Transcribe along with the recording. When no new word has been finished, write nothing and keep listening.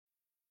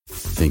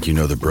Think you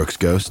know the Brooks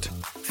Ghost?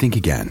 Think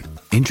again.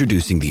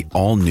 Introducing the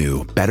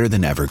all-new,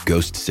 better-than-ever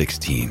Ghost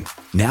 16.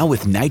 Now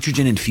with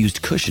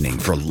nitrogen-infused cushioning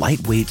for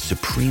lightweight,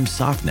 supreme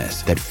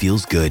softness that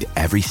feels good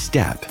every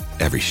step,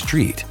 every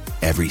street,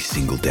 every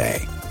single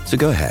day. So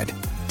go ahead,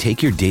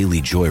 take your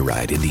daily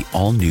joyride in the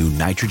all-new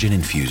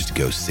nitrogen-infused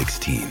Ghost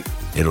 16.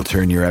 It'll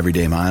turn your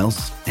everyday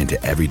miles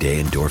into everyday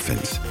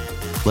endorphins.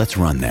 Let's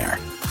run there.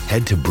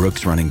 Head to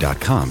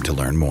brooksrunning.com to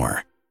learn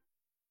more.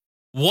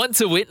 Want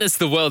to witness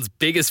the world's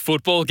biggest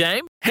football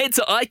game? Head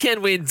to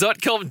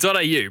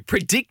iCanWin.com.au,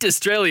 predict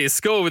Australia's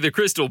score with a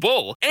crystal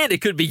ball, and it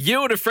could be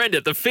you and a friend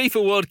at the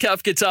FIFA World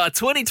Cup Qatar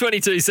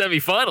 2022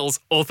 semi-finals,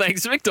 all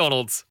thanks to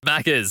McDonald's.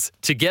 Maccas,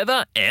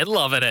 together and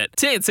loving it.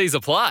 TNCs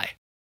apply.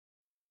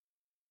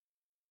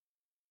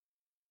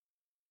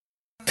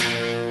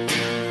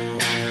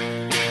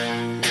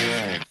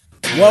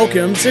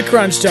 Welcome to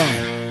Crunch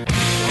Time.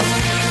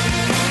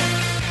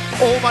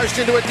 Almost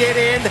into a dead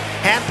end.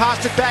 Hand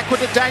passed it backward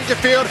to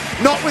Dangerfield.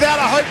 Not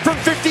without a hope from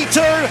 52.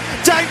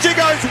 Danger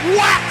goes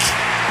whack.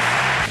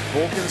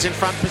 Hawkins in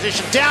front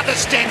position. Down to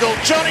Stengel.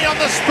 Johnny on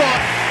the spot.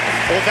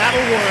 Well,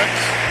 that'll work.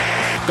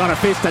 Got a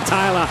fist to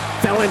Taylor.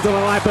 Fell into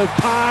the lap of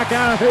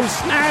Parker, who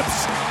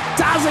snaps.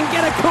 Doesn't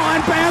get a kind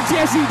bounce.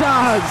 Yes, he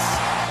does.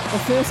 The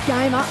first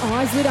gamer,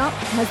 eyes lit up,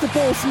 has the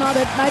ball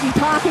smothered. Maybe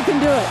Parker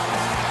can do it.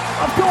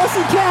 Of course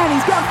he can.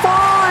 He's got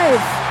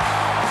 5.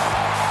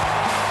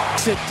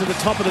 It to the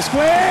top of the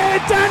square.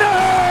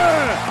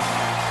 Danner!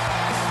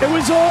 It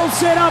was all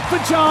set up for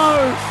Joe.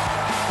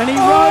 And he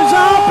rose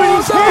up and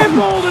he's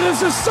handballed it as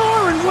the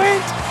siren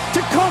went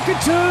to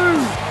Cockatoo.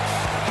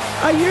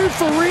 Are you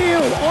for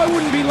real? I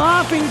wouldn't be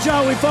laughing,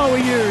 Joe, if I were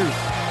you.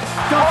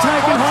 Got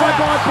taken high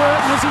by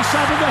Burton as he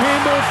shoved the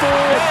handball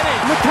forward.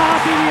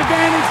 McCarthy, the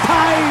advantage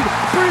paid.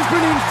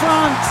 Brisbane in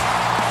front.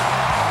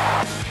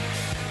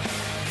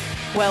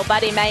 Well,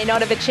 Buddy may not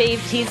have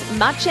achieved his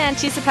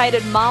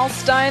much-anticipated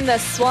milestone. The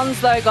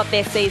Swans, though, got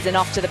their season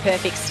off to the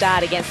perfect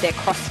start against their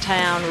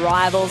crosstown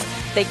rivals.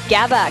 The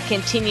Gabba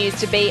continues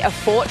to be a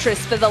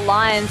fortress for the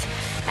Lions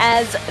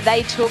as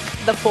they took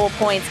the 4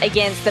 points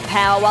against the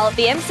Power. While at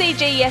the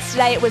MCG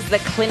yesterday, it was the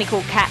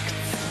clinical Cats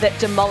that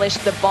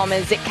demolished the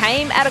Bombers. It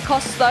came at a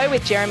cost, though,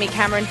 with Jeremy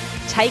Cameron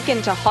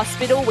taken to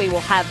hospital. We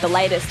will have the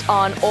latest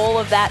on all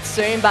of that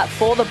soon, but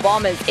for the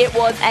Bombers, it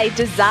was a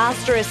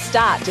disastrous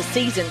start to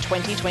season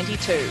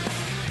 2022.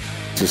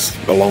 Just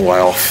a long way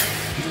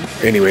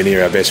off anywhere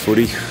near our best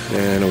footy,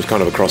 and it was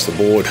kind of across the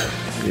board.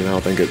 You know,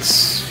 I think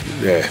it's,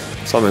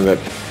 something that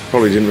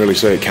probably didn't really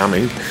see it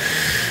coming,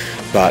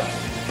 but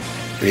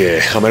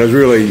yeah, I mean, it was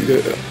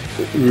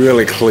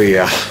really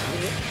clear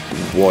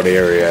what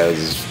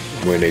areas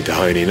we need to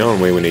hone in on,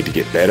 where we need to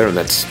get better, and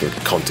that's the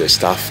contest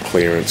stuff,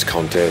 clearance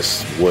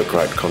contest, work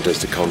rate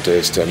contest to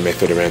contest,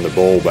 method around the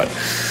ball. But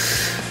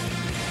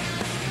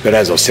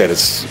as I said,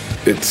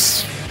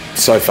 it's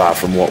so far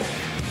from what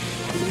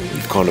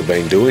we've kind of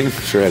been doing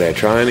throughout our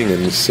training,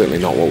 and it's certainly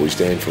not what we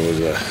stand for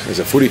as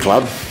a footy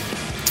club.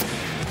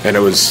 And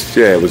it was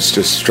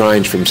just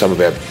strange from some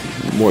of our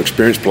more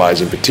experienced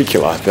players in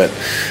particular, that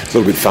it's a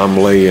little bit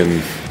fumbly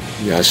and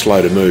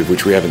slow to move,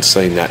 which we haven't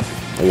seen that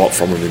a lot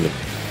from them in the.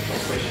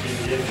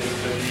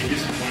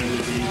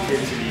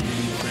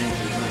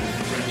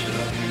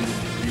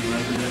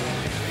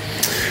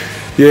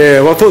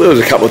 Yeah, well, I thought there was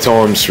a couple of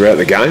times throughout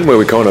the game where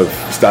we kind of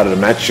started to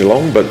match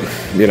Geelong, but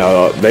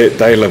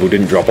their level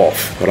didn't drop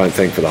off. I don't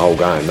think for the whole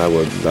game. They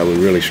were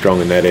really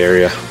strong in that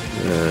area,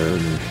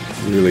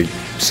 really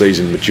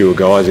seasoned, mature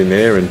guys in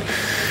there. And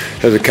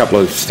there's a couple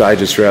of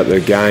stages throughout the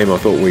game I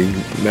thought we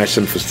matched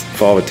them for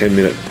 5 or 10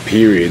 minute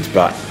periods,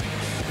 but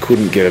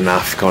couldn't get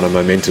enough kind of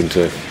momentum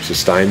to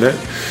sustain that.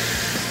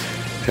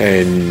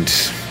 And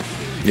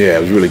yeah,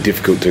 it was really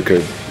difficult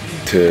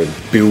to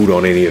build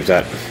on any of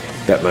that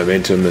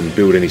momentum and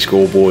build any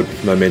scoreboard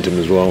momentum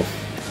as well.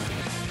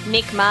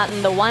 Nick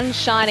Martin, the one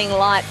shining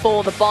light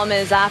for the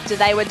Bombers after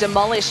they were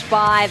demolished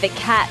by the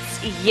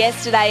Cats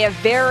yesterday. A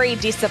very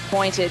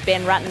disappointed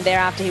Ben Rutten there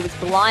after he was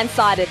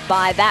blindsided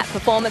by that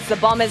performance. The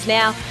Bombers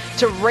now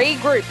to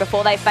regroup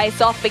before they face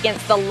off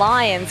against the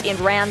Lions in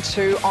round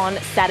 2 on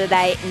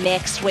Saturday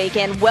next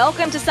weekend.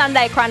 Welcome to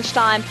Sunday Crunch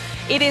Time.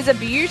 It is a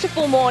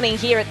beautiful morning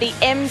here at the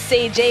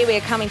MCG. We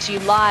are coming to you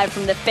live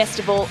from the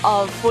Festival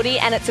of Footy,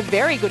 and it's a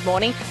very good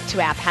morning to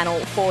our panel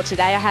for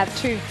today. I have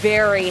two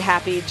very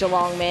happy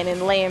Geelong men in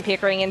Liam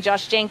Pickering and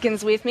Josh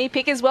Jenkins with me.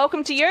 Pickers,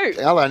 welcome to you.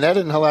 Hello, Nat,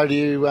 and hello to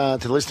you, to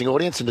the listening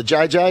audience, and to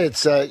JJ.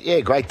 It's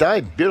a great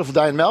day, beautiful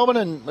day in Melbourne,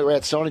 and we're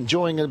outside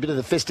enjoying a bit of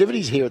the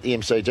festivities here at the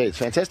MCG. It's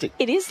fantastic.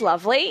 It is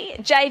lovely.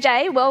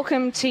 JJ,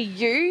 welcome to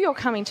you. You're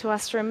coming to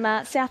us from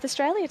South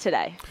Australia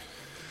today.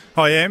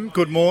 I am.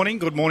 Good morning.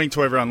 Good morning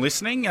to everyone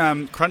listening.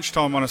 Crunch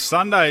time on a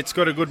Sunday. It's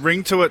got a good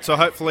ring to it, so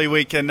hopefully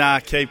we can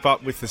keep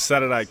up with the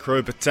Saturday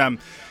crew. But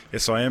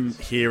yes, I am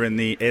here in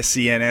the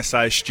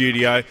SENSA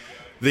studio,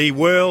 the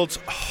world's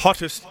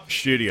hottest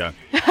studio.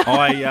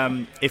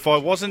 If I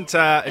wasn't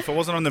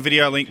on the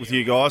video link with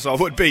you guys, I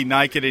would be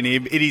naked in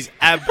here. It is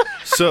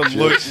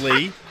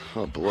absolutely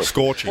Oh, boy.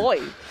 Scorching.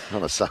 Boy.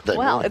 On a Sunday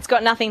Well, morning. it's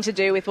got nothing to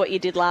do with what you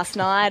did last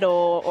night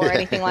or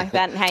anything like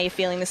that and how you're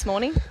feeling this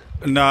morning?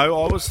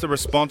 No, I was the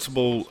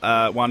responsible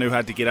one who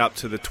had to get up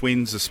to the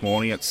Twins this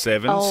morning at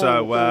 7,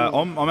 so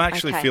I'm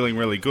actually feeling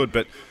really good.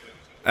 But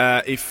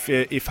if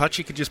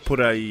Hutchie could just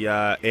put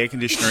a air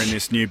conditioner in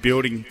this new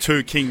building,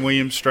 2 King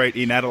William Street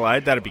in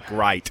Adelaide, that'd be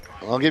great.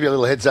 I'll give you a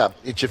little heads up.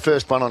 It's your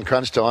first one on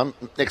Crunch Time.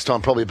 Next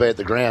time probably be at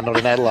the ground, not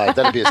in Adelaide.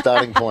 That'd be a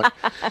starting point.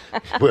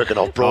 Working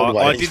off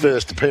Broadway, his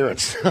first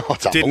appearance.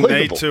 It's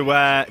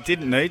unbelievable.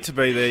 Didn't need to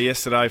be there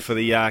yesterday for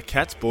the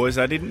Cats boys.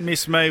 They didn't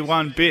miss me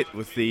one bit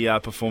with the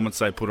performance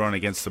they put on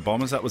against the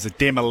Bombers. That was a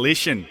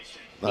demolition.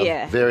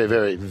 Yeah. Very,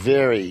 very,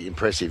 very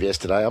impressive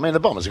yesterday. I mean, the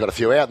Bombers have got a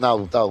few out,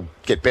 and they'll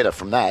get better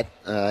from that,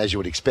 as you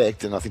would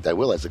expect, and I think they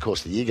will as the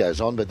course of the year goes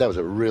on, but that was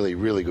a really,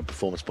 really good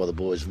performance by the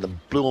boys in the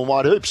blue and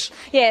white hoops.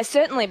 Yeah,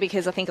 certainly,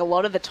 because I think a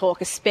lot of the talk,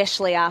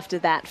 especially after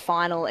that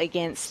final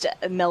against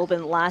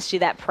Melbourne last year,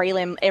 that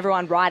prelim,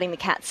 everyone writing the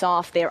Cats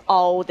off, they're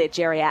old, they're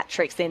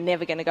geriatrics, they're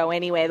never going to go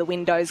anywhere, the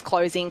window's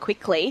closing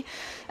quickly.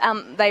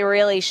 They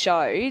really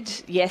showed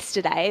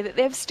yesterday that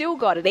they've still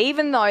got it.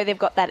 Even though they've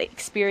got that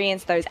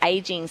experience, those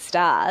ageing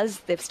stars,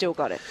 they've still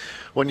got it.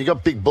 When you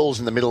got big bulls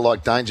in the middle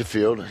like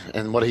Dangerfield,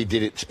 and what he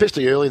did,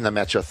 especially early in the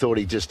match, I thought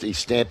he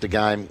stamped the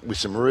game with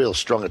some real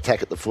strong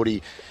attack at the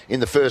footy in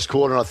the first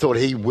quarter, and I thought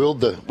he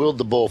willed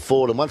the ball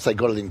forward. And once they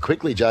got it in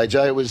quickly,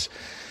 JJ, it was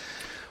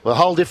a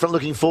whole different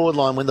looking forward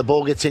line when the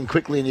ball gets in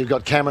quickly and you've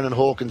got Cameron and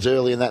Hawkins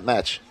early in that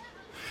match.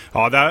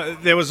 Oh,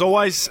 there was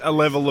always a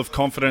level of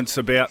confidence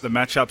about the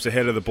matchups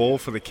ahead of the ball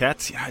for the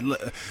Cats. You know,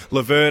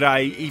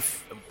 Laverde,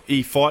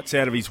 he fights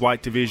out of his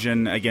weight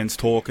division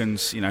against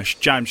Hawkins. You know,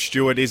 James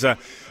Stewart I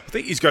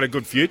think he's got a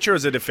good future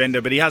as a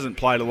defender, but he hasn't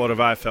played a lot of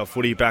AFL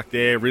footy back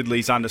there.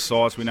 Ridley's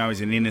undersized. We know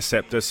he's an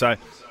interceptor. So I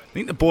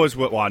think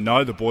I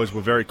know the boys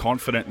were very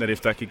confident that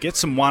if they could get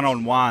some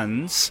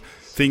one-on-ones,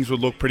 things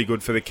would look pretty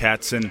good for the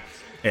Cats. And,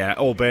 yeah,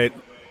 albeit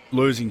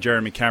losing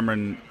Jeremy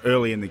Cameron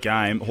early in the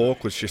game,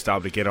 Hawk was just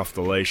able to get off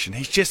the leash, and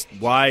he's just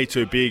way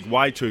too big,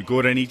 way too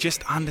good, and he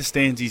just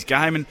understands his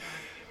game. And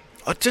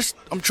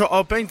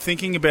I've been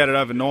thinking about it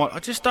overnight. I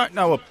just don't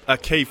know a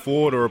key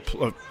forward or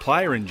a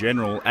player in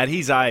general at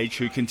his age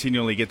who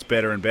continually gets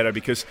better and better,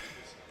 because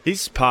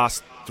his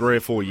past 3 or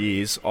 4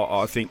 years,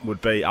 I think, would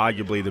be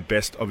arguably the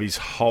best of his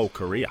whole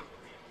career.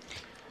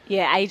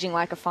 Yeah, ageing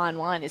like a fine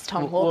wine is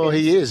Tom Hawkins. Well,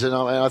 he is, and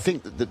I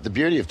think that the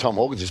beauty of Tom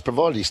Hawkins is,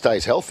 provided he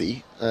stays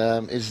healthy,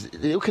 is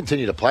he'll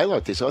continue to play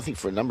like this, I think,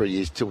 for a number of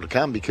years still to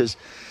come, because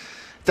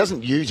he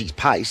doesn't use his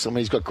pace. I mean,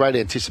 he's got great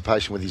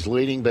anticipation with his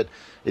leading, but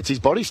it's his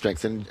body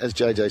strength, and as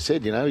JJ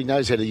said, you know, he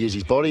knows how to use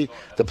his body.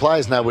 The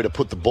players know where to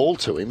put the ball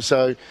to him,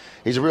 so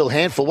he's a real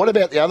handful. What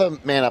about the other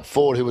man up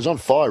forward who was on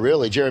fire,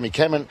 really, Jeremy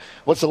Cameron?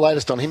 What's the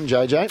latest on him,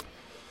 JJ?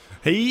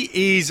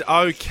 He is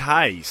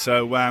okay.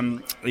 So I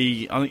think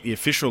the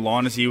official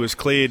line is he was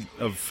cleared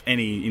of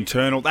any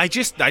internal. They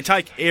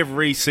take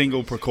every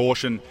single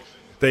precaution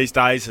these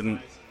days, and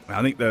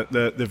I think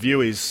the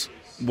view is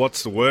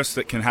what's the worst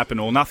that can happen,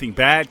 or nothing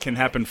bad can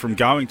happen from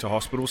going to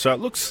hospital. So it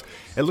looks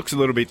a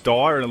little bit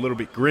dire and a little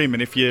bit grim.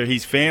 And if you're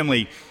his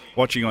family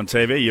watching on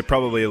TV, you're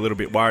probably a little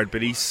bit worried.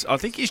 But I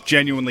think he's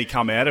genuinely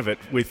come out of it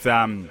with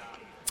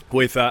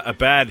a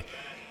bad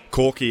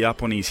corky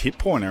up on his hip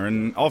pointer,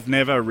 and I've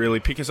never really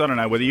picked. I don't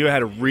know whether you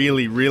had a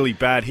really, really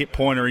bad hip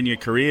pointer in your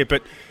career,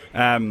 but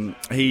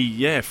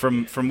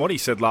from what he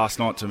said last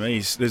night to me,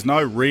 there's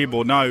no rib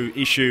or no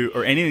issue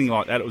or anything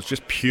like that. It was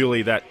just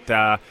purely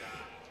that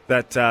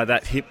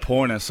hip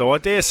pointer. So I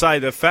dare say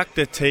the fact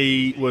that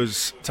he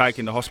was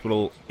taken to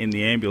hospital in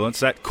the ambulance,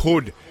 that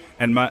could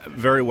and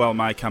very well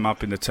may come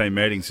up in the team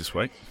meetings this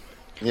week.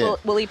 Yeah.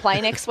 Will he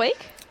play next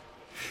week?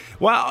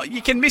 Well,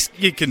 you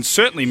can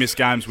certainly miss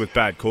games with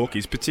bad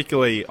corkies,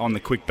 particularly on the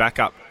quick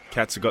backup.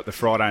 Cats have got the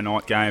Friday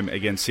night game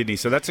against Sydney,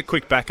 so that's a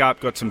quick backup,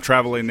 got some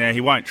travel in there. He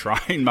won't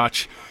train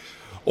much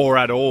or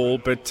at all,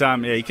 but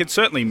he could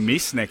certainly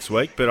miss next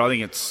week, but I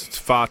think it's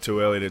far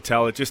too early to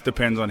tell. It just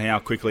depends on how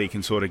quickly he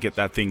can sort of get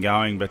that thing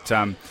going, but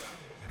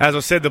as I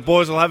said, the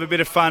boys will have a bit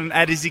of fun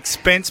at his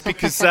expense,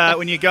 because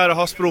when you go to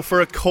hospital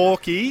for a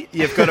corky,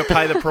 you've got to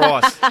pay the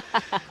price.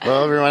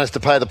 Well, everyone has to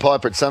pay the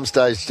piper at some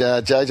stage,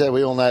 JJ.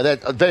 We all know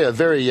that.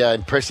 Very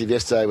impressive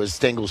yesterday was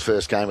Stengel's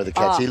first game with the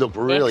Cats. He looked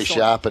really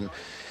sharp, and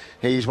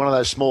he's one of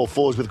those small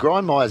forwards. With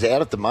Grindmeyer's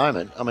out at the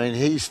moment, I mean,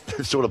 he's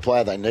the sort of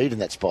player they need in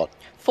that spot.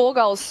 4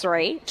 goals,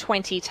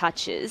 20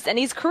 touches. And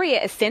his career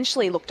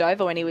essentially looked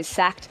over when he was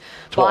sacked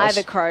by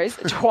the Crows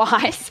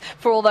twice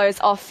for all those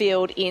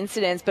off-field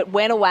incidents, but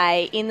went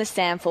away in the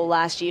SANFL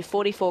last year,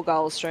 44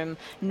 goals from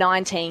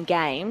 19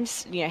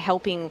 games,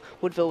 helping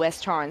Woodville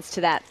West Torrens to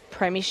that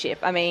premiership.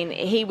 I mean,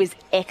 he was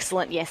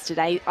excellent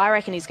yesterday. I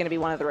reckon he's going to be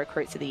one of the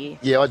recruits of the year.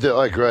 Yeah,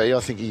 I agree. I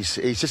think he's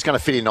just going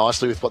to fit in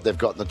nicely with what they've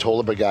got in the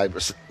taller brigade.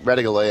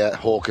 Radigalia,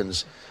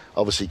 Hawkins,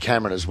 obviously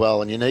Cameron as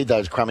well, and you need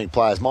those crummy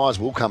players. Myers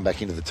will come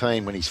back into the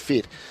team when he's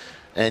fit,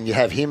 and you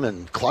have him,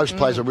 and Close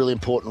plays a really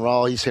important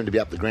role. He seemed to be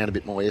up the ground a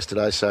bit more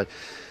yesterday, so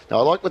I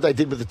like what they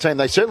did with the team.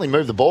 They certainly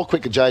moved the ball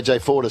quicker,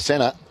 JJ, forward to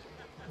centre.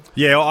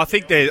 Yeah, I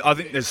think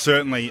there's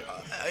certainly...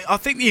 I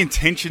think the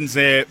intention's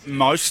there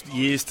most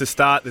years to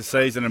start the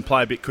season and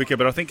play a bit quicker,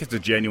 but I think it's a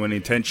genuine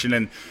intention.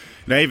 And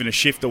even a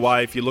shift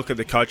away, if you look at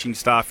the coaching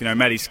staff,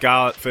 Matty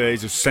Scarlett,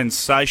 he's a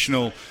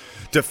sensational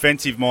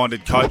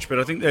defensive-minded coach, but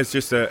I think there's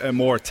just a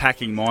more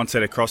attacking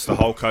mindset across the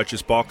whole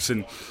coach's box.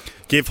 And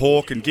give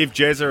Hawke and give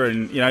Jezza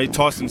and,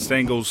 Tyson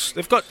Stengels,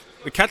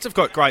 the Cats have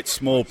got great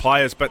small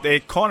players, but they're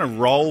kind of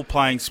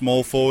role-playing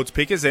small forwards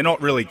pickers. They're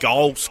not really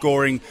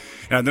goal-scoring.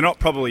 They're not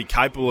probably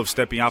capable of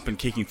stepping up and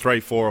kicking 3,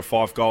 4 or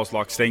 5 goals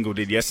like Stengel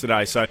did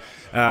yesterday. So,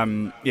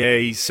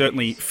 he's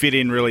certainly fit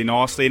in really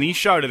nicely. And he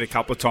showed it a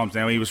couple of times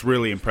now. He was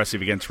really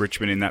impressive against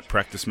Richmond in that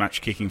practice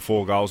match, kicking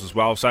 4 goals as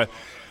well. So,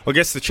 I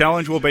guess the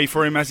challenge will be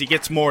for him as he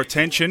gets more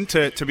attention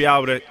to be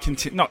able to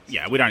continue.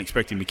 We don't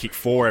expect him to kick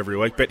 4 every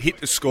week, but hit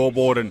the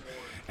scoreboard and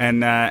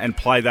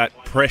play that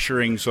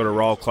pressuring sort of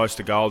role close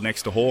to goal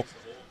next to Hawke.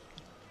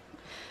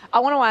 I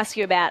want to ask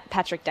you about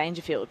Patrick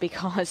Dangerfield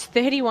because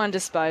 31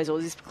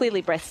 disposals is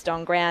clearly best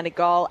on ground, a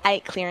goal,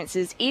 8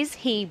 clearances. Is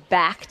he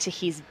back to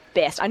his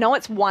best? I know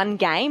it's one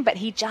game, but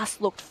he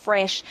just looked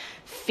fresh,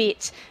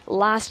 fit.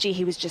 Last year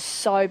he was just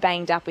so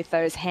banged up with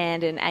those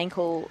hand and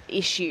ankle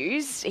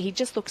issues. He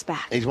just looks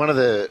back. He's one of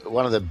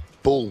the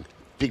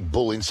big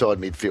bull inside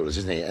midfielders,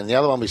 isn't he? And the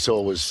other one we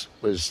saw was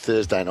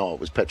Thursday night,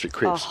 was Patrick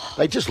Cripps. Oh.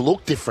 They just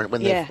look different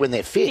when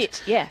they're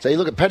fit. Yeah. So you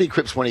look at Paddy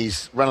Cripps when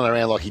he's running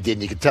around like he did,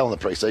 and you could tell in the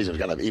pre-season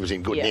he was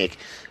in good nick.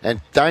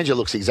 And Danger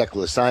looks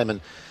exactly the same, and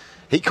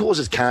he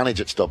causes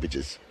carnage at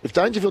stoppages. If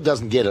Dangerfield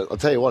doesn't get it, I'll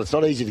tell you what, it's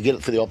not easy to get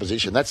it for the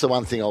opposition. That's the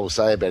one thing I will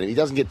say about him. He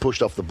doesn't get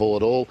pushed off the ball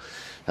at all.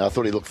 I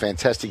thought he looked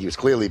fantastic. He was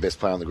clearly the best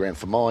player on the ground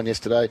for mine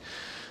yesterday.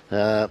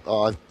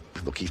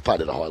 Look, he's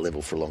played at a high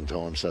level for a long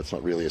time, so it's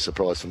not really a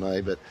surprise for me,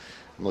 but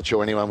I'm not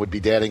sure anyone would be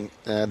doubting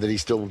that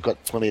he's still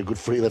got plenty of good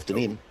footy left in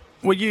him.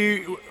 Were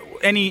you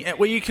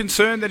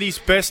concerned that his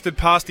best had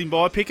passed him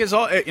by, Pickers?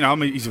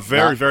 He's a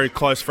very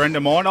close friend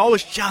of mine. I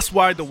was just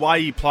worried the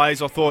way he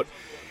plays. I thought,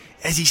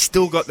 has he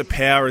still got the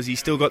power? Has he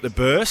still got the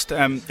burst?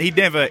 He'd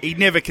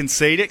never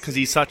concede it because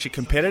he's such a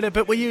competitor.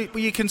 But were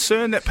you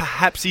concerned that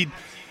perhaps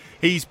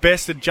his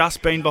best had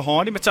just been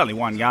behind him? It's only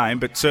one game,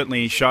 but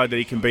certainly he showed that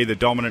he can be the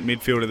dominant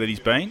midfielder that he's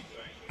been.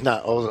 No,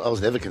 I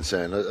was never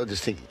concerned. I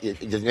just think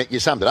you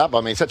summed it up.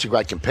 I mean, such a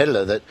great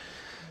competitor that,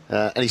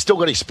 and he's still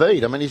got his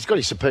speed. I mean, he's got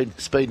his speed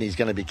and he's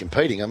going to be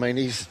competing. I mean,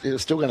 he's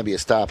still going to be a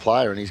star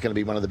player and he's going to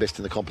be one of the best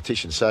in the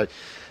competition. So,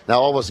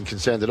 no, I wasn't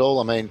concerned at all.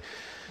 I mean,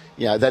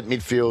 that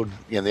midfield,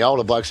 the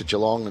older blokes at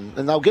Geelong,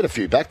 and they'll get a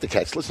few back, the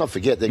Cats. Let's not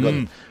forget, they've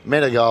got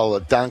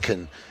Menegola,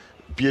 Duncan,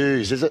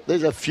 Buse.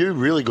 There's a few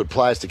really good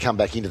players to come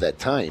back into that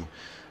team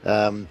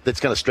that's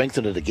going to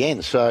strengthen it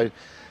again. So,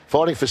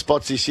 fighting for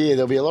spots this year,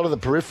 there'll be a lot of the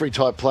periphery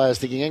type players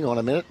thinking, hang on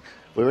a minute,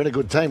 we're in a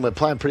good team, we're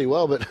playing pretty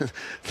well, but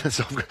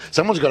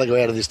someone's got to go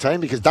out of this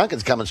team because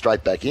Duncan's coming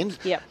straight back in,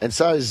 and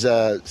so's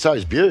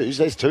Buse.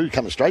 There's 2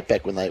 coming straight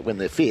back when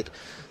they're fit,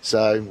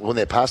 so when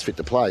they're past fit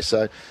to play.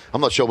 So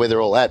I'm not sure where they're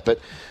all at, but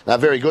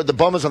very good. The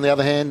Bombers, on the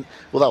other hand,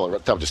 well,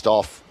 they were just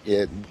off.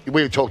 Yeah,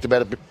 we talked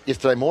about it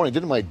yesterday morning,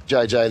 didn't we,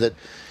 JJ? That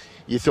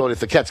you thought if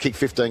the Cats kicked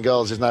 15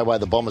 goals, there's no way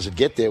the Bombers would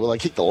get there. Well, they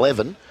kicked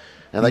 11,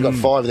 and they got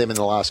 5 of them in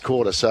the last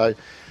quarter. So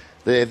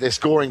their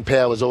scoring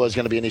power was always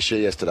going to be an issue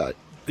yesterday.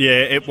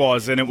 Yeah, it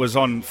was, and it was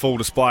on full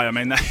display. I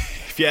mean,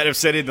 if you had have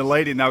said in the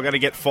lead-in they were going to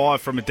get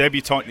 5 from a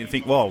debutant, you'd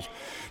think, well,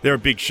 they're a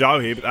big show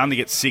here, but they only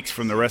get 6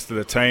 from the rest of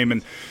the team.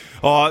 And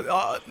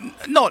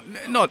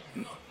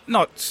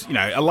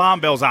alarm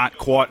bells aren't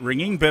quite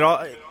ringing,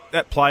 but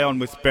that play on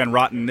with Ben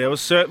Rutten, there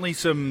was certainly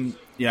some,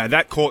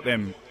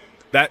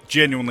 that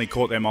genuinely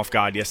caught them off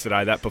guard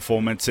yesterday, that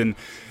performance. And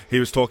he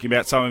was talking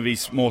about some of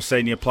his more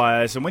senior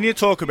players. And when you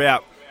talk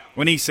about,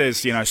 when he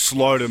says,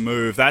 slow to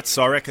move,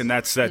 I reckon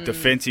that's that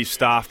defensive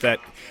staff, that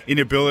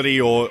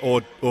inability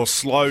or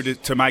slow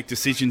to make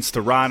decisions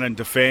to run and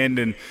defend.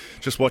 And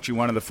just watching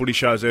one of the footy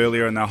shows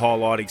earlier, and they're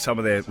highlighting some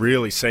of their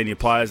really senior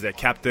players, their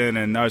captain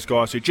and those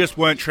guys who just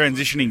weren't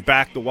transitioning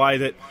back the way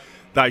that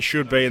they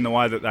should be and the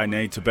way that they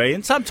need to be.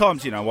 And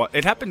sometimes,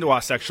 it happened to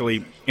us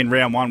actually in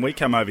round 1. We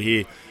came over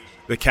here,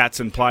 the Cats,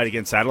 and played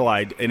against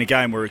Adelaide in a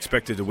game we were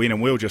expected to win,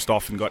 and we were just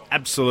off and got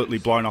absolutely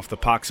blown off the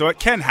puck. So it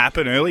can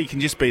happen early. You can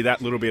just be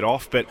that little bit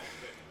off. But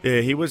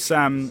yeah, he was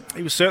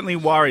certainly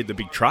worried, the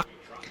big truck.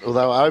 Well,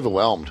 they were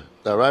overwhelmed.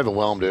 They were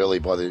overwhelmed early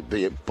by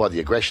the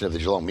aggression of the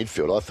Geelong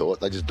midfield. I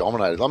thought they just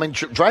dominated. I mean,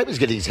 Draper's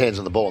getting his hands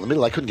on the ball in the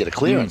middle. They couldn't get a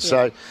clearance,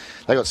 so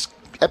they got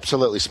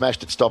absolutely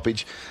smashed at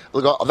stoppage.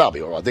 Look, they'll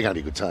be all right. They're going to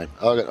be a good team.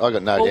 I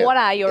got no doubt. Well, what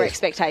are your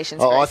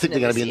expectations? I think they're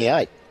going to be in the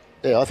 8.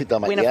 Yeah, I think they'll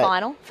make win the 8. Win a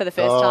final for the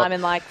first time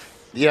in like.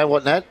 You know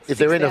what, Nat? If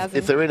they're in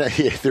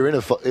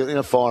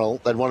a final,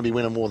 they'd want to be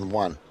winning more than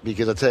one.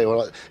 Because I tell you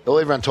what, all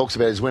everyone talks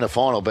about is win a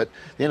final. But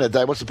at the end of the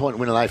day, what's the point in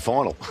winning a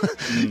final?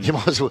 You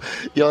might as well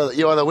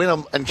you either win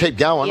them and keep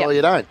going, or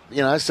you don't.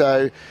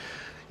 So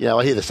You know,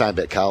 I hear the same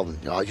about Carlton.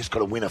 You just got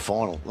to win a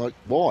final. Like,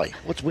 why?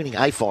 What's winning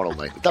a final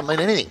mean? It doesn't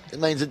mean anything. It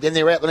means that then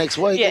they're out the next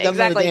week. Yeah,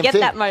 exactly. Get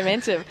that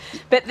momentum.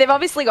 But they've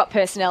obviously got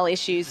personnel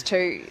issues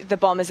too, the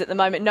Bombers at the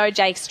moment. No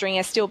Jake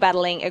Stringer, still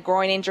battling a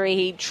groin injury.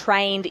 He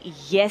trained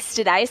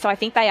yesterday, so I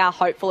think they are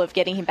hopeful of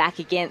getting him back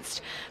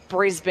against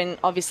Brisbane.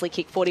 Obviously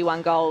kicked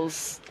 41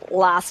 goals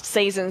last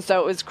season, so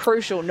it was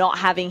crucial not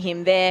having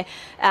him there.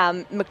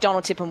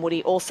 McDonald, Tip and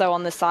Woody also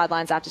on the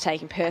sidelines after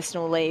taking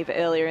personal leave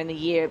earlier in the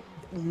year.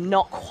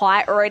 Not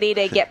quite ready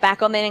to get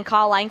back on then, and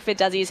Kyle Langford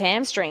does his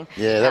hamstring.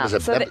 Yeah,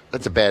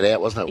 that's a bad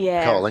out, wasn't it?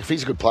 Yeah. Kyle Langford,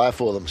 he's a good player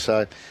for them.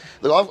 So,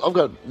 look, I've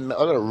got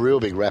a real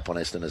big rap on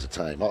Essendon as a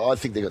team. I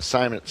think they've got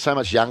so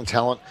much young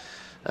talent.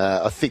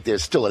 I think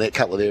there's still a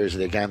couple of areas of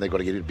their game they've got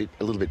to get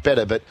a little bit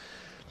better, but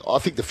I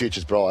think the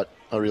future's bright.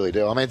 I really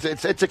do. I mean,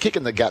 it's a kick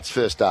in the guts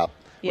first up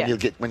when you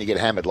get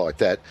hammered like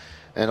that.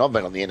 And I've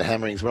been on the end of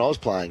hammerings when I was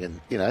playing, and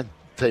team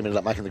ended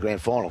up making the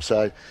grand final.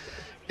 So.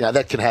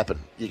 That can happen.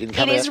 You can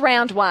come It is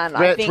round one.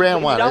 I think it's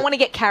round one. You don't want to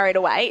get carried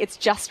away. It's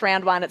just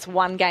round one. It's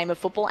one game of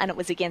football, and it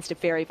was against a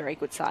very, very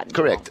good side.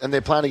 Correct. And they're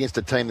playing against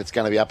a team that's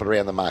going to be up and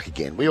around the mark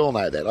again. We all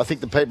know that. I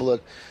think the people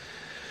that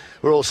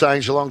we're all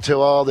saying Geelong too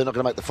old, they're not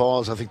going to make the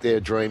finals. I think they're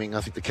dreaming.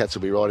 I think the Cats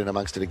will be right in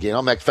amongst it again.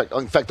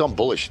 In fact, I'm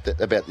bullish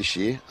about this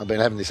year. I've been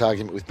having this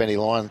argument with Benny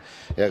Lyon,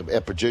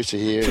 our producer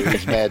here,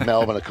 who's mad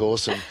Melbourne, of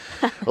course, and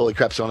all he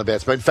craps on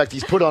about. But in fact,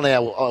 he's put on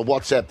our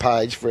WhatsApp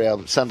page for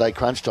our Sunday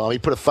crunch time. He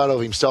put a photo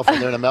of himself in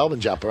there in a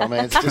Melbourne jumper. I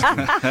mean, it's just.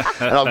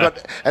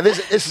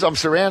 I'm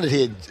surrounded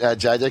here,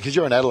 JJ, because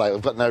you're in Adelaide.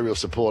 I've got no real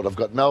support. I've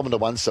got Melbourne to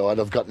one side.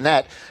 I've got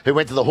Nat, who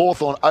went to the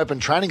Hawthorn Open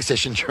training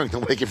session during the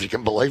week, if you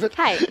can believe it.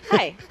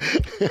 Hey.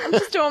 I'm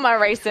just doing my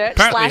research.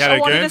 Apparently I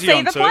wanted to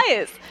see the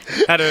players.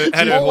 Had her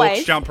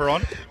Hawks jumper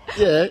on.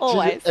 Yeah,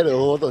 always. She had her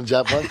Hawthorn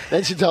jumper on.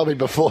 Then she told me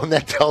before, and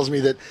that tells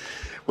me that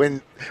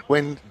when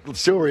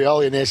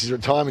Silverioli announced his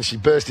retirement, she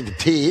burst into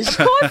tears. Of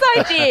course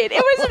I did.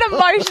 It was an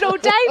emotional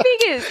day,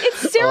 Biggers.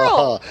 It's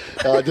Cyril.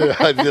 I do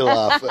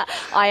laugh.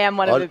 I am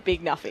one of the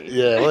big nuffies.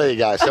 Yeah, well, there you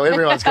go. So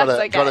everyone's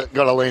got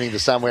to lean into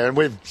somewhere. And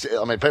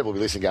people will be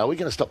listening going, are we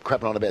going to stop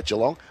crapping on about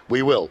Geelong?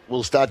 We will.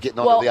 We'll start getting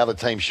on to the other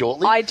team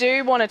shortly. I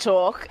do want to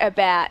talk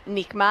about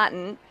Nick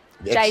Martin.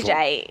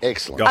 JJ.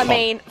 Excellent. I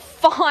mean,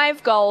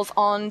 5 goals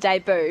on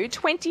debut.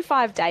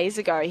 25 days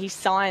ago, he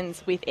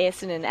signs with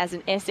Essendon as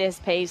an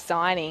SSP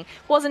signing.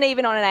 Wasn't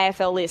even on an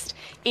AFL list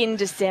in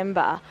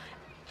December.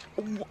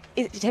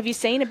 Have you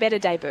seen a better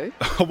debut?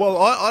 Well,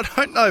 I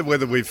don't know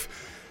whether we've...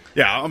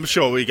 Yeah, I'm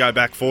sure we go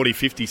back 40,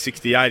 50,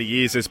 60, 80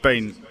 years. There's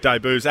been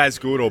debuts as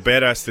good or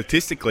better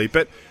statistically.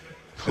 But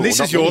this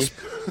is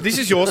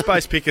your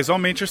space, Pickers.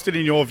 I'm interested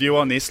in your view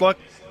on this. Like,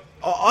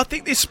 I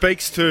think this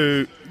speaks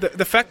to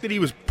the fact that he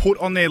was put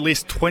on their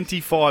list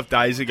 25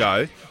 days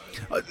ago.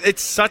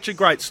 It's such a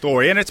great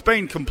story, and it's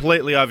been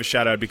completely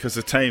overshadowed because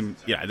the team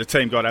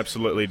got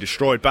absolutely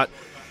destroyed. But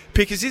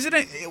Pickers,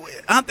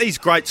 aren't these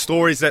great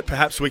stories that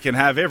perhaps we can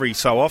have every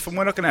so often?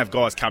 We're not going to have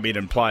guys come in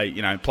and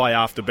play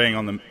after being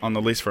on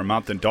the list for a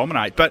month and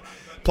dominate, but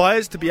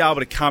players to be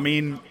able to come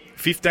in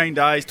 15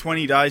 days,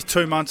 20 days,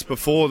 2 months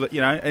before that,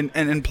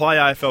 and play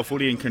AFL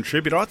footy and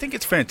contribute. I think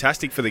it's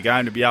fantastic for the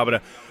game to be able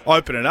to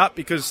open it up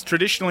because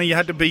traditionally you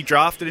had to be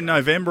drafted in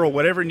November or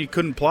whatever and you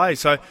couldn't play.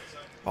 So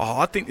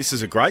I think this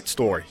is a great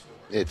story.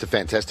 It's a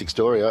fantastic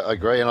story, I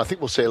agree, and I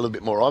think we'll see a little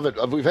bit more of it.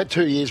 We've had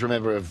 2 years,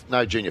 remember, of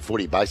no junior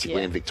footy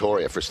basically in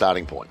Victoria for a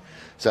starting point.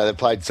 So they've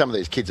played, some of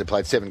these kids have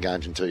played 7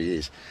 games in 2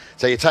 years.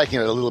 So you're taking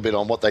it a little bit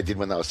on what they did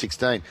when they were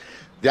 16.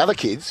 The other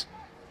kids,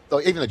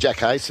 like even the Jack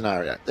Hayes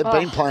scenario, they've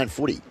been playing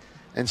footy.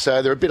 And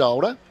so they're a bit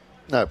older,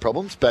 no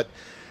problems, but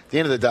at the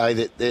end of the day,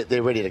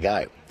 they're ready to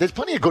go. There's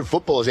plenty of good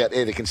footballers out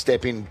there that can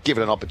step in, give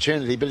it an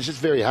opportunity, but it's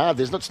just very hard.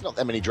 There's not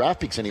that many draft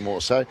picks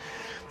anymore. So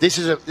this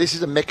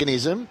is a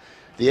mechanism,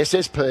 the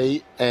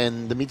SSP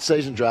and the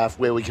mid-season draft,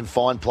 where we can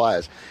find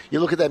players. You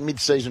look at that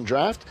mid-season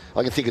draft,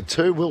 I can think of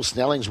 2. Will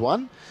Snelling's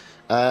one,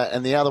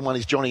 and the other one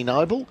is Johnny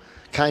Noble.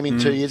 Came in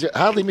 2 years ago.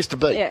 Hardly missed a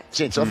beat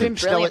since. I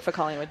think brilliant for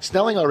Collingwood.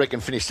 Snelling, I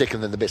reckon, finished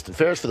second than the best and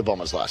fairest for the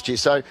Bombers last year.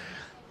 So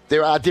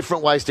there are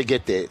different ways to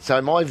get there.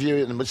 So my view,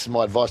 and this is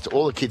my advice to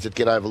all the kids that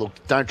get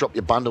overlooked, don't drop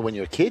your bundle when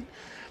you're a kid.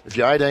 If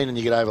you're 18 and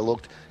you get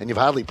overlooked and you've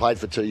hardly played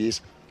for 2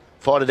 years,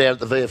 fight it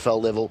out at the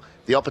VFL level.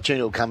 The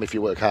opportunity will come if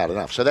you work hard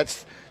enough. So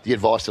that's the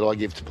advice that I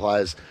give to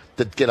players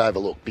that get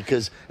overlooked,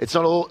 because it's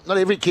not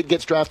every kid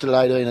gets drafted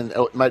at 18 and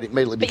immediately becomes Buddy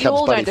Franklin. But you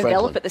all don't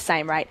develop at the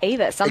same rate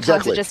either.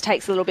 Sometimes it just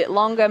takes a little bit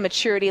longer,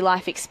 maturity,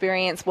 life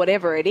experience,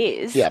 whatever it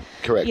is. Yeah,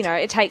 correct.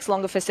 It takes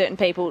longer for certain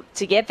people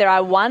to get there.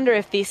 I wonder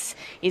if this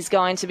is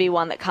going to be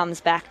one that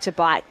comes back to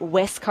bite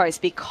West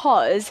Coast,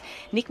 because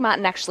Nick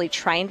Martin actually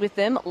trained with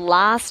them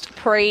last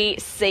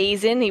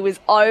pre-season. He was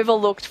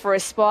overlooked for a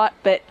spot,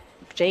 but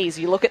geez,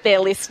 you look at their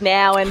list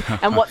now and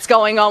what's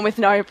going on with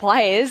no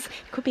players.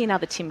 It could be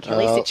another Tim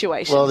Kelly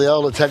situation. Well, the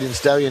old Italian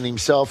stallion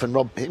himself and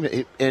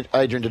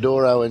Adrian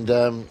Dodoro and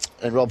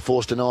and Rob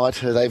Forster Knight.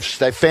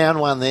 They've found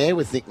one there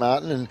with Nick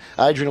Martin, and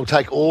Adrian will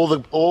take all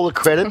the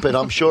credit, but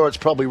I'm sure it's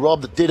probably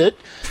Rob that did it,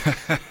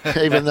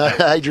 even though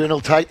Adrian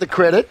will take the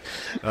credit.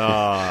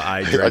 Oh,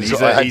 Adrian, he's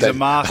a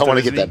master. I want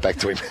to get that back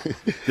to him.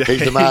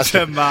 He's the master.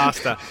 He's a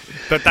master.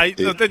 But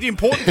the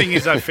important thing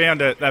is they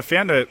found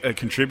a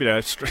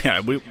contributor.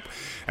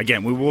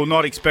 Again, we will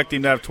not expect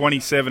him to have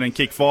 27 and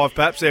kick 5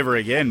 perhaps ever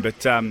again,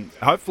 but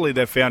hopefully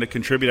they've found a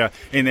contributor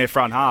in their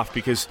front half,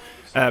 because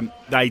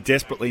they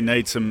desperately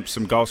need some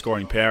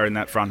goal-scoring power in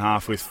that front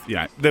half. With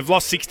they've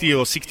lost 60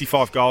 or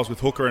 65 goals with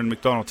Hooker and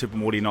McDonald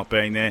Tipperwoody not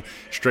being there.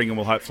 Stringer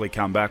will hopefully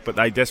come back, but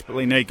they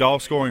desperately need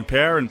goal-scoring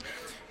power, and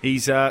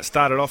he's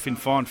started off in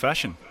fine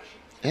fashion.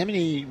 How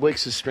many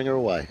weeks is Stringer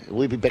away?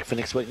 Will he be back for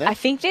next week now? I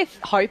think they're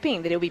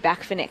hoping that he'll be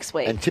back for next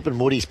week. And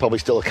Tipperwoody's probably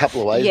still a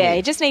couple of ways. Yeah,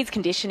 he just needs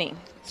conditioning.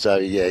 So,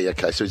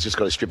 okay. So he's just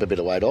got to strip a bit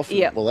of weight off.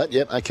 Yeah. All that,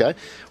 okay.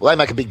 Well, they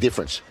make a big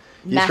difference.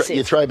 Massive.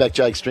 You throw back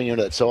Jake Stringer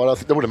into that side. I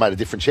think that would have made a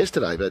difference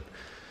yesterday, but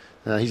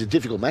he's a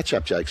difficult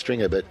matchup, Jake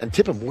Stringer. And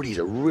Tipperwoody's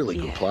a really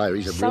good player.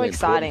 He's a so really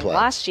exciting. important player.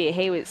 Last year,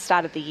 he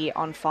started the year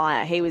on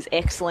fire. He was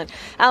excellent.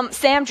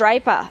 Sam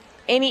Draper,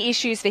 any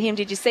issues for him?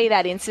 Did you see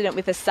that incident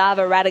with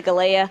Asava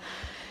Radaglia?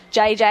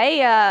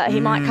 JJ,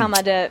 he might come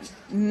under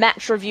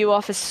match review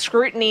office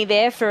scrutiny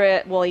there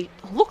for he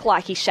looked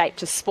like he shaped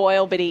to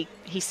spoil, but he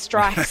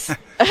strikes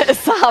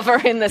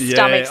Asava in the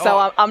stomach,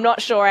 so I'm not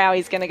sure how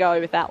he's going to go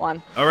with that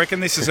one. I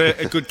reckon this is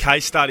a good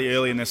case study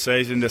early in the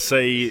season to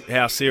see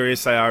how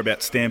serious they are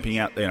about stamping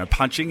out,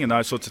 punching and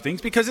those sorts of things,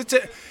 because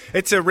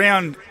it's a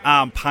round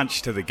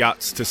punch to the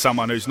guts to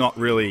someone who's not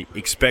really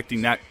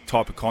expecting that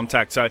type of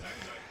contact. So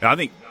I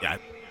think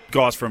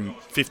guys from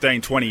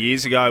 15, 20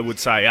 years ago would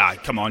say,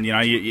 come on,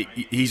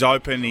 he's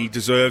open, he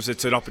deserves it.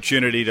 It's an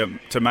opportunity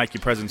to make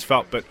your presence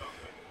felt. But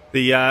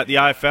the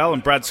AFL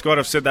and Brad Scott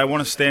have said they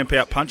want to stamp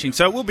out punching.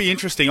 So it will be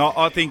interesting.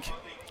 I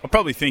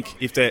probably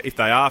think if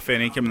they are fair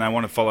income and they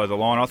want to follow the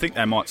line, I think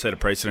they might set a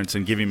precedence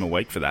and give him a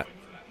week for that.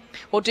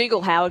 Well,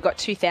 Dougal Howard got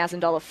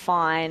 $2,000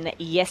 fine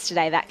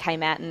yesterday. That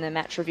came out in the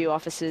match review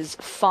officer's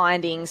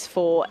findings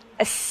for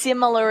a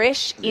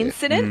similar-ish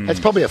incident. It's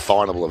probably a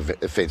finable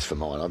offence for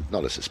mine,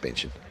 not a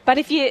suspension. But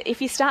if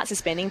you start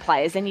suspending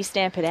players, then you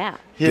stamp it out.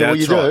 Yeah, well,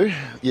 you do.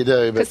 You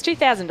do. Because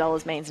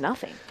 $2,000 means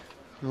nothing.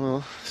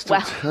 Well,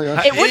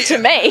 it would to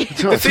me.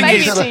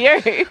 Maybe to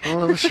you.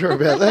 I'm not sure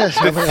about that.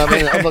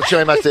 I'm not sure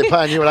how much they're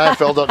paying you at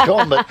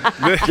AFL.com, but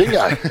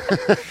jingo.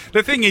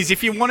 The thing is,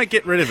 if you want to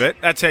get rid of it,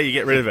 that's how you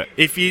get rid of it.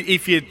 If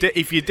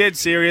you're dead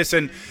serious,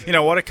 and you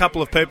know what, a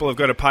couple of people have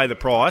got to pay the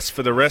price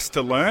for the rest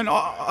to learn.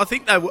 I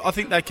think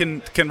they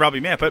can rub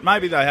him out, but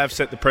maybe they have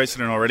set the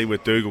precedent already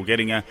with Dougal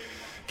getting a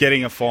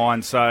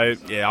fine. So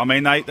yeah, I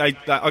mean I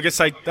guess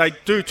they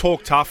do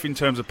talk tough in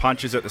terms of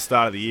punches at the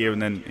start of the year,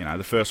 and then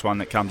the first one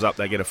that comes up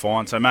they get a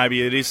fine. So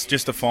maybe it is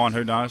just a fine.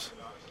 Who knows?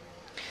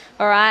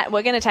 All right,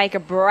 we're going to take a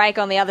break.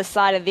 On the other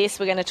side of this,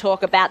 we're going to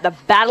talk about the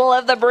Battle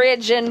of the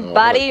Bridge. And,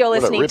 Buddy, you're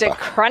listening to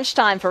Crunch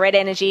Time for Red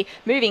Energy.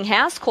 Moving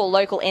house, call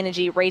local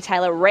energy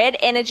retailer Red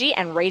Energy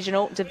and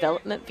Regional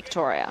Development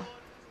Victoria.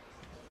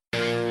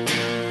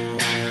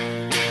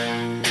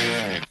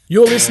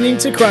 You're listening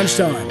to Crunch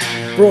Time,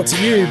 brought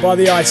to you by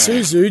the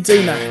Isuzu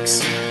D-Max.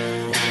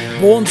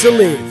 Born to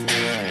live.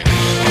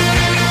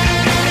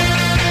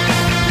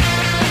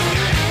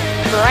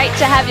 Great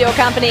to have your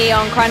company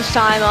on Crunch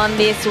Time on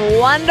this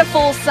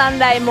wonderful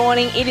Sunday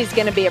morning. It is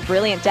going to be a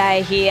brilliant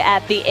day here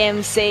at the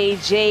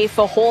MCG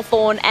for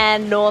Hawthorn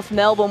and North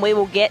Melbourne. We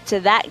will get to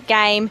that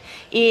game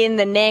in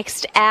the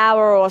next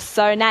hour or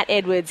so. Nat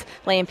Edwards,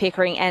 Liam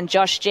Pickering and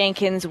Josh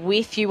Jenkins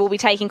with you. We'll be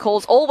taking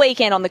calls all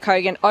weekend on the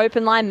Kogan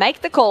Open Line.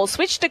 Make the call.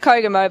 Switch to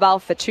Kogan Mobile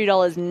for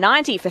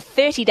 $2.90 for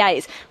 30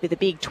 days with a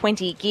big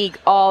 20 gig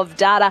of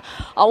data.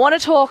 I want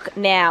to talk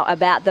now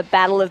about the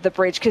Battle of the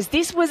Bridge, because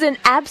this was an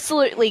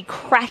absolutely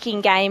cracking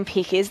game,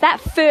 Pickers.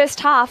 That first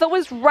half, it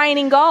was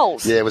raining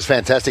goals. Yeah, it was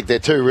fantastic. They're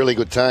two really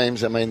good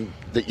teams. I mean,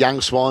 the young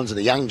Swans and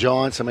the young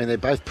Giants, I mean, they're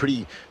both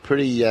pretty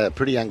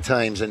young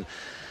teams. And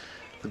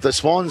the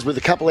Swans with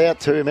a couple out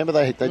too. Remember,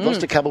 they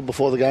lost a couple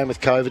before the game with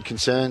COVID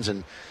concerns,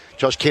 and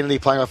Josh Kennedy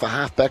playing off a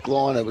half-back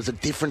line. It was a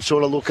different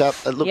sort of look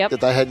that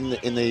they had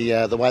in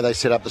the way they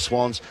set up the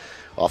Swans.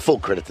 Full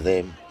credit to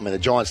them. I mean, the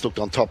Giants looked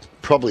on top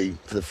probably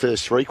for the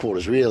first three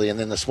quarters, really, and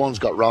then the Swans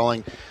got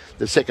rolling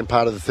the second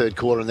part of the third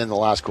quarter and then the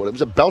last quarter. It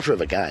was a belter of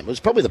a game. It was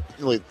probably,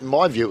 in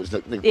my view, it was the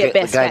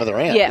game of the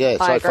round. Yeah,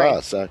 so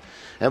far. So,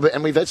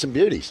 and we've had some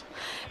beauties.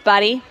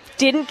 Buddy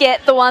didn't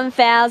get the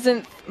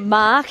 1,000th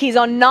mark. He's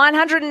on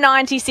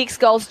 996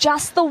 goals.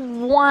 Just the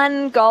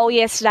one goal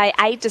yesterday,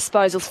 8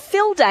 disposals.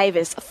 Phil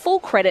Davis, full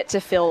credit to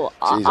Phil.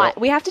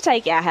 We have to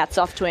take our hats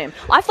off to him.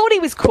 I thought he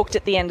was cooked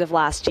at the end of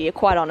last year,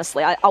 quite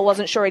honestly. I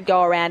wasn't sure he'd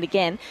go around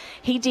again.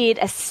 He did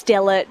a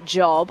stellar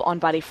job on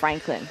Buddy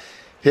Franklin.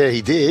 Yeah,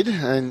 he did.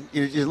 And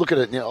you look at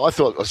it, I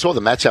saw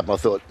the matchup and I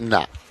thought,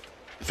 nah,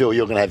 Phil,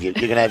 you're going to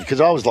have, because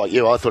I was like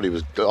you, I thought he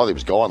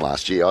was gone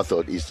last year. I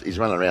thought he's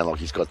running around like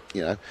he's got,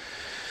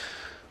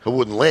 a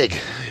wooden leg,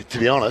 to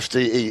be honest.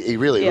 He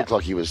really looked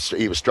like he was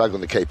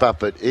struggling to keep up,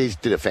 but he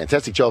did a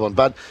fantastic job on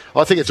Bud.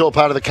 I think it's all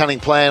part of the cunning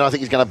plan. I think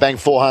he's going to bang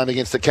 4 home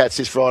against the Cats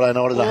this Friday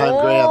night at the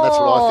home ground. That's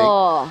what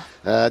I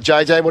think.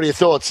 JJ, what are your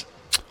thoughts?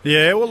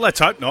 Yeah, well, let's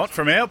hope not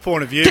from our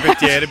point of view.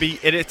 But yeah,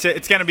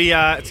 it's going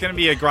to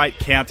be a great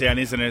countdown,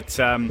 isn't it?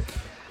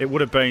 It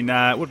would have been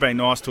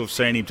nice to have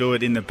seen him do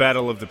it in the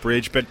Battle of the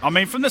Bridge. But I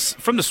mean, from the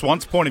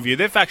Swans' point of view,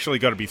 they've actually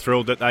got to be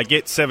thrilled that they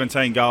get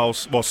 16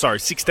 goals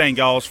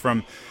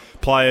from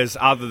players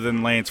other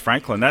than Lance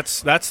Franklin.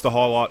 That's the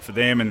highlight for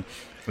them. And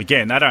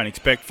again, they don't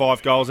expect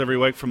 5 goals every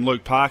week from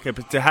Luke Parker,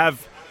 but to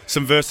have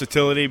some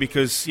versatility,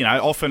 because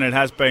often it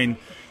has been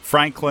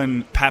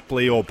Franklin,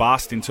 Papley or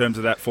bust in terms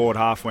of that forward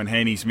half when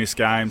Heaney's missed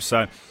games.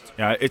 So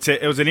it's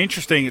an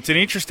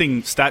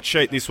interesting stat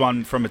sheet, this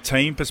one, from a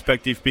team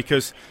perspective,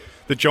 because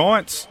the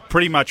Giants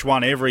pretty much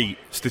won every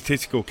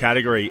statistical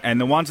category,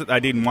 and the ones that they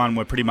didn't win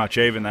were pretty much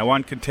even. They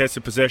won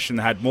contested possession,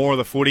 they had more of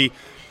the footy,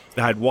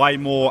 they had way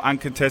more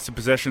uncontested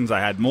possessions, they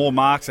had more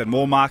marks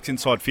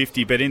inside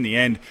 50, but in the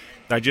end,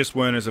 they just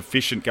weren't as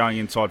efficient going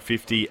inside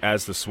 50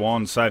 as the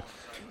Swans. So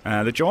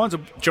the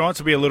Giants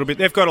will be a little bit...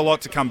 They've got a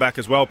lot to come back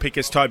as well.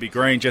 Pickers, Toby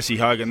Green, Jesse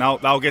Hogan,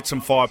 they'll get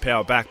some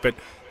firepower back, but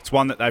it's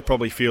one that they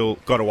probably feel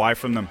got away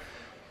from them.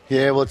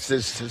 Yeah, well,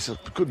 there's a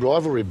good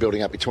rivalry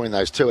building up between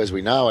those two, as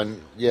we know.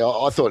 And, yeah,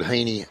 I thought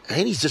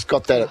Heaney's just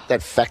got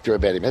that factor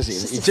about him, hasn't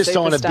he? He's just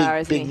signed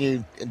a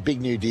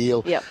big new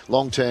deal,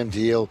 long-term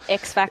deal.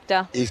 X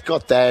factor. He's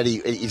got that.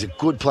 He's a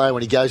good player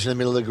when he goes in the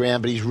middle of the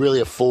ground, but he's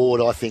really a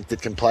forward, I think,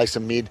 that can play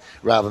some mid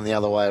rather than the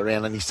other way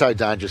around. And he's so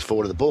dangerous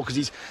forward of the ball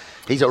because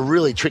he's a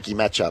really tricky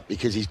matchup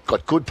because he's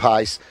got good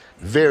pace,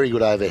 very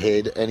good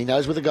overhead, and he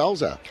knows where the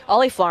goals are.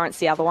 Ollie Florence,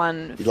 the other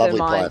one for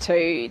mine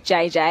too.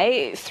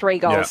 JJ, 3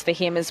 goals for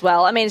him as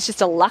well. I mean, it's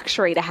just a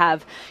luxury to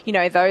have,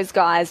 those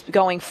guys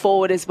going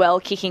forward as well,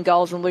 kicking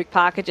goals, and Luke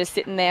Parker just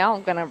sitting there.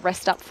 I'm going to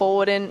rest up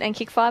forward and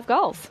kick 5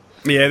 goals.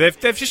 Yeah,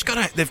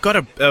 they've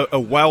got a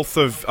wealth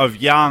of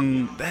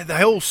young.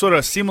 They're all sort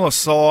of similar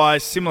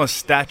size, similar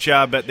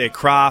stature, but they're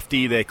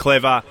crafty, they're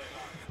clever.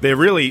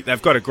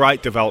 They've got a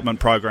great development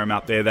program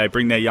up there. They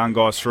bring their young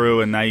guys through,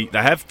 and they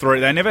have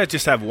 3. They never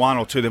just have 1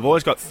 or 2. They've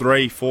always got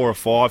 3, 4 or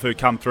 5 who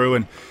come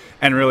through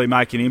and really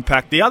make an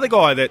impact. The other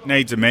guy that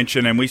needs a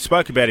mention, and we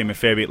spoke about him a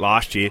fair bit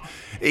last year,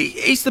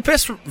 he's the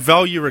best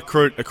value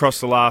recruit across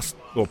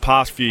the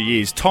past few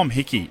years, Tom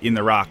Hickey in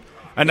the ruck.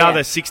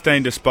 Another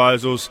 16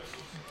 disposals.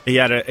 He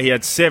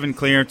had 7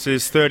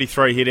 clearances,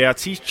 33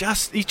 hit-outs.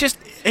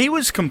 He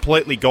was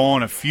completely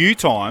gone a few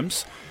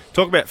times.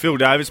 Talk about Phil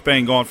Davis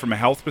being gone from a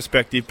health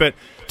perspective, but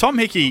Tom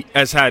Hickey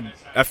has had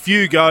a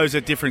few goes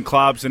at different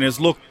clubs and has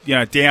looked,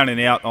 down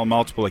and out on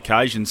multiple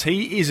occasions.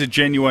 He is a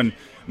genuine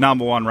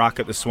number 1 ruck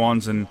at the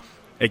Swans, and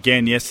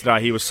again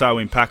yesterday he was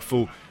so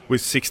impactful with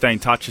 16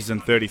 touches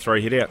and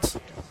 33 hit-outs.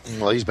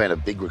 Well, he's been a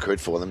big recruit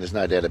for them. There's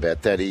no doubt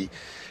about that.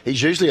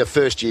 He's usually a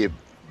first-year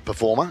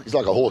performer. He's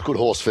like a good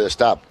horse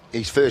first up.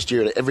 His first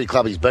year at every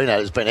club he's been at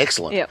has been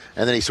excellent. Yep.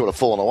 And then he's sort of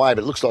fallen away,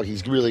 but it looks like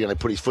he's really going to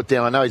put his foot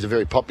down. I know he's a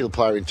very popular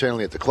player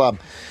internally at the club.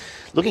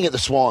 Looking at the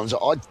Swans,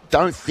 I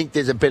don't think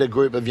there's a better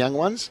group of young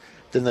ones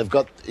than they've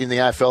got in the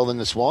AFL than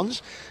the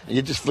Swans. And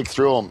you just flick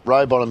through them.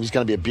 Rowbottom is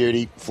going to be a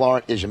beauty.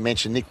 Florent, as you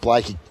mentioned, Nick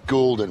Blakey,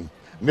 Gould and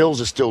Mills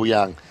are still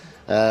young.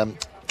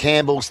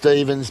 Campbell,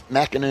 Stevens,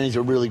 McInerney's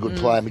a really good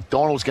player.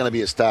 McDonald's going to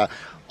be a star.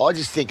 I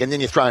just think, and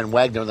then you throw in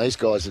Warner and these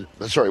guys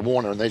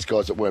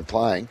that weren't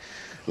playing.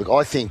 Look,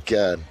 I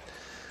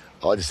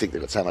just think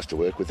they've got so much to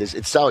work with.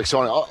 It's so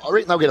exciting. I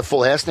reckon they'll get a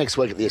full house next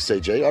week at the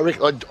SCG.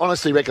 I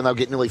honestly reckon they'll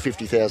get nearly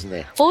 50,000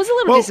 there. Well, it was a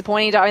little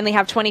disappointing to only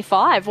have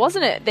 25,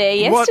 wasn't it, there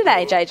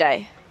yesterday,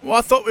 JJ? Well,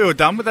 I thought we were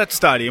done with that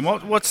stadium.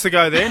 What's the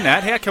go there,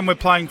 Nat? How come we're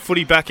playing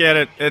footy back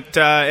out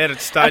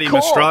at Stadium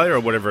Australia or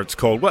whatever it's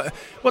called?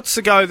 What's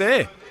the go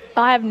there?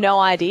 I have no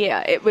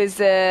idea. It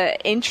was an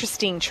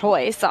interesting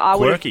choice. I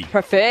would have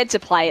preferred to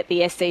play at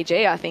the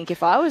SCG, I think,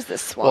 if I was the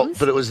Swans. Well,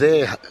 but it was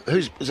there.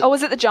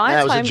 Was it the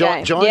Giants' home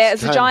game? Yeah, it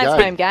was the Giants'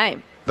 home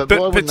game. But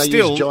why wouldn't they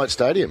use Giant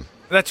Stadium?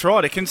 That's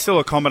right. It can still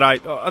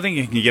accommodate. I think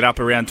you can get up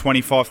around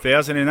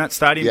 25,000 in that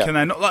stadium. Yeah. Can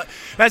they not? Like,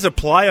 as a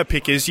player,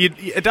 Pickers,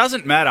 it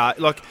doesn't matter.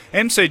 Like,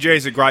 MCG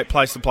is a great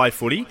place to play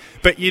footy,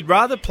 but you'd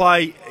rather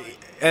play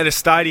at a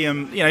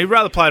stadium, you'd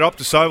rather play at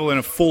Optus Oval in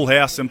a full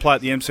house than play at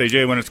the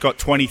MCG when it's got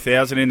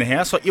 20,000 in the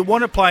house. Like, you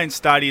want to play in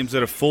stadiums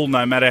that are full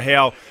no matter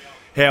how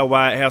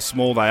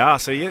small they are.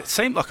 So it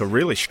seemed like a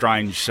really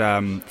strange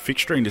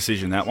fixturing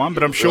decision, that one.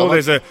 But I'm sure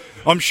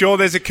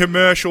there's a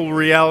commercial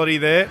reality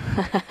there.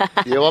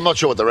 Yeah, well, I'm not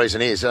sure what the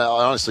reason is. I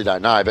honestly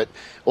don't know. But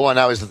all I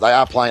know is that they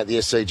are playing at the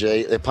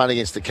SCG. They're playing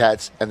against the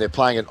Cats, and they're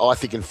playing it, I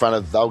think, in front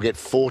of, they'll get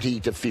 40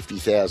 to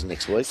 50,000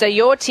 next week. So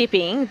you're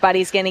tipping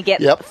Buddy's going to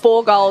get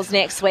 4 goals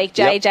next week.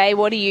 JJ,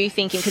 what are you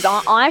thinking?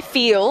 Because I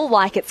feel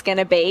like it's going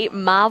to be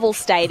Marvel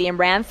Stadium,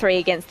 round 3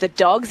 against the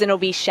Dogs, and it'll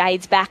be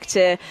shades back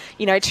to,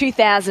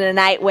 2008.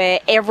 2008 where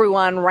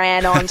everyone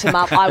ran on to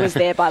Mup. I was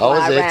there, by the way.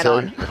 I was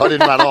there too. I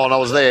didn't run on. I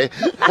was there.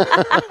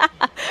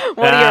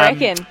 What do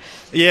you reckon?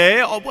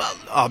 Yeah, well,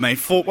 I mean,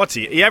 what's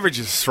he? He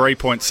averages 3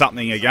 point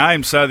something a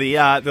game. So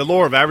the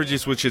law of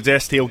averages would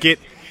suggest he'll be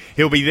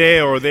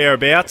there or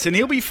thereabouts, and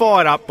he'll be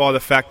fired up by the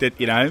fact that,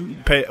 you know,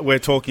 we're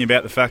talking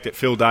about the fact that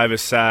Phil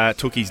Davis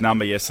took his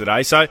number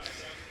yesterday. So,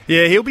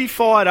 yeah, he'll be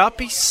fired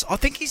up. I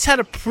think he's had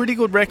a pretty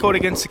good record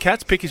against the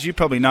Cats, Pickers. You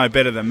probably know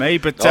better than me,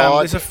 but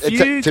there's a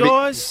few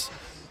guys.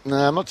 No,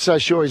 I'm not so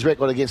sure his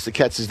record against the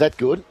Cats is that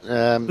good.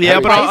 But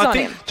I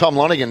think Tom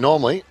Lonergan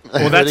normally.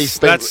 Well, it's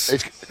going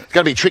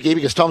to be tricky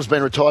because Tom's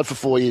been retired for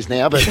 4 years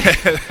now. But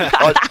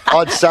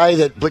I'd say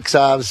that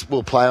Blixarves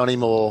will play on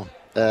him, or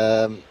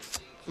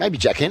maybe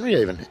Jack Henry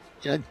even.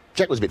 You know,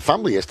 Jack was a bit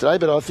fumbly yesterday,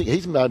 but I think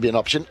he's maybe an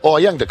option. Or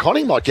young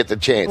DeConning might get the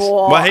chance.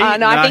 I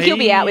think he'll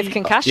be out with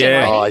concussion.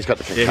 Yeah. He's got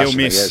the concussion. Yeah, he'll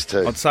miss.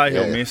 Too. I'd say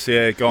he'll miss.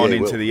 Yeah, gone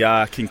into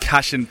the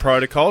concussion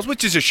protocols,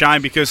 which is a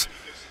shame because.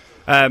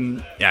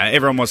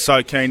 Everyone was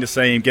so keen to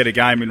see him get a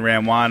game in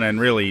round one and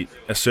really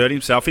assert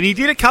himself. And he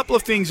did a couple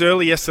of things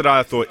early yesterday.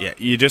 I thought,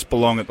 you just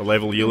belong at the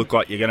level. You look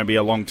like you're going to be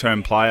a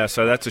long-term player,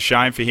 so that's a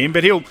shame for him.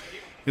 But he'll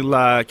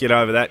get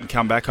over that and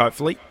come back,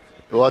 hopefully.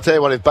 Well, I'll tell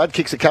you what, if Bud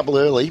kicks a couple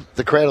early,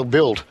 the crowd will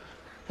build.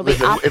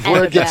 If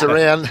word gets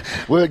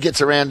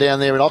around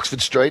down there in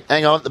Oxford Street,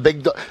 hang on, the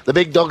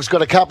big dog's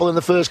got a couple in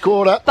the first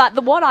quarter.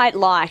 But what I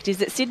liked is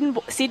that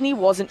Sydney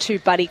wasn't too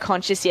buddy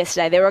conscious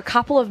yesterday. There were a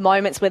couple of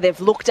moments where they've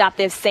looked up,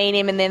 they've seen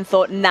him, and then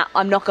thought, nah,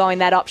 I'm not going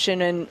that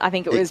option. And I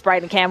think it was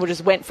Braden Campbell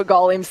just went for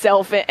goal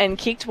himself and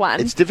kicked one.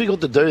 It's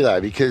difficult to do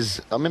though, because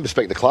I remember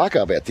speaking to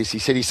Clarko about this. He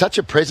said he's such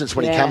a presence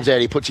when he comes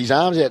out. He puts his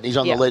arms out and he's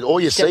on the lead. All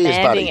you see is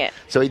Buddy.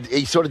 So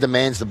he sort of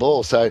demands the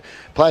ball. So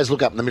players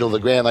look up in the middle of the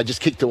ground. They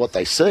just kick to what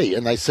they see,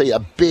 and they see a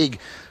big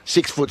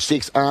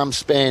 6'6" arm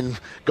span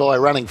guy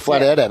running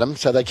flat out at him,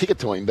 so they kick it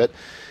to him. But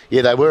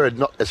yeah, they were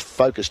not as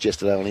focused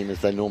yesterday on him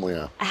as they normally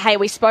are. Hey,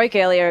 we spoke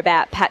earlier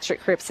about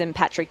Patrick Cripps and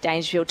Patrick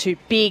Dangerfield, two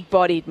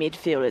big-bodied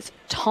midfielders.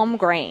 Tom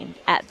Green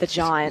at the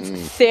Giants,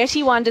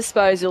 31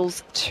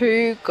 disposals,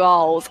 2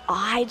 goals.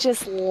 I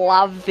just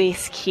love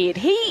this kid.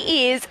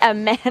 He is a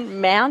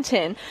man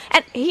mountain.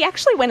 And he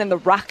actually went in the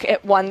ruck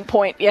at one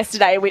point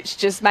yesterday, which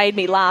just made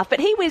me laugh.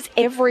 But he was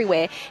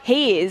everywhere.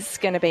 He is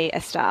going to be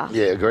a star.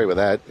 Yeah, I agree with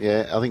that.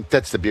 Yeah, I think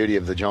that's the beauty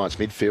of the Giants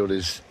midfield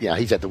is,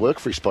 he's had to work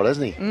for his spot,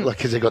 hasn't he?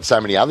 Because they've got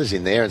so many others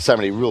in there and so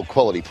many real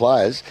quality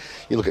players.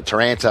 You look at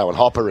Taranto and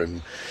Hopper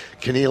and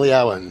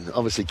Cornelio and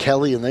obviously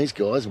Kelly and these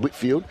guys,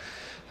 Whitfield.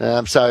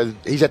 So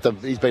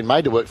he's been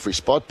made to work for his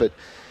spot, but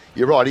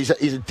you're right, he's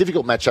a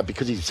difficult matchup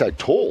because he's so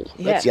tall.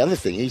 That's the other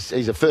thing.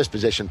 He's a first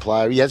possession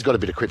player. He has got a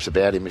bit of Cripps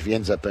about him. If he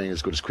ends up being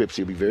as good as Cripps,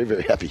 he'll be very,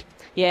 very happy.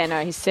 Yeah,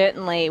 no, he's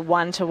certainly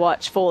one to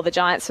watch for the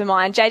Giants for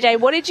mine. JJ,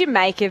 what did you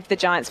make of the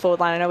Giants forward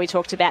line? I know we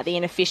talked about the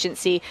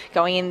inefficiency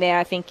going in there.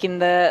 I think in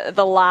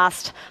the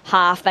last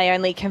half they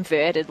only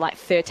converted like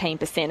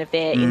 13% of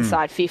their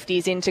inside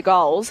 50s into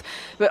goals.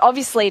 But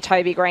obviously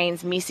Toby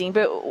Green's missing.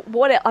 But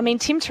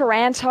Tim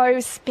Taranto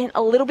spent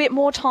a little bit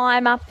more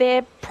time up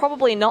there.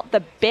 Probably not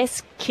the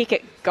best kick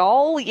at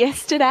goal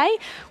yesterday.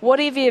 What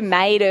have you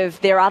made of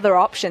their other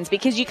options?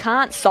 Because you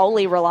can't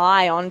solely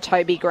rely on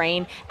Toby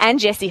Green and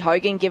Jesse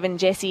Hogan, given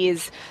Jesse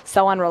is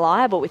so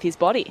unreliable with his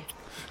body.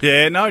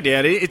 Yeah, no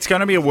doubt. It's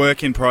going to be a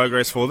work in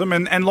progress for them.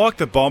 And like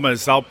the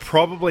Bombers, they'll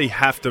probably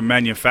have to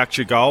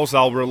manufacture goals.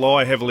 They'll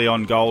rely heavily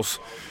on goals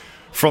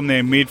from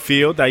their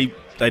midfield.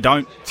 They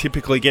don't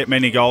typically get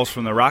many goals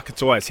from the ruck.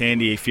 It's always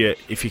handy if you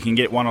can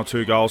get 1 or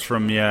 2 goals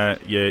from your 2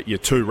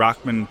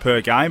 ruckmen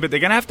per game. But they're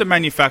going to have to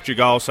manufacture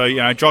goals.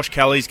 So, Josh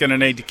Kelly's going to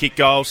need to kick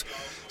goals.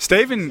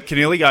 Stephen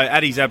Canilligo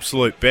at his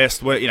absolute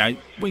best. Where,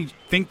 we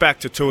think back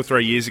to 2 or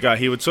 3 years ago,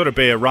 he would sort of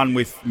be a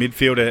run-with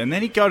midfielder, and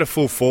then he'd go to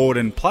full forward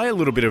and play a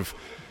little bit of...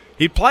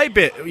 He'd play a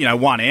bit,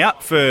 one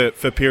out for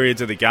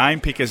periods of the game,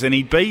 Pickers, and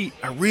he'd be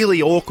a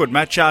really awkward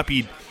matchup.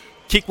 He'd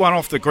kick one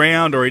off the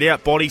ground or he'd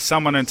out-body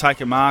someone and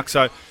take a mark.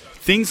 So...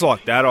 things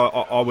like that,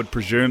 I would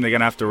presume they're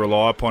going to have to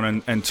rely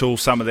upon until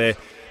some of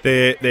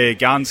their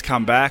guns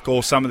come back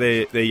or some of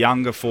their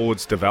younger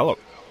forwards develop.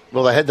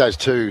 Well, they had those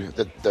two,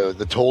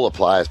 the taller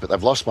players, but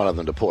they've lost one of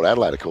them to Port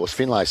Adelaide, of course,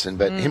 Finlayson.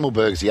 But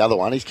Himmelberg's the other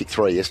one. He's kicked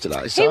 3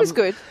 yesterday. So he was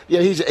good.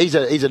 Yeah, he's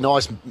a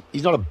nice.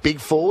 He's not a big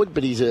forward,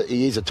 but he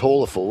is a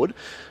taller forward.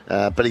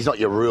 But he's not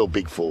your real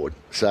big forward.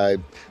 So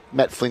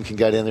Matt Flynn can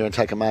go down there and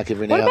take a mark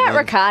every now and then. What about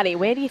Riccardi?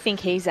 Where do you think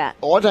he's at?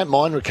 Oh, I don't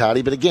mind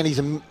Riccardi, but again,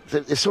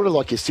 they're sort of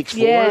like your 6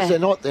 forwards. They're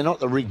not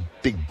the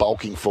big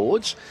bulking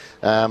forwards,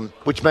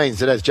 which means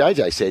that, as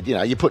JJ said,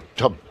 you put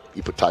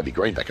Toby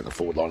Green back in the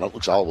forward line. It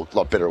looks a whole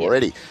lot better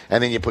already.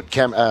 And then you put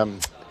Jesse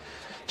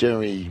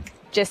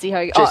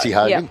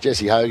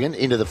Hogan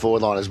into the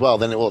forward line as well.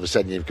 Then all of a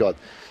sudden you've got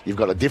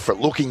a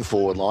different looking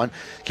forward line.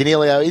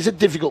 Canelio is a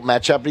difficult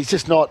matchup, but he's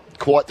just not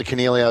quite the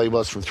Canelio he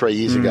was from 3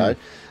 years ago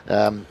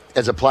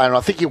as a player. And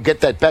I think he'll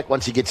get that back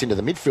once he gets into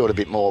the midfield a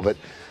bit more. But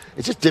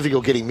it's just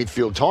difficult getting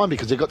midfield time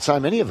because they've got so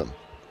many of them.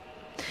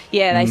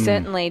 Yeah, they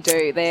certainly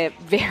do. They're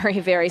very,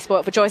 very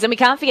spoilt for choice. And we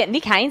can't forget,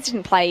 Nick Haynes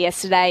didn't play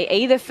yesterday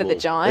either for the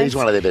Giants. He's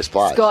one of their best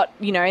players. He's got,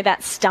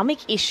 that stomach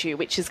issue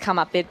which has come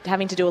up. They're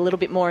having to do a little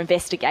bit more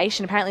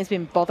investigation. Apparently it's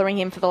been bothering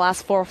him for the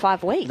last 4 or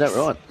 5 weeks. Is that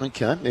right?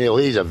 Okay. Yeah, well,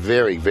 he's a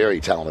very, very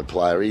talented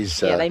player.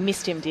 They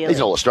missed him dearly. He's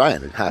an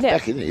All-Australian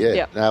half-back, isn't he?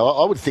 Yeah. No,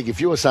 I would think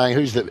if you were saying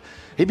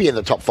he'd be in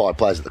the top 5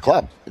 players at the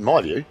club, in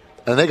my view.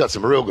 And they've got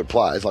some real good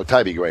players, like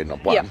Toby Green,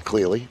 not one,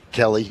 clearly.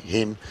 Kelly,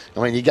 him.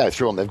 I mean, you go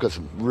through them, they've got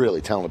some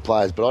really talented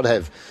players. But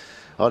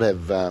I'd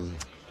have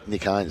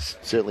Nick Haynes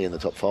certainly in the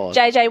top 5.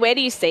 JJ, where do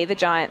you see the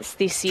Giants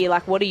this year?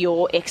 Like, what are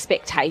your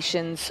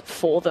expectations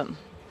for them?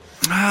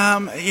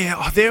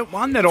 They're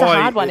one that it's a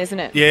hard one, isn't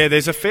it? Yeah,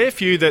 there's a fair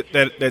few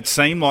that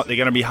seem like they're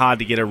going to be hard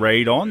to get a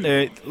read on.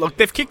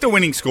 They've kicked a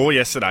winning score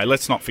yesterday.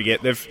 Let's not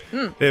forget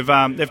they've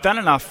done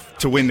enough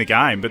to win the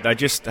game, but they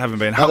just haven't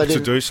been able to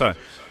do so.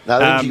 No,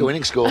 they didn't kick a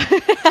winning score.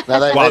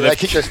 No, they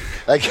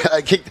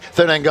kicked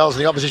 13 goals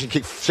and the opposition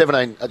kicked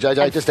 17.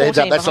 JJ, just a heads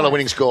up, that's not a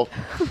winning score.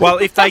 Well,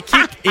 if they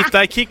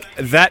kick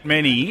that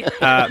many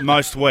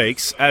most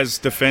weeks as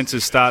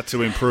defences start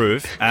to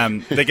improve,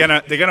 they're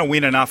gonna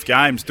win enough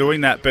games doing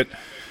that. But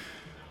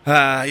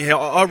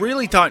I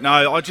really don't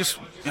know. I just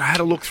had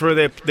a look through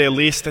their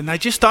list, and they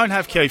just don't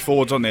have key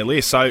forwards on their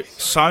list.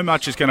 So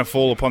much is going to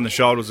fall upon the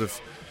shoulders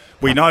of.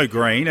 We know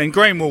Green, and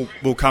Green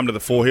will come to the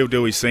fore. He'll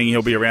do his thing.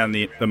 He'll be around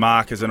the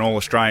mark as an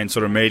All-Australian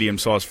sort of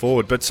medium-sized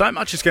forward. But so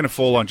much is going to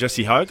fall on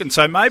Jesse Hogan.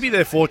 So maybe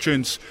their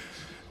fortunes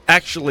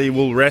actually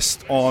will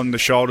rest on the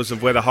shoulders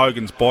of whether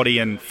Hogan's body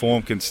and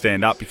form can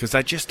stand up, because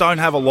they just don't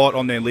have a lot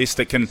on their list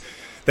that can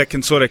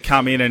sort of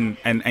come in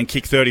and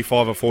kick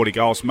 35 or 40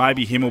 goals.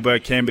 Maybe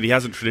Himmelberg can, but he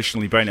hasn't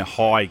traditionally been a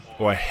high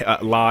or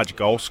a large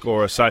goal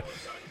scorer. So,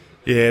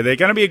 yeah, they're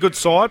going to be a good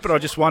side, but I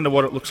just wonder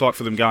what it looks like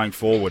for them going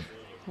forward.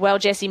 Well,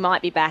 Jesse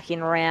might be back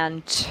in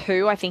round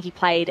 2. I think he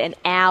played an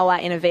hour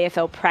in a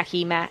VFL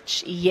Pracky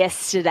match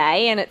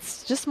yesterday, and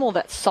it's just more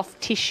that soft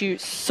tissue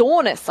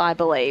soreness, I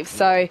believe.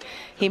 So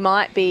he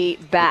might be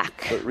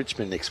back. But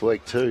Richmond next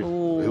week too.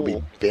 Ooh. He'll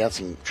be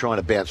trying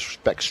to bounce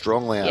back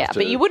strongly after. Yeah,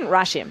 but you wouldn't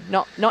rush him.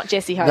 Not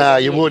Jesse Hogan. No,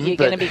 you wouldn't. You're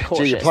going to be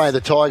cautious. You're playing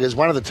the Tigers.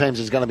 One of the teams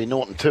is going to be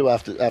Norton 2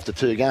 after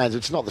 2 games.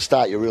 It's not the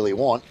start you really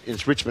want.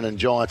 It's Richmond and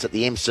Giants at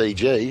the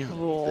MCG.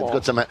 Oh.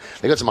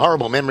 They've got some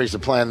horrible memories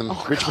of playing them.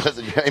 Richmond at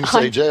the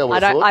MCG.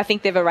 I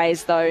think they've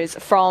erased those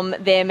from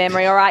their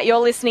memory. All right, you're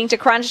listening to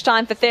Crunch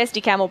Time for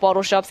Thirsty Camel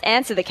Bottle Shops.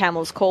 Answer the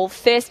Camel's call.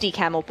 Thirsty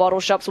Camel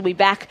Bottle Shops will be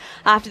back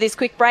after this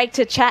quick break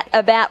to chat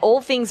about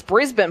all things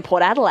Brisbane,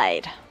 Port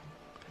Adelaide.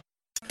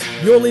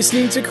 You're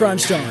listening to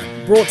Crunch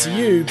Time, brought to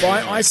you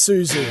by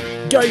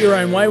Isuzu. Go your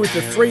own way with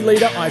the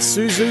 3-litre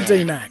Isuzu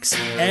D-Max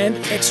and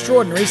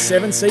extraordinary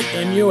 7-seat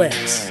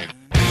MUX.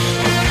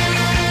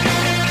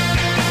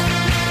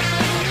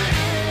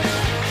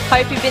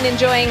 Hope you've been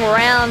enjoying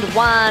round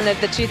 1 of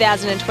the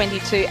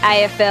 2022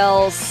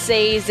 AFL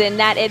season.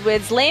 Nat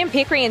Edwards, Liam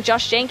Pickering and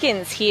Josh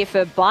Jenkins here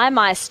for Buy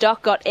My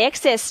Stock. Got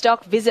excess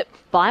stock? Visit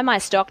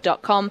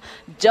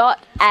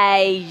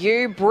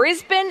buymystock.com.au.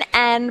 Brisbane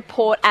and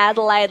Port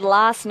Adelaide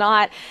last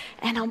night.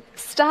 And I'm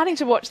starting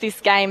to watch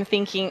this game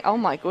thinking, oh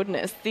my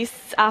goodness,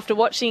 after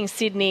watching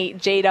Sydney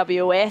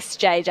GWS,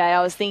 JJ,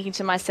 I was thinking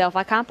to myself,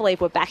 I can't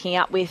believe we're backing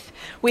up with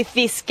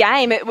this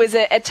game. It was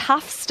a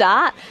tough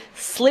start,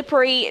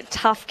 slippery,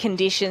 tough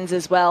conditions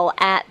as well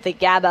at the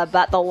Gabba,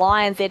 but the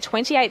Lions, their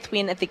 28th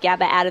win at the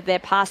Gabba out of their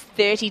past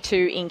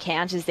 32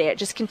 encounters there. It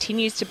just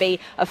continues to be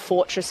a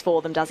fortress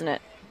for them, doesn't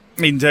it?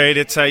 Indeed,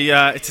 it's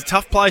a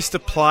tough place to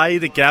play,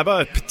 the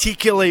Gabba,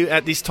 particularly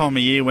at this time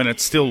of year when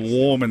it's still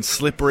warm and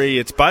slippery.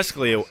 It's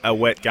basically a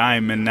wet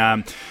game, and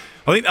I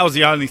think that was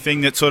the only thing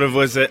that sort of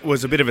was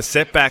a bit of a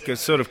setback. It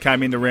sort of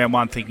came into round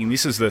 1 thinking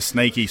this is the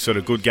sneaky sort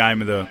of good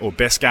game or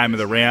best game of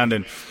the round,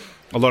 and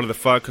a lot of the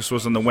focus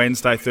was on the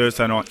Wednesday,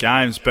 Thursday night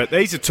games. But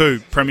these are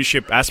 2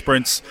 premiership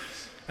aspirants.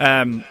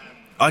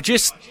 I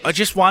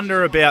just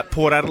wonder about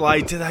Port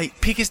Adelaide. Do they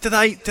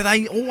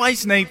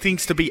always need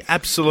things to be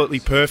absolutely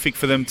perfect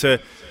for them to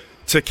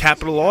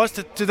capitalise?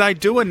 Do they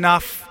do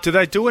enough? Do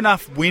they do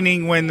enough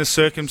winning when the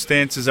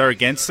circumstances are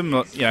against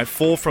them?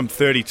 4 from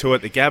 32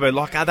 at the Gabba.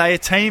 Like, are they a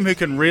team who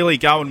can really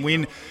go and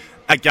win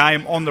a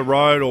game on the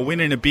road, or win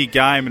in a big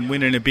game and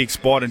win in a big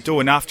spot and do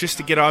enough just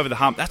to get over the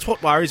hump? That's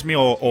what worries me,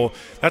 or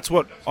that's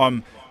what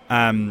I'm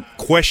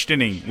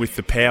questioning with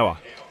the Power.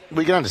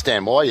 We can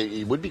understand why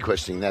you would be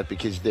questioning that,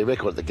 because their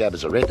record at the Gabba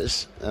is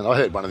horrendous. And I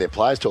heard one of their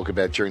players talk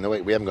about during the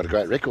week, we haven't got a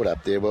great record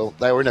up there. Well,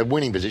 they were in a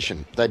winning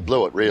position. They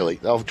blew it, really.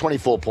 They were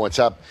 24 points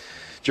up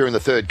during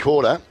the third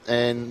quarter,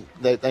 and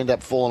they ended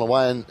up falling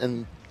away,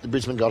 and the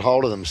Brisbane got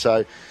hold of them.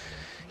 So,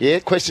 yeah,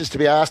 questions to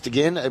be asked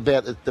again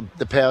about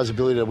the Power's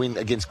ability to win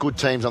against good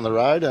teams on the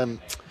road.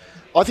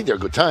 I think they're a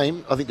good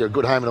team. I think they're a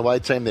good home and away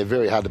team. They're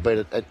very hard to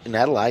beat in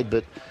Adelaide,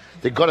 but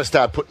they've got to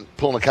start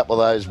pulling a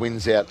couple of those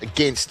wins out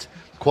against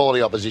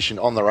quality opposition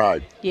on the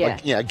road. Yeah.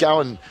 Like,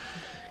 go and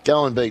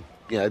beat,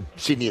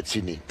 Sydney at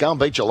Sydney. Go and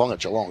beat Geelong at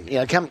Geelong.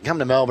 Come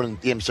to Melbourne and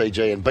the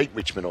MCG and beat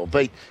Richmond or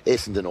beat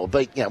Essendon or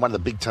beat, one of the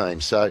big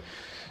teams. So,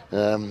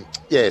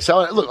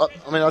 So look,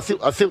 I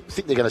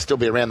think they're going to still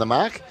be around the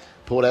mark.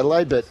 Port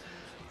Adelaide, but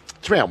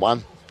it's round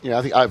one.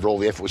 I think overall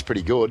the effort was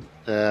pretty good,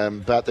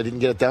 but they didn't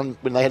get it done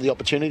when they had the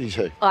opportunity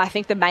to. I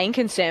think the main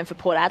concern for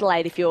Port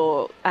Adelaide, if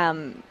you're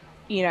Ken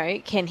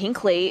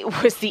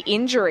Hinkley, was the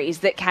injuries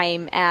that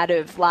came out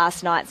of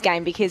last night's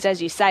game, because,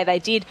 as you say, they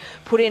did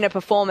put in a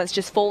performance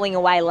just falling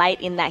away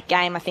late in that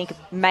game. I think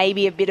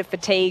maybe a bit of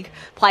fatigue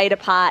played a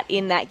part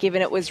in that,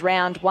 given it was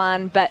round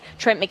one. But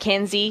Trent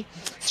McKenzie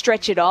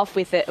stretched it off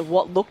with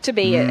what looked to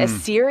be a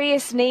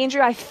serious knee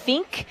injury. I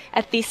think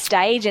at this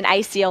stage an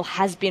ACL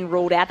has been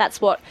ruled out.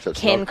 That's what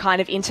Ken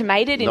kind of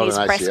intimated in his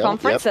press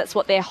conference. Yep. That's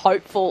what they're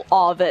hopeful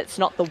of. It's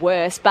not the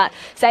worst. But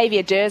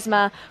Xavier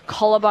Dersma,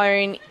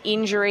 collarbone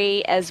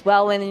injury as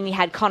well, and then you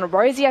had Connor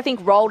Rosie, I think,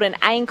 rolled an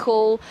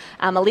ankle.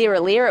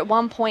 Alira at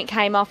one point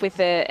came off with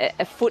a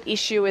foot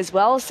issue as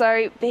well,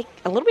 so they're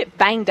a little bit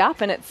banged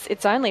up, and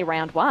it's only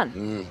round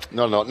one.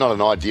 Not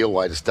an ideal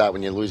way to start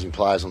when you're losing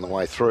players on the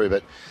way through,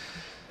 but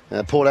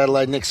Port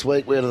Adelaide next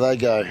week, where do they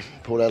go?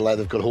 Port Adelaide,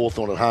 they've got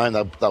Hawthorn at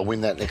home. They'll win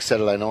that next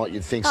Saturday night,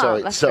 you'd think.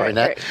 Sorry, Nat.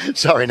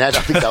 Sorry, Nat.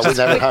 I think they'll win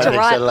that at home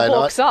next Saturday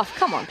night. Off.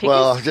 Come on, Pickers.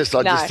 Well, I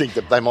just think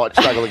that they might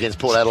struggle against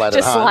Port Adelaide at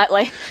home. Just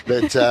slightly.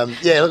 But,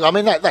 look, I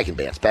mean, they can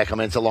bounce back. I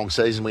mean, it's a long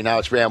season. We know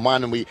it's round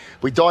one, and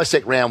we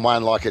dissect round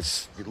one like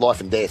it's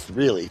life and death,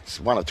 really. It's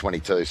 1 of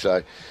 22,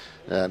 so...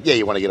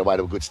 you want to get away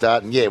to a good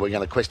start, and we're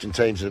going to question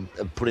teams and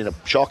put in a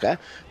shocker.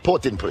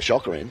 Port didn't put a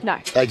shocker in. No,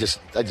 they just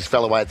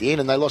fell away at the end,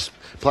 and they lost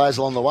players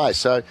along the way.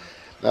 So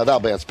they'll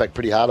bounce back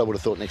pretty hard, I would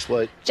have thought, next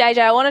week. JJ,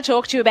 I want to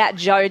talk to you about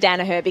Joe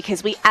Daniher,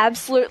 because we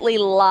absolutely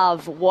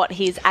love what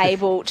he's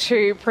able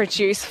to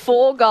produce.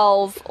 4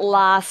 goals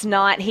last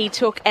night. He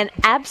took an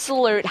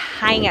absolute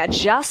hanger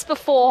just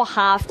before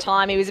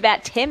half-time. He was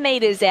about 10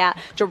 metres out,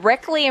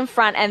 directly in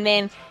front, and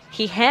then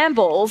he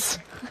handballs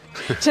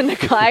to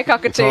Nakia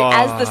Cockatoo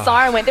as the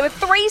siren went. There were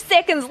 3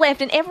 seconds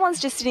left, and everyone's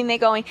just sitting there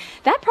going,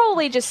 that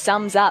probably just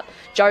sums up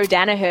Joe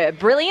Daniher.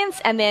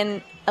 Brilliance, and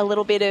then a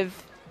little bit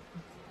of,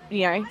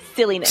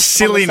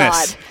 silliness.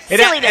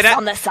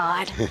 On the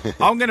side.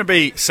 I'm going to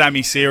be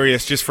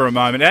semi-serious just for a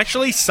moment. It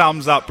actually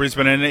sums up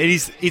Brisbane, and it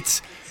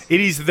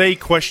is the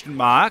question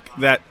mark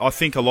that I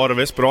think a lot of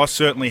us, but I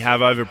certainly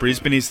have over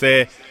Brisbane, is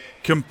their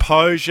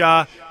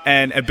composure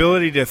and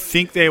ability to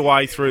think their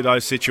way through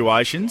those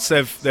situations.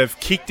 They've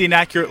kicked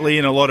inaccurately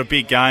in a lot of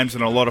big games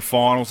and a lot of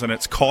finals, and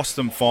it's cost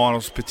them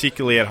finals,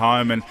 particularly at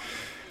home. And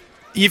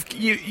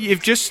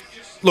you've just...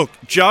 Look,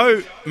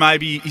 Joe,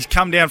 maybe he's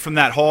come down from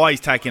that high. He's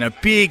taken a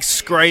big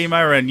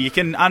screamer, and you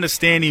can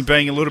understand him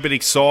being a little bit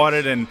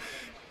excited and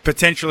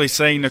potentially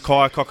seeing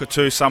Nakia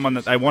Cockatoo, someone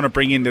that they want to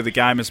bring into the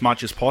game as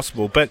much as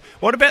possible. But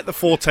what about the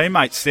 4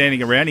 teammates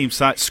standing around him,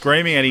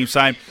 screaming at him,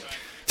 saying,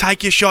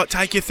 take your shot,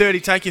 take your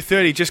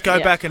 30, just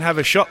go back and have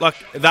a shot. Like,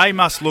 they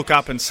must look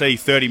up and see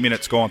 30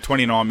 minutes gone,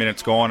 29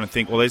 minutes gone, and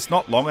think, well, there's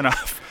not long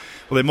enough.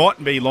 Well, there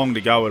mightn't be long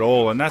to go at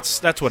all, and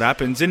that's what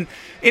happens. And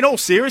in all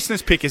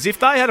seriousness, Pickers, if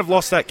they had have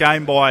lost that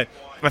game by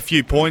a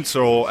few points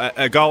or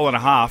a goal and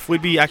a half,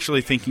 we'd be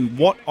actually thinking,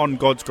 what on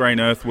God's green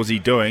earth was he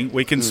doing?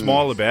 We can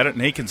smile about it,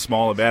 and he can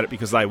smile about it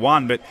because they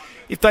won. But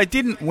if they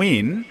didn't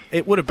win,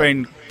 it would have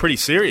been pretty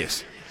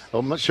serious.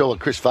 Well, I'm not sure what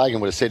Chris Fagan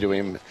would have said to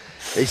him.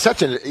 He's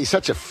such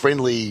a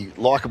friendly,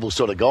 likeable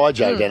sort of guy,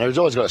 Joe Daniher. He's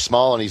always got a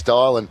smile on his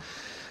dial, and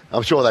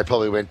I'm sure they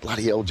probably went,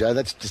 bloody hell, Joe,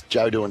 that's just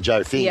Joe doing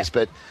Joe things. Yeah.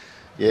 But,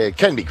 yeah, it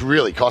can be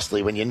really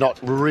costly when you're not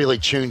really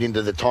tuned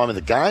into the time of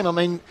the game. I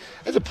mean,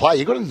 as a player,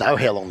 you've got to know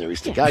how long there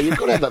is to go. You've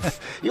got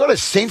to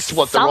sense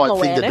what the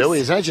right thing to do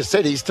is. And as you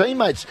said, his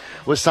teammates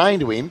were saying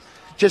to him,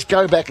 just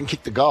go back and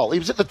kick the goal. He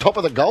was at the top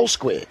of the goal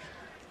square.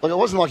 Like, it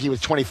wasn't like he was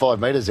 25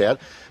 metres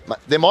out.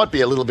 There might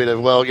be a little bit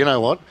of, well, you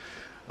know what,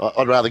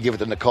 I'd rather give it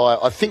to Nakia.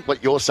 I think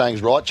what you're saying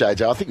is right,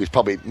 JJ. I think he was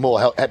probably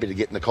more happy to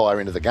get Nakia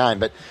into the game.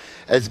 But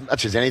as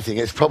much as anything,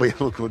 it's probably,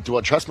 look, do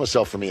I trust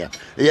myself from here?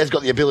 He has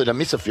got the ability to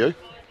miss a few.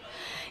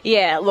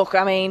 Yeah, look,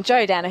 I mean,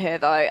 Joe Daniher,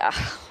 though,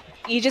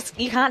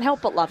 you can't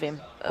help but love him.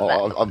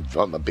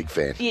 I'm a big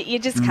fan. You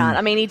just can't.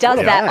 I mean, he does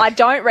that. I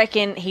don't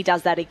reckon he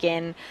does that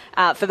again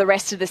for the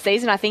rest of the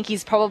season. I think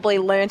he's probably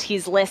learnt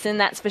his lesson,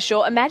 that's for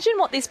sure. Imagine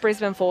what this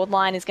Brisbane forward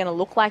line is going to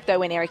look like, though,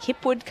 when Eric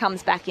Hipwood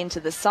comes back into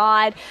the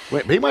side.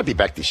 Well, he won't be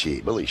back this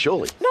year, will he,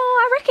 surely? No,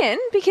 I reckon,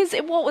 because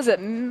what was it,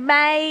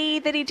 May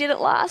that he did it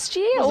last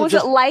year? Or was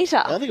it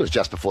later? I think it was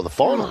just before the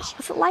finals.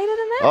 Was it later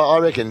than that? I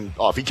reckon,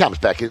 if he comes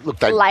back,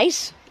 look,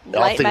 Late?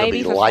 I think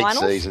maybe it'll be late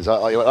seasons.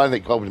 I don't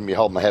think I wouldn't be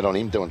holding my hat on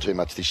him doing too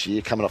much this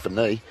year, coming off a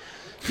knee.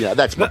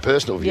 That's my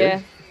personal view.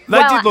 Yeah.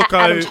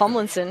 Adam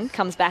Tomlinson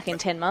comes back in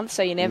 10 months,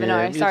 so you never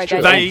know. Sorry,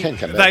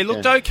 JJ. They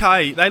looked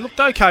okay. They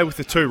looked okay with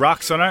the 2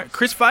 rucks. I know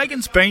Chris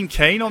Fagan's been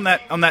keen on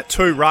that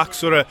 2 rucks,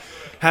 sort of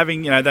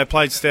having, they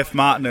played Steph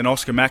Martin and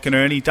Oscar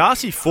McInerney.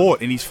 Darcy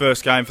fought in his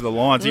first game for the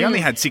Lions. He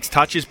only had 6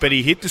 touches, but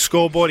he hit the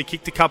scoreboard. He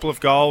kicked a couple of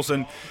goals,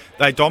 and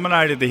they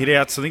dominated the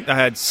hitouts. I think they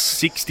had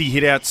 60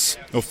 hitouts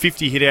or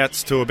 50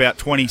 hitouts to about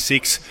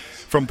 26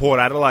 from Port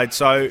Adelaide.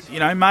 So,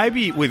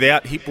 maybe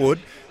without Hipwood,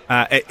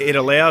 it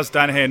allows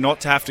Daniher not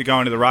to have to go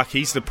into the ruck.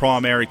 He's the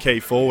primary key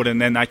forward, and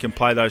then they can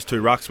play those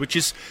 2 rucks, which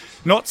is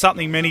not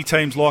something many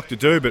teams like to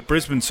do, but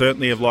Brisbane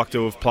certainly have liked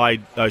to have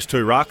played those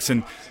 2 rucks.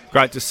 And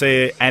great to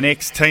see an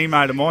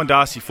ex-teammate of mine,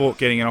 Darcy Fort,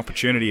 getting an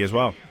opportunity as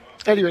well.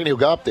 How do you reckon he'll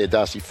go up there,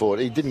 Darcy Fort?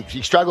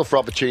 He struggled for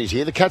opportunities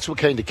here. The Cats were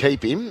keen to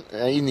keep him.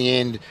 In the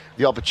end,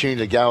 the opportunity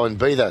to go and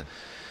be the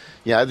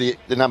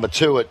number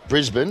 2 at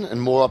Brisbane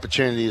and more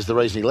opportunity is the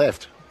reason he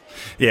left.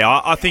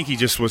 Yeah, I think he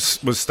just was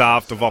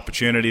starved of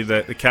opportunity.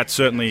 The Cats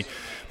certainly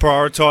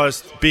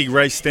prioritised big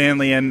Reece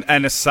Stanley and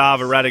Asava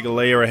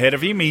Radigalia ahead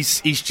of him.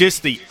 He's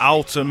just the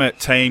ultimate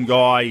team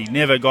guy. He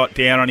never got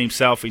down on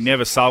himself. He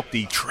never sulked.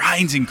 He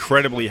trains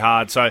incredibly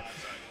hard. So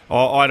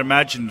I'd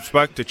imagine,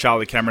 spoke to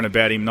Charlie Cameron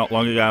about him not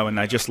long ago, and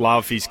they just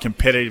love his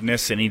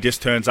competitiveness, and he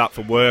just turns up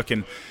for work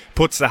and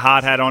puts the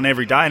hard hat on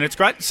every day. And it's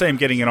great to see him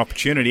getting an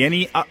opportunity.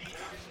 And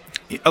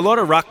a lot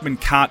of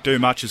ruckmen can't do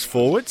much as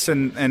forwards,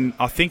 and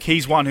I think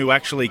he's one who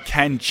actually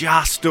can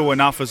just do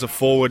enough as a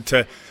forward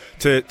to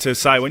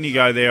say, when you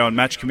go there on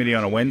match committee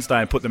on a Wednesday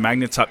and put the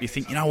magnets up, you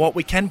think, you know what,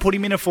 we can put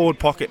him in a forward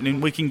pocket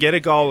and we can get a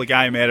goal a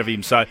game out of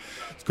him. So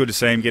it's good to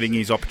see him getting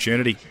his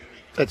opportunity.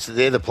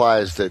 They're the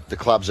players that the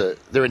clubs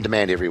they're in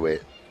demand everywhere.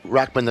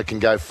 Ruckmen that can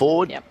go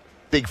forward. Yep.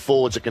 Big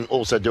forwards that can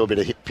also do a bit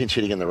of pinch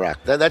hitting in the ruck.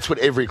 That's what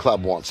every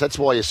club wants. That's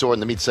why you saw in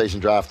the mid-season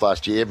draft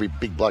last year, every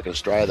big bloke in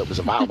Australia that was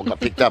available got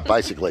picked up,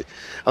 basically.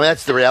 I mean,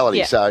 that's the reality.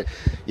 Yeah. So,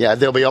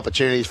 there'll be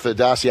opportunities for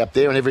Darcy up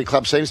there, and every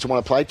club seems to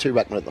want to play 2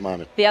 ruckmen at the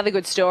moment. The other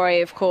good story,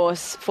 of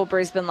course, for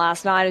Brisbane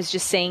last night was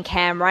just seeing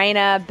Cam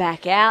Rayner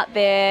back out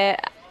there.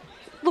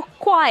 Look,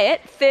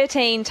 quiet,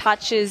 13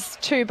 touches,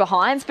 2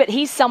 behinds, but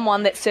he's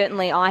someone that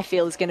certainly I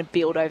feel is going to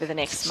build over the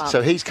next month.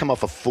 So he's come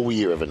off a full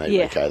year of a knee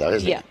reco, though,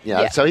 hasn't he?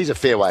 Yeah. So he's a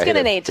fair way ahead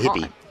of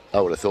Hippie,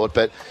 I would have thought.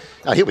 But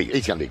he's going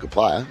to be a good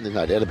player. There's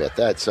no doubt about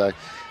that. So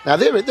now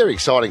they're an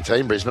exciting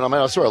team, Brisbane. I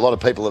mean, I saw a lot of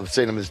people have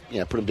seen them as,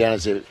 put them down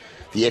as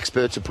the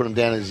experts, have put them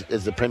down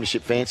as the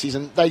premiership fancies,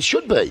 and they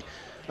should be.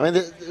 I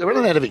mean, they're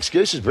running out of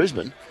excuses,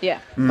 Brisbane.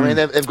 Yeah. I mean,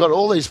 they've got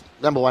all these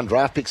number 1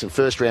 draft picks and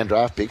first-round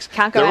draft picks.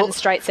 Can't go out in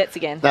straight sets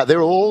again. No,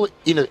 they're all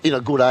in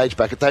a good age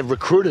bracket. They've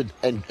recruited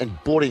and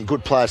brought in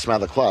good players from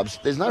other clubs.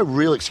 There's no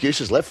real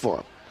excuses left for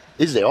them.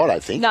 Is there? I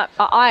don't think. No,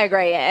 I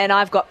agree. And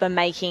I've got them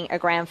making a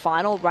grand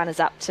final,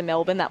 runners-up to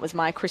Melbourne. That was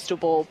my crystal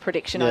ball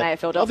prediction on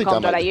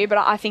afl.com.au, but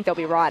I think they'll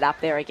be right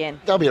up there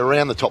again. They'll be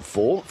around the top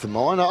 4 for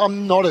mine.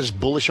 I'm not as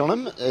bullish on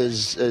them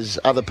as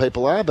other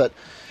people are, but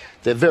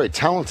they're very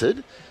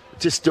talented.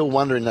 Just still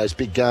wondering those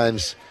big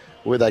games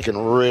where they can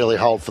really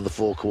hold for the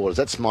 4 quarters.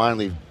 That's my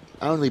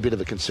only bit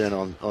of a concern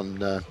on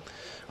the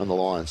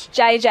Lions.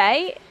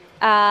 JJ,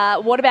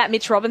 what about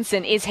Mitch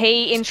Robinson? Is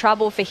he in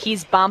trouble for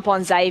his bump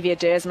on Xavier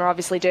Dersma?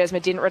 Obviously,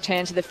 Dersma didn't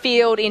return to the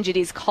field, injured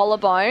his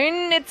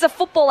collarbone. It's a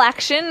football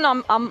action.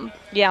 I'm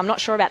not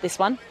sure about this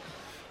one.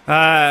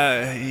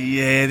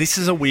 This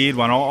is a weird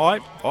one. I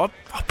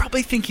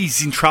probably think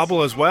he's in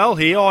trouble as well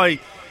here.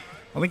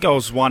 I think I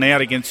was one out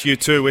against you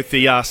two with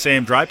the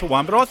Sam Draper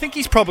one, but I think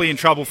he's probably in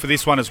trouble for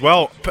this one as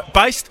well,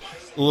 based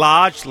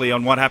largely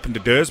on what happened to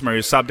Dersma,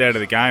 who's subbed out of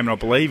the game, and I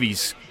believe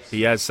he's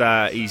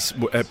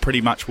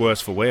pretty much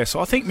worse for wear. So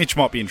I think Mitch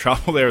might be in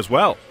trouble there as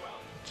well.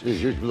 Jeez,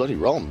 you're bloody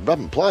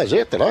rubbing players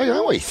out today,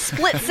 aren't we?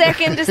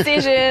 Split-second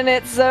decision.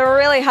 It's a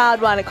really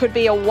hard one. It could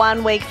be a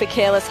 1 week for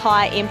careless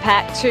high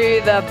impact to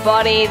the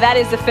body. That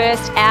is the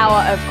first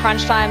hour of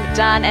Crunch Time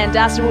done, and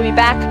Dustin will be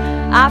back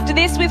after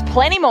this with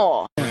plenty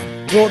more.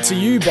 Brought to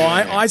you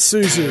by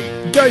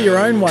Isuzu. Go your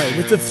own way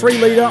with the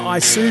 3-litre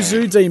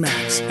Isuzu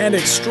D-Max and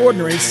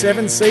extraordinary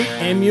 7-seat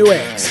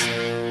MUX.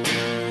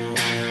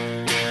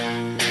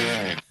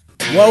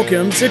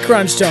 Welcome to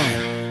Crunch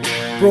Time.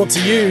 Brought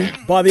to you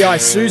by the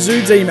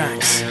Isuzu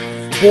D-Max.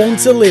 Born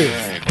to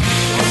live.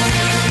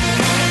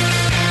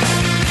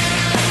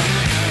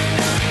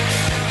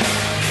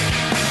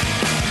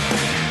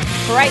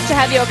 Great to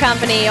have your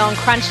company on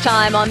Crunch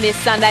Time on this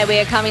Sunday. We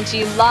are coming to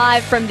you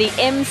live from the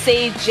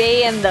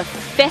MCG and the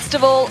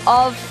Festival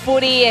of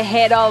Footy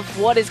ahead of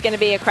what is going to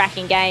be a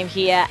cracking game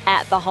here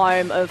at the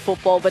home of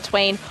football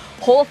between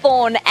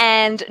Hawthorn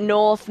and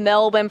North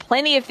Melbourne.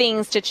 Plenty of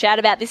things to chat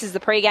about. This is the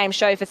pre-game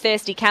show for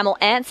Thirsty Camel.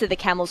 Answer the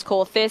Camel's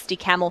Call. Thirsty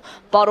Camel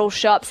Bottle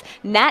Shops.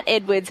 Nat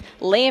Edwards,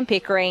 Liam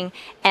Pickering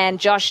and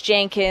Josh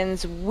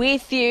Jenkins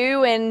with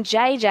you. And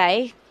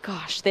JJ,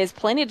 gosh, there's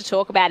plenty to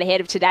talk about ahead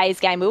of today's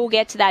game. We will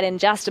get to that in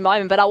just a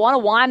moment, but I want to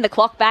wind the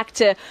clock back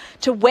to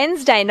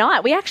Wednesday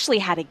night. We actually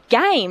had a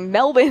game,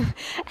 Melbourne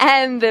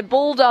and the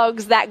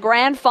Bulldogs, that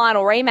grand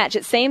final rematch.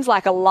 It seems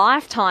like a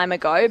lifetime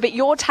ago, but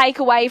your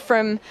takeaway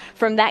from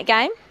that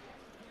game?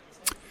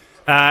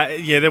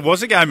 There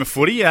was a game of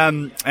footy,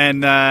 and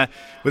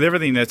with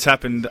everything that's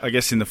happened, I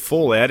guess, in the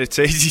fallout, it's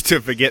easy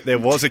to forget there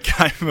was a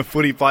game of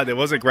footy played. There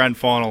was a grand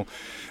final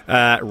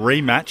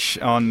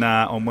rematch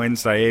on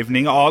Wednesday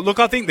evening. Oh, look,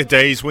 I think the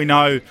D's, we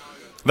know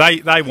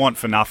they want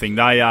for nothing.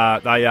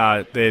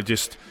 They're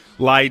just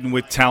laden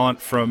with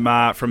talent from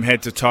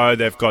head to toe.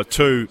 They've got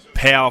 2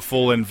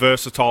 powerful and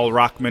versatile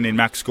ruckmen in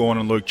Max Gawn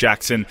and Luke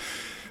Jackson.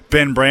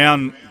 Ben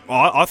Brown,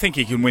 I think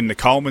he can win the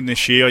Coleman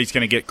this year. He's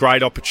going to get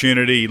great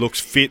opportunity. He looks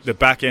fit. The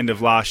back end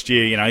of last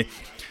year,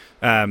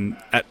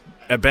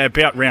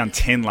 about round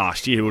 10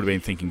 last year, he would have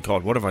been thinking,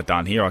 God, what have I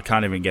done here? I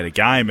can't even get a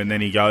game. And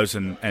then he goes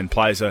and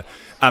plays a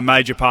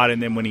major part in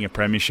them winning a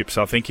premiership.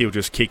 So I think he'll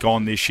just kick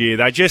on this year.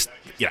 They just,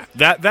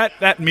 that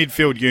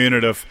midfield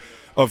unit of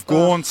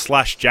Gawn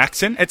 /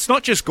 Jackson. It's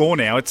not just Gawn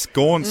now, it's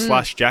Gawn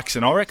 /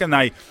 Jackson. I reckon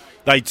they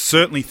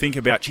certainly think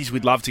about, geez,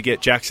 we'd love to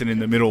get Jackson in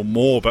the middle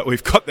more, but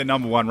we've got the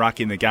number one ruck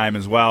in the game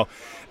as well.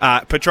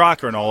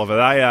 Petrarca and Oliver,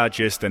 they are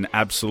just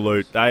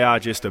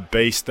a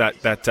beast,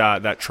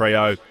 that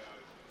trio.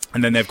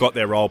 And then they've got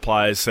their role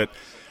players that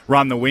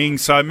run the wing.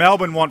 So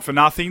Melbourne want for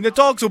nothing. The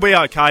Dogs will be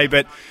okay,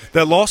 but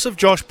the loss of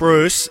Josh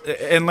Bruce,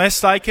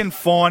 unless they can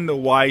find a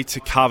way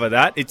to cover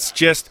that, it's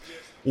just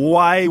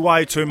way,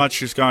 way too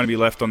much is going to be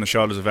left on the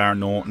shoulders of Aaron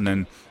Naughton.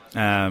 And,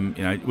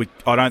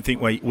 I don't think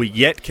we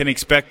yet can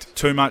expect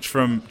too much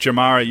from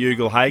Jamarra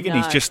Ugle-Hagan.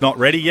 No. He's just not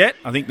ready yet.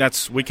 I think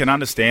we can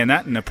understand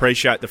that and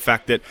appreciate the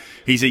fact that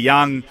he's a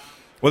young...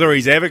 Whether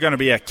he's ever going to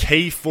be a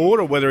key forward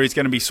or whether he's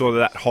going to be sort of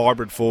that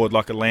hybrid forward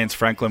like a Lance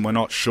Franklin, we're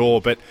not sure.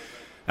 But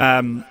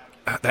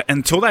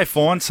until they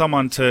find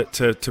someone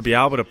to be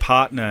able to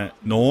partner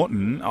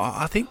Naughton,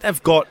 I think they're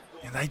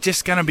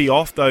just going to be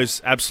off those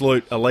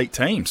absolute elite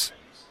teams.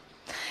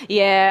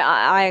 Yeah,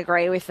 I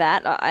agree with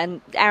that.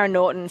 And Aaron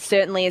Naughton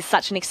certainly is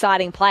such an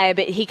exciting player,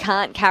 but he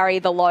can't carry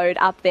the load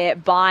up there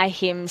by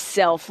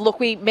himself. Look,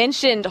 we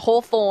mentioned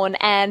Hawthorn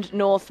and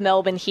North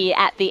Melbourne here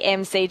at the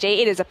MCG.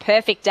 It is a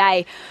perfect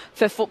day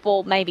for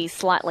football, maybe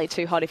slightly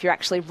too hot if you're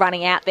actually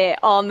running out there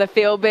on the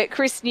field. But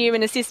Chris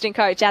Newman, assistant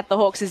coach at the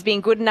Hawks, has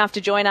been good enough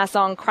to join us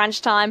on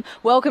Crunch Time.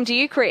 Welcome to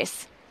you,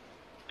 Chris.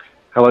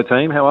 Hello,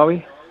 team. How are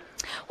we?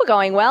 We're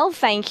going well,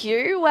 thank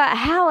you.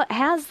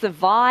 How's the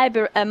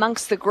vibe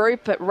amongst the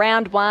group at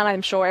round one?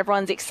 I'm sure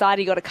everyone's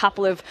excited. You've got a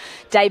couple of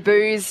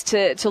debuts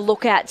to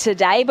look at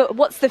today, but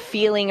what's the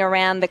feeling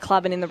around the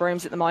club and in the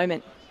rooms at the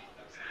moment?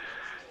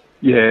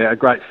 Yeah, a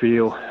great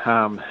feel.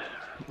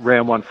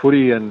 Round one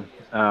footy and,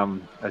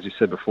 as you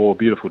said before,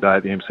 beautiful day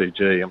at the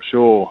MCG. I'm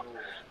sure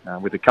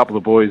with a couple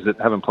of boys that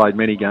haven't played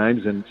many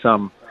games and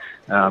some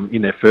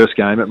in their first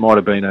game, it might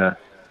have been a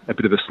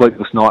bit of a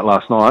sleepless night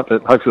last night,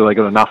 but hopefully they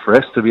got enough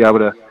rest to be able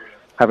to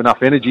have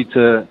enough energy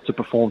to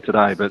perform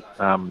today. But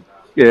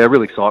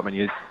real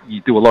excitement.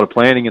 You do a lot of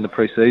planning in the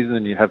pre-season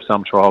and you have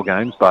some trial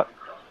games, but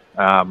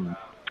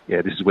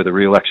this is where the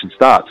real action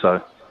starts.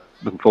 So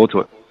looking forward to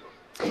it.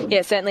 Yeah,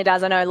 it certainly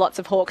does. I know lots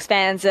of Hawks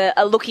fans are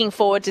looking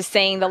forward to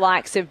seeing the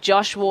likes of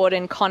Josh Ward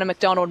and Connor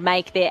McDonald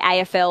make their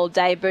AFL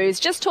debuts.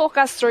 Just talk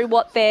us through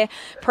what their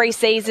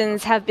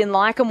pre-seasons have been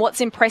like and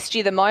what's impressed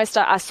you the most.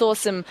 I saw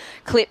some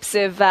clips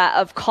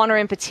of Connor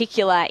in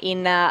particular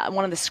in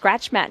one of the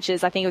scratch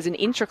matches. I think it was an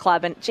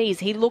intra-club, and geez,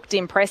 he looked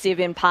impressive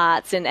in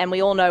parts, and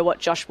we all know what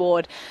Josh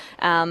Ward,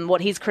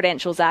 what his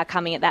credentials are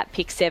coming at that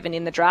pick 7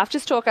 in the draft.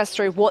 Just talk us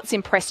through what's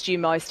impressed you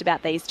most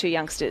about these two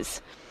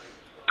youngsters.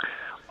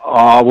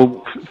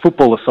 Well,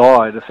 football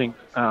aside, I think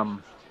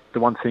the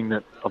one thing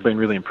that I've been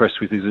really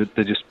impressed with is that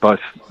they're just both,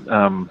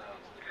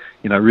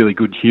 really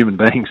good human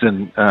beings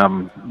and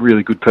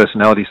really good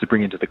personalities to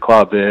bring into the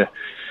club. They've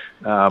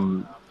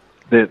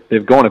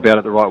gone about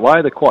it the right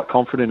way. They're quite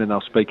confident and they'll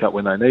speak up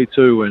when they need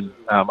to and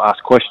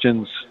ask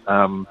questions.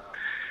 And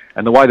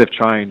the way they've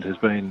trained has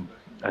been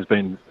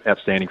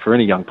outstanding for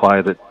any young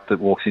player that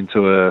walks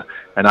into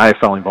an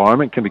AFL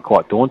environment. It can be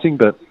quite daunting,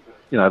 but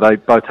they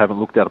both haven't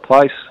looked out of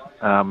place.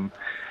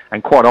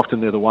 And quite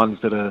often they're the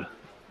ones that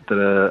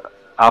are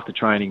after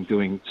training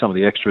doing some of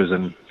the extras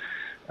and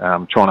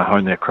trying to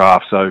hone their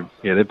craft. So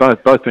yeah, they've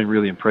both been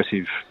really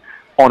impressive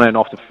on and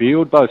off the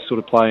field. Both sort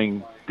of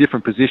playing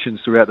different positions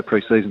throughout the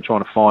pre-season,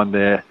 trying to find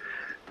their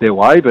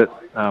way. But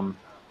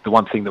the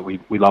one thing that we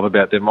love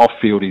about them off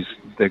field is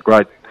they're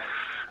great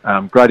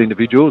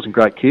individuals and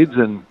great kids.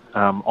 And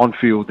on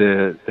field,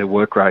 their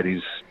work rate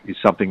is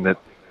something that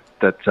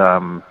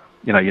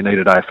you need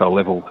at AFL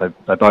level.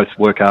 They both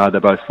work hard. They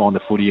both find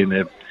the footy, and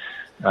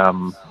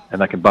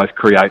they can both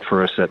create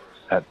for us at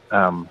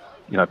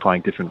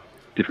playing different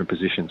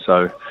positions.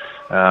 So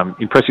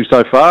impressive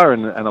so far,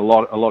 and a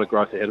lot of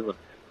growth ahead of them.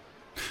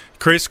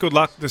 Chris, good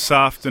luck this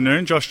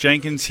afternoon. Josh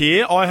Jenkins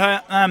here.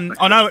 I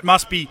know it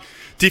must be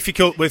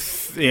difficult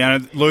with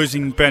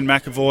losing Ben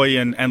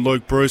McAvoy and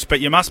Luke Bruce,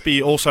 but you must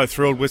be also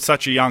thrilled with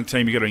such a young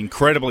team. You've got an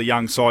incredibly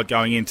young side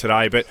going in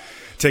today, but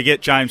to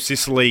get James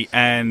Sicily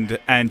and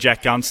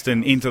Jack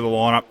Gunston into the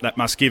lineup, that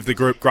must give the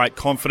group great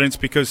confidence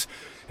because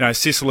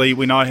Sicily,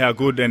 we know how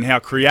good and how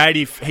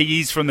creative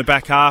he is from the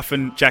back half,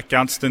 and Jack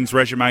Gunston's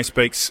resume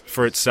speaks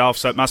for itself.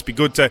 So it must be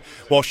good to,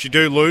 whilst you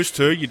do lose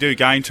 2, you do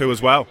gain 2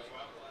 as well.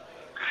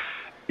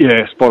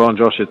 Yeah, spot on,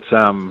 Josh. It's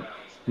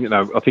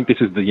I think this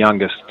is the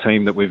youngest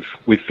team that we've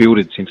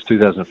fielded since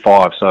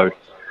 2005. So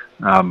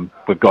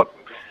we've got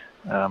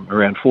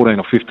around 14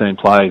 or 15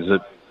 players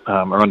that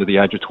are under the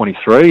age of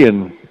 23,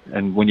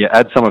 and when you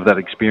add some of that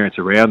experience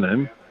around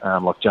them,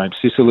 like James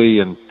Sicily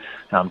and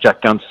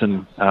Jack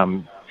Gunston,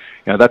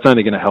 that's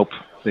only going to help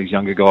these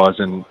younger guys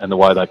and the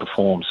way they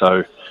perform.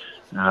 So,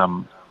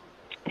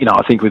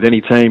 I think with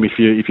any team, if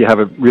you have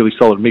a really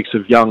solid mix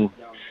of young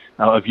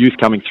of youth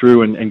coming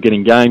through and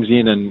getting games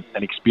in and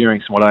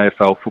experiencing what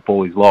AFL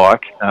football is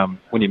like.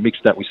 When you mix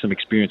that with some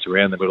experience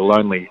around them, it'll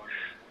only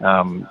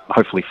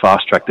hopefully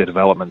fast-track their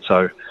development.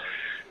 So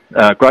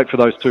great for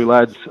those two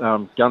lads,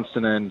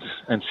 Gunston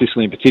and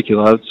Sicily in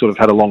particular. Sort of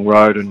had a long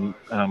road and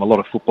a lot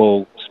of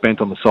football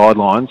spent on the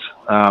sidelines.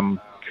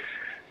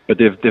 But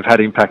they've had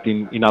impact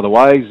in other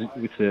ways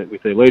with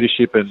their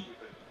leadership, and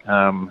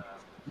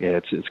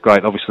it's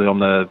great. Obviously on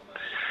the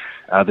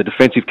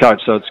defensive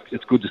coach, so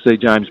it's good to see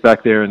James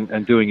back there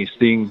and doing his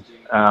thing,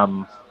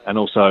 and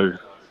also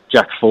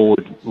Jack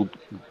Ford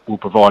will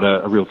provide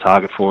a real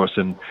target for us,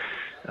 and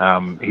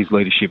his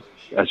leadership,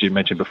 as you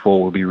mentioned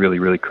before, will be really,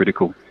 really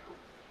critical.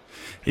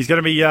 He's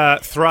going to be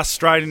thrust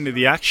straight into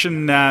the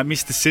action,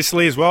 Mr.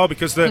 Sicily, as well,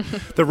 because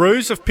the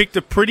Roos have picked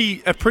a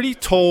pretty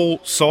tall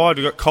side.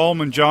 We've got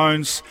Coleman,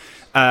 Jones,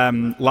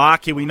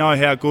 Larky. We know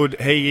how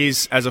good he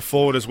is as a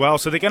forward as well.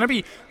 So they're going to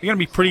be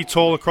pretty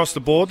tall across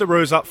the board. The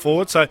Roos up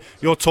forward. So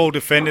your tall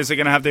defenders are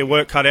going to have their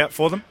work cut out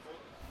for them.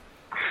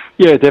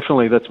 Yeah,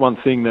 definitely. That's one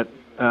thing that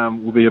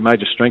will be a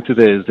major strength of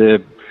theirs. They're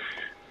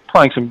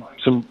playing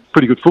some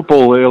pretty good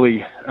football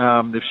early.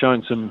 They've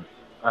shown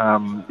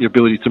the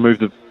ability to move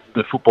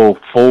the football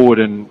forward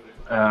and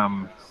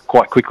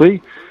quite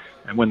quickly,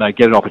 and when they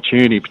get an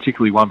opportunity,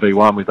 particularly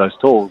 1v1 with those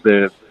talls,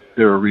 they're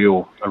a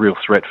real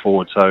threat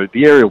forward. So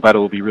the aerial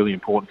battle will be really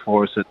important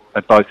for us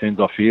at both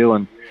ends, I feel.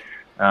 And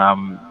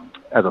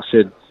as I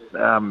said,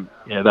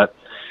 that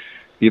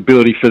the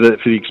ability for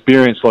the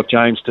experience like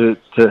James to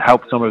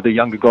help some of the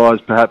younger guys,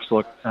 perhaps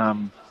like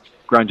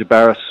Granger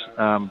Barris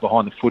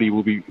behind the footy,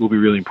 will be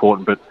really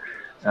important. But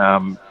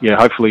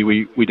hopefully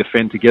we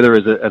defend together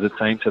as a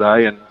team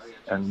today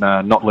and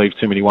not leave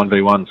too many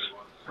 1v1s.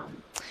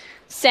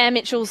 Sam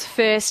Mitchell's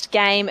first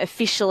game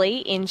officially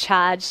in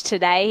charge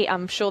today.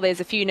 I'm sure there's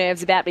a few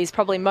nerves about, but he's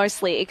probably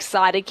mostly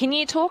excited. Can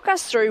you talk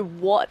us through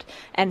what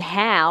and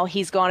how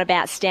he's gone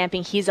about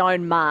stamping his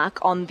own mark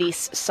on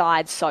this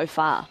side so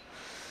far?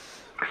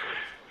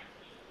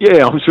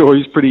 Yeah, I'm sure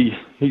he's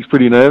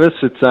pretty nervous.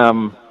 It's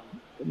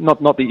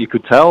not that you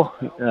could tell,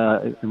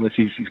 unless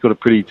he's got a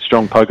pretty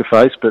strong poker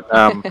face. But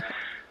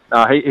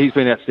he's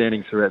been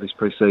outstanding throughout this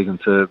pre-season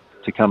to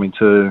come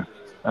into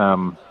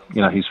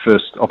his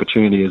first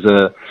opportunity as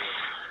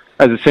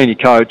a senior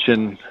coach,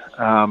 and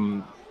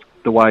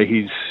the way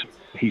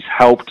he's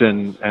helped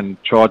and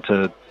tried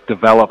to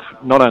develop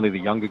not only the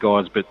younger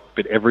guys but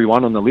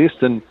everyone on the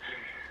list. And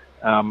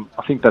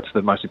I think that's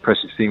the most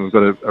impressive thing. We've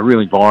got a real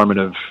environment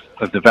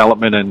of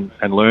development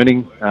and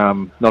learning,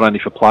 not only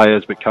for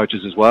players but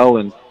coaches as well.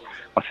 And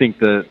I think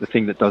the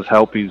thing that does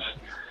help is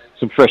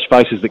some fresh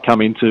faces that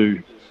come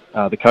into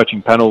the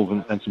coaching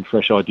panel and some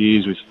fresh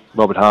ideas with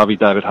Robert Harvey,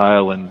 David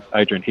Hale and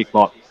Adrian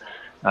Hickmott,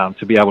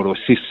 to be able to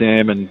assist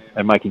Sam and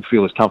make him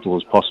feel as comfortable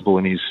as possible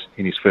in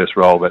his first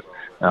role. But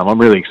I'm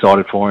really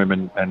excited for him,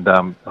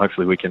 and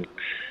hopefully we can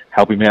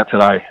help him out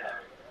today.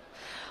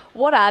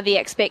 What are the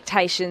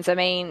expectations? I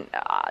mean,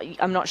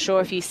 I'm not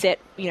sure if you set,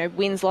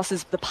 wins,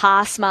 losses, the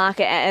pass mark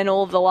and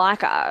all the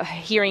like.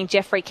 Hearing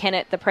Jeffrey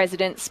Kennett, the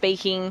president,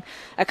 speaking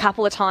a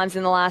couple of times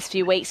in the last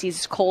few weeks,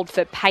 he's called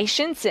for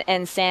patience,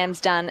 and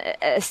Sam's done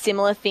a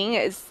similar thing.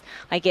 As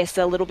I guess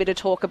a little bit of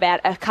talk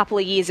about a couple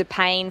of years of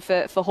pain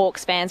for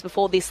Hawks fans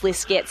before this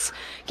list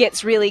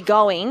gets really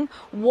going.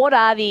 What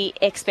are the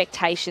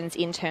expectations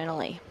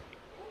internally?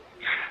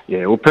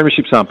 Yeah, well,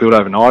 premierships aren't built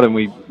overnight, and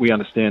we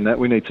understand that.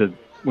 We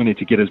need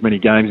to get as many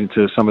games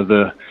into some of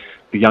the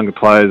younger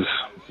players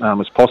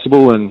as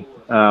possible, and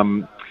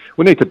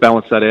we need to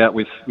balance that out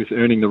with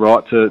earning the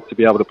right to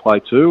be able to play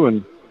too.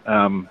 And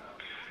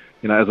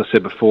as I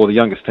said before, the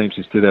youngest team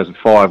since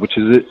 2005, which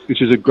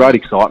is a great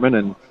excitement,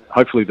 and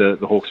hopefully the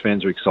Hawks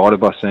fans are excited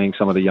by seeing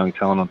some of the young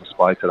talent on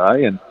display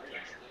today and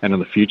in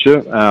the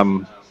future.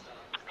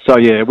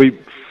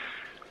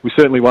 We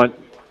certainly won't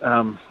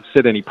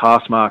set any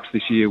pass marks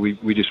this year.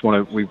 We just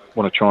want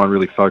to try and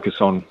really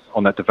focus on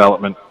that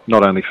development,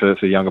 not only for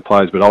younger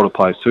players but older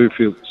players too.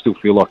 Still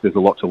feel like there's a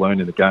lot to learn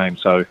in the game.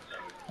 So,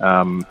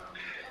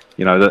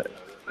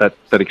 that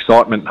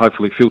excitement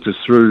hopefully filters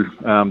through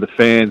the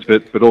fans,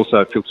 but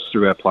also filters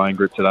through our playing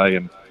group today,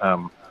 and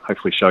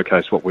hopefully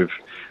showcase what we've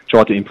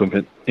tried to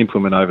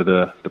implement over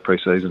the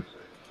pre-season.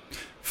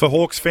 For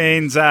Hawks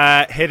fans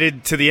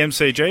headed to the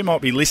MCG,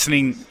 might be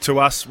listening to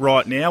us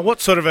right now. What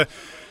sort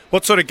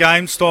of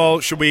game style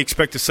should we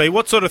expect to see?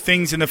 What sort of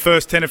things in the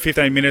first 10 or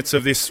 15 minutes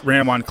of this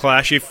round one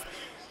clash? If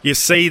you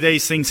see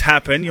these things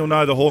happen, you'll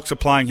know the Hawks are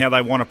playing how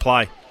they want to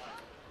play.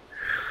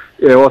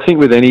 Yeah, well, I think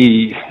with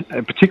any,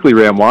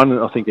 particularly round one,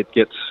 I think it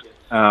gets,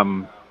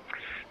 the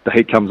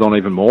heat comes on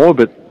even more,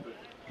 but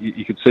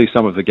you could see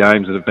some of the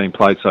games that have been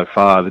played so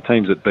far, the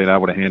teams that have been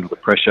able to handle the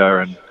pressure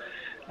and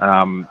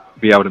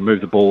be able to move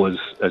the ball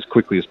as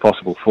quickly as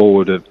possible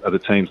forward are the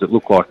teams that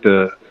look like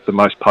the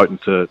most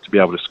potent to be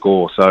able to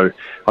score. So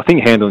I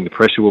think handling the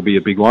pressure will be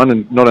a big one,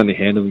 and not only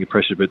handling the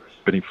pressure but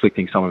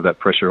inflicting some of that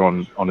pressure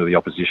onto the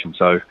opposition.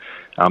 So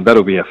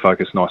that'll be our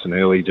focus nice and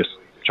early. Just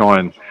try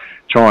and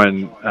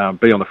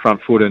be on the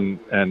front foot and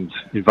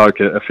invoke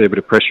a fair bit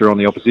of pressure on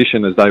the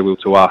opposition, as they will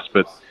to us.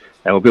 But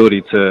our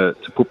ability to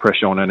put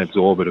pressure on and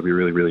absorb it will be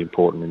really, really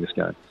important in this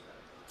game.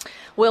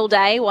 Will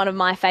Day, one of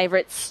my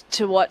favourites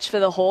to watch for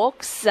the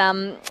Hawks.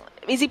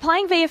 Is he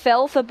playing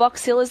VFL for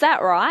Box Hill? Is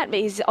that right? But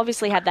he's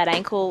obviously had that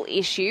ankle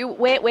issue.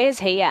 Where's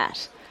he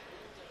at?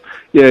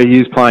 Yeah, he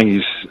is playing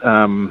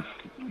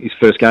his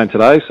first game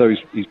today, so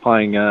he's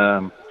playing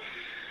for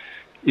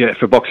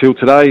Box Hill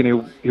today,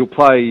 and he'll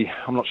play.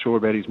 I'm not sure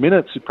about his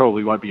minutes. It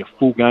probably won't be a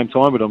full game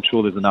time, but I'm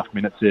sure there's enough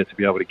minutes there to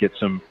be able to get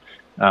some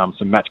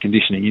match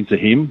conditioning into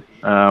him.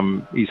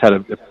 He's had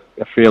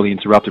a fairly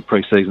interrupted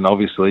pre-season,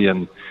 obviously,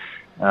 and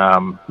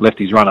left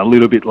his run a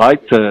little bit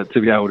late to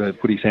be able to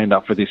put his hand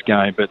up for this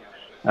game. But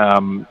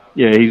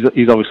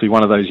he's obviously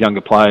one of those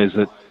younger players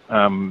that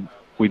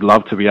we'd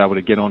love to be able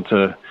to get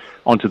onto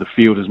the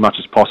field as much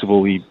as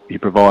possible. He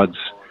provides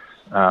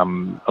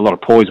a lot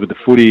of poise with the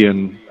footy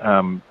and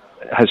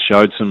has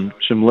showed some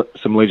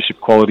leadership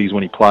qualities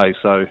when he plays.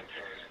 So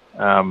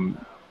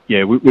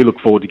we look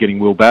forward to getting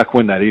Will back.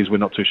 When that is, we're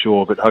not too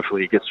sure, but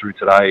hopefully he gets through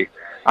today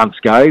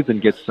unscathed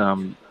and gets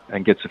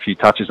a few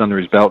touches under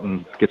his belt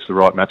and gets the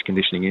right match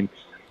conditioning in.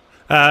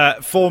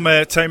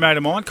 Former teammate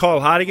of mine, Kyle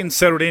Hartigan,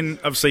 settled in,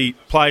 obviously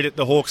played at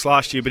the Hawks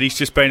last year, but he's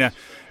just been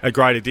a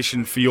great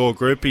addition for your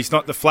group. He's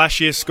not the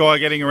flashiest guy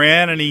getting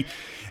around, and he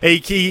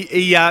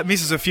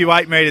misses a few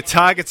 8-metre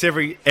targets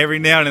every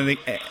now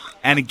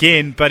and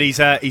again, but he's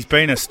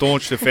been a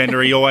staunch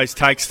defender. He always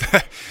takes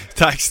the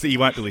he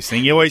won't be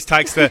listening. He always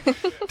takes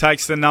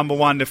the number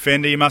one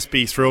defender. You must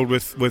be thrilled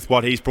with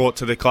what he's brought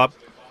to the club.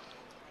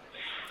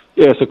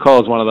 Yeah, so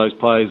Kyle's one of those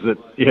players that,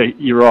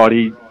 you're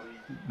right.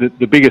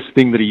 The biggest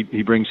thing that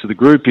he brings to the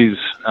group is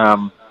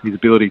his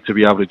ability to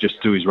be able to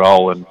just do his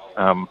role, and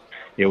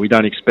we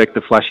don't expect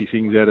the flashy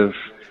things out of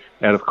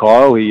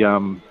Kyle. He's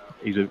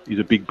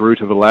a big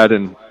brute of a lad,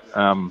 and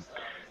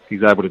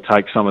he's able to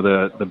take some of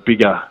the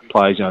bigger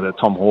players, the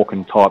Tom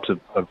Hawken types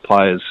of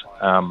players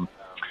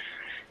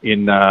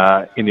in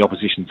the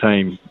opposition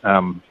team.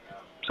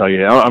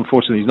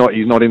 Unfortunately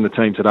he's not in the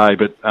team today,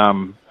 but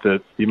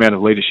the amount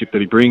of leadership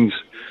that he brings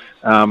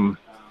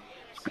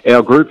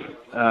our group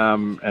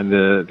and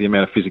the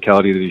amount of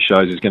physicality that he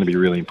shows is going to be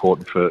really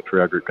important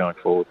for our group going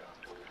forward.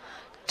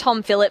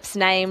 Tom Phillips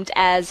named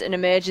as an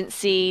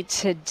emergency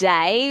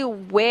today.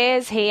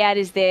 Where's he at?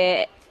 Is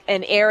there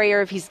an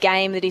area of his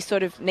game that he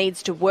sort of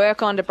needs to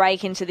work on to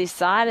break into this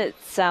side?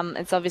 It's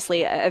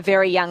obviously a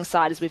very young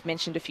side, as we've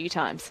mentioned a few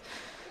times.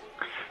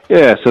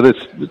 Yeah, so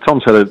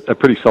Tom's had a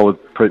pretty solid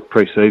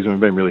pre-season. We've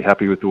been really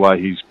happy with the way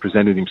he's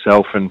presented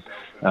himself, and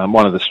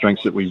one of the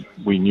strengths that we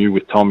knew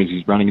with Tom is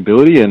his running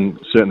ability, and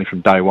certainly from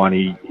day one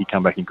he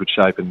came back in good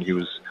shape, and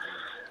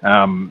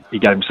he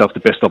gave himself the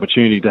best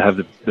opportunity to have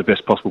the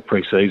best possible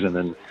pre-season.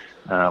 And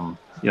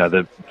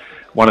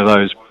one of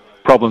those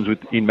problems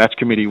in match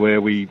committee where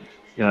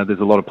there's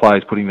a lot of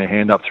players putting their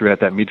hand up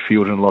throughout that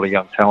midfield and a lot of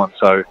young talent.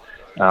 So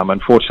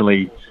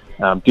unfortunately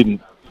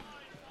didn't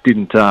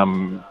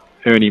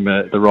earn him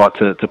the right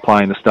to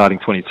play in the starting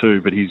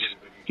 22, but he's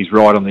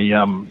right on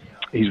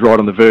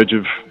the verge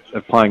of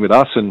playing with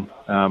us, and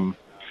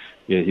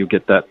he'll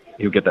get that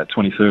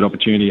 23rd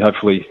opportunity.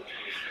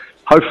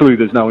 Hopefully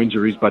there's no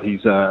injuries, but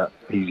he's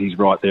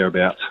right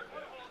thereabouts.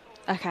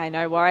 Okay,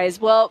 no worries.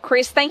 Well,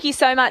 Chris, thank you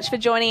so much for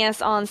joining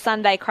us on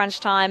Sunday Crunch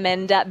Time,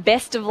 and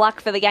best of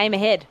luck for the game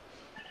ahead.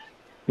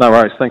 No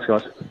worries. Thanks,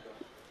 guys.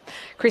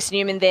 Chris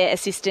Newman there,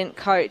 assistant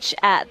coach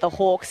at the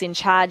Hawks, in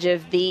charge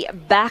of the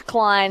back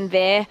line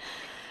there.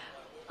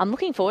 I'm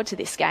looking forward to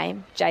this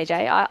game, JJ.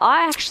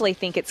 I actually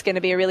think it's going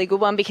to be a really good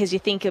one, because you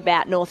think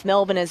about North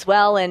Melbourne as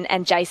well,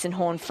 and Jason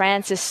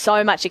Horne-Francis.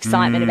 So much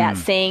excitement about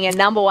seeing a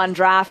number one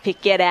draft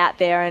pick get out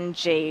there, and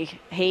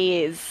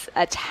he is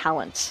a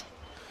talent.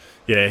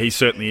 Yeah, he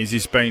certainly is.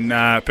 He's been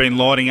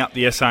lighting up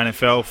the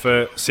SANFL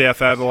for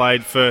South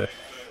Adelaide for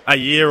a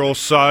year or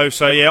so.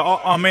 So, yeah,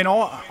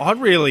 I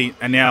really...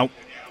 And now,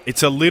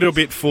 it's a little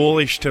bit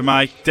foolish to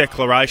make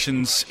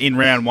declarations in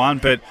round one,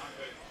 but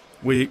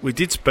we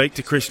did speak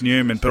to Chris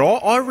Newman. But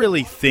I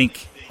really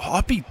think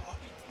I'd be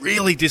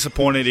really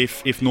disappointed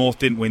if North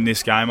didn't win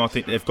this game. I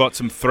think they've got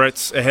some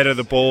threats ahead of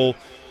the ball.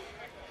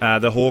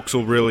 The Hawks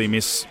will really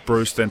miss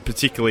Bruce, and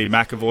particularly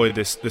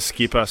McAvoy, the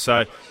skipper.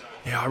 So...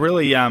 yeah, I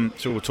really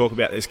we'll talk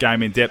about this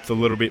game in depth a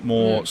little bit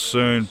more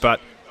soon.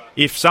 But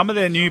if some of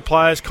their new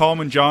players,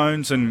 Coleman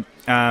Jones and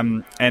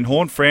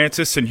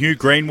Horne-Francis and Hugh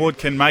Greenwood,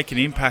 can make an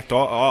impact,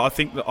 I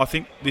think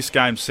this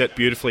game's set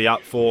beautifully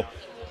up for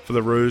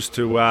the Roos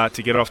to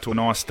get off to a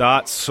nice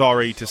start.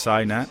 Sorry to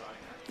say, Nat.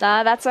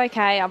 No, that's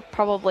okay. I'm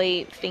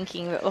probably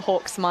thinking that the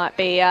Hawks might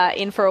be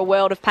in for a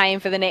world of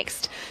pain for the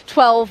next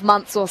 12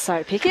 months or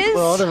so, Pickers.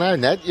 Well, I don't know,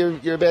 Nat.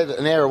 You're about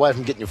an hour away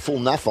from getting your full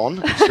nuff on.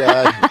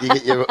 You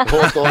get your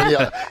Hawk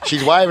on.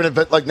 She's waving it,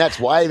 but like Nat's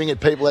waving at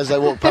people as they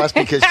walk past,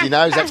 because she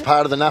knows that's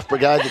part of the nuff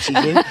brigade that she's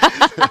in.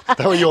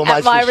 They were your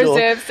mates, my for sure.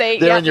 reserve seat.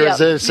 They're in your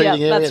reserve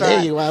seating area. That's There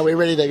right. you are. We're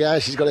ready to go.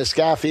 She's got her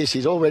scarf here.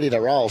 She's all ready to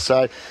roll.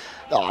 So...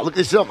 Oh, look,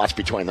 there's not much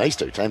between these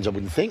two teams, I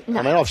wouldn't think. No.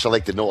 I mean, I've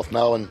selected North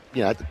Melbourne,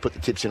 to put the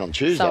tips in on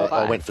Tuesday. So have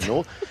I. I went for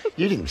North.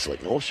 You didn't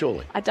select North,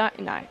 surely. I don't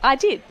know. I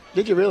did.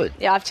 Did you really?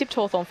 Yeah, I've tipped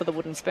Hawthorn for the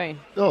wooden spoon.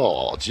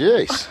 Oh,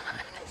 jeez.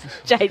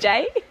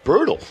 JJ?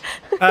 Brutal.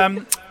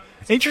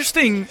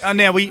 Interesting.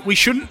 Now, we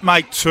shouldn't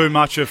make too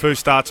much of who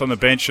starts on the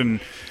bench and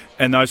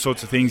those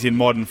sorts of things in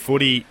modern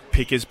footy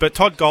pickers. But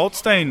Todd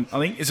Goldstein, I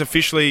think, is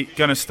officially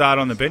going to start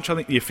on the bench. I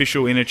think the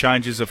official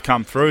interchanges have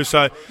come through.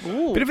 So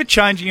a bit of a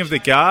changing of the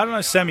guard. I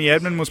know Sammy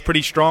Edmund was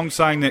pretty strong,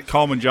 saying that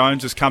Coleman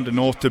Jones has come to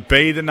North to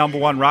be the number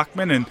one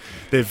ruckman, and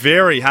they're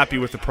very happy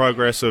with the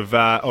progress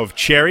of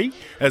Cherry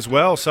as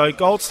well. So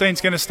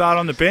Goldstein's going to start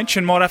on the bench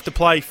and might have to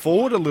play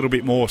forward a little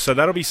bit more. So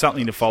that'll be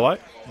something to follow.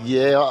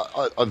 Yeah,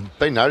 I've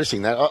been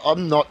noticing that.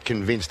 I'm not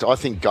convinced. I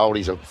think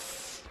Goldie's a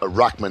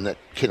ruckman that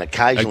can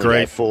occasionally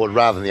go forward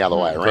rather than the other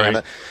way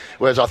around.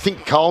 Whereas I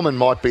think Coleman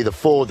might be the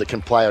forward that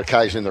can play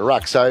occasionally in the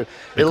ruck. So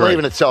it'll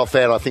even itself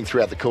out, I think,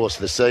 throughout the course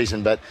of the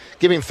season. But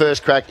give him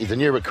first crack. He's a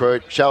new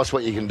recruit. Show us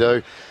what you can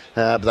do.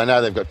 But they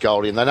know they've got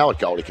Goldie, and they know what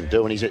Goldie can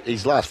do. And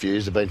his last few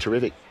years have been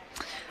terrific.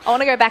 I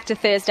want to go back to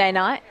Thursday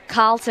night.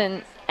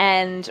 Carlton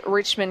and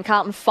Richmond.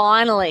 Carlton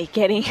finally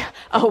getting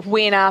a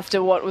win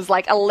after what was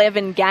like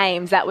 11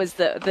 games. That was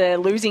the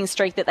losing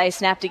streak that they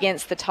snapped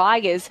against the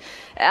Tigers.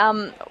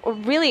 A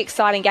really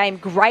exciting game.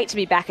 Great to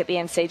be back at the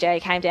MCG.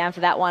 Came down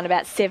for that one,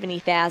 about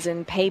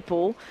 70,000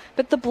 people.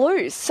 But the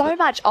Blues, so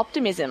much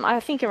optimism. I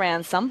think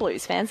around some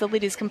Blues fans, the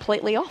lid is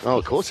completely off. Oh,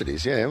 of course it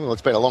is, yeah. Well,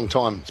 it's been a long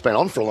time. It's been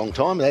on for a long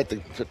time. They had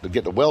to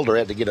get the welder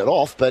out to get it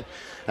off. But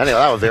anyway,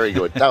 they were very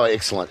good. They were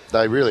excellent.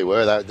 They really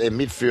were. Their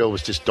midfield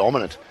was just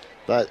dominant.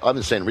 I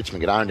haven't seen Richmond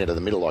get owned out of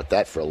the middle like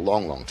that for a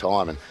long, long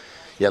time. And,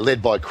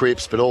 led by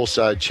Cripps, but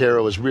also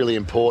Chera was really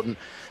important.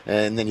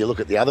 And then you look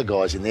at the other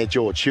guys in there.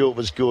 George Hewitt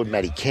was good.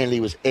 Matty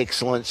Kennedy was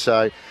excellent.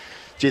 So,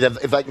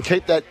 if they can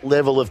keep that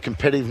level of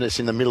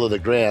competitiveness in the middle of the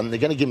ground, they're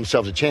going to give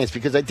themselves a chance,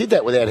 because they did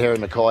that without Harry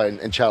Mackay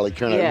and Charlie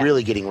Curnow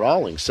really getting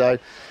rolling. So,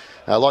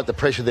 I like the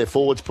pressure their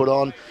forwards put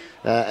on.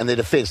 And their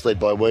defence, led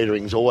by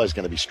Wiedering, is always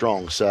going to be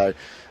strong. So,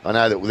 I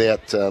know that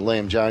without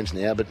Liam Jones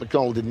now, but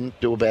McDonald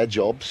didn't do a bad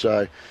job.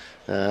 So,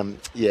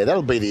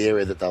 that'll be the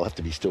area that they'll have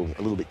to be still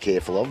a little bit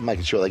careful of,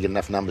 making sure they get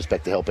enough numbers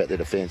back to help out their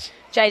defence.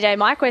 JJ,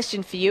 my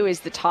question for you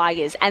is the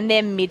Tigers and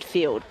their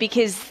midfield,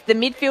 because the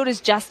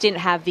midfielders just didn't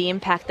have the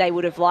impact they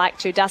would have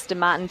liked to. Dustin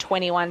Martin,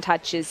 21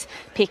 touches,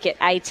 Pickett,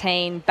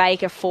 18,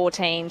 Baker,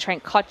 14,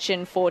 Trent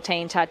Cotchin,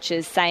 14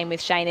 touches, same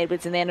with Shane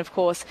Edwards, and then, of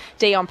course,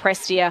 Dion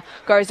Prestia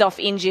goes off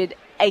injured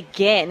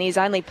again. He's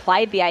only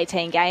played the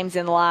 18 games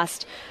in the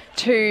last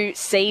 2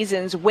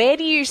 seasons. Where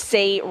do you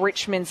see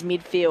Richmond's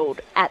midfield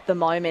at the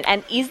moment,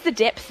 and is the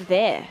depth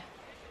there?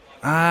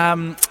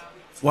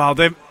 Well,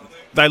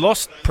 they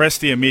lost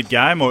Prestia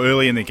mid-game or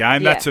early in the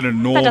game. Yeah, that's an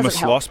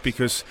enormous loss,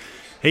 because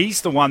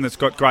he's the one that's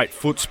got great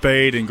foot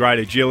speed and great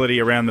agility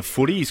around the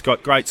footy. He's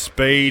got great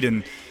speed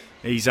and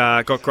he's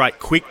got great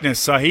quickness.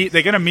 So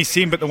they're going to miss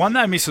him. But the one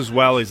they miss as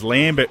well is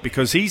Lambert,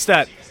 because he's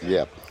that...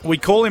 Yeah. We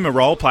call him a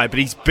role player, but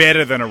he's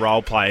better than a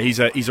role player. He's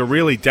a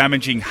really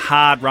damaging,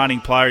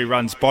 hard-running player. He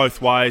runs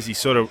both ways. He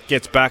sort of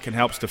gets back and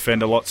helps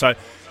defend a lot. So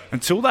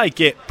until they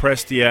get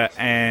Prestia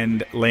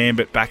and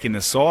Lambert back in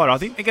the side, I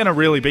think they're going to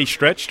really be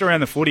stretched around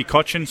the footy.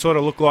 Cotchin sort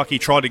of looked like he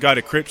tried to go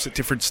to Cripps at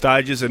different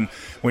stages, and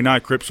we know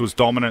Cripps was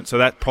dominant, so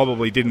that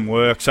probably didn't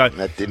work. So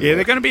they're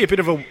going to be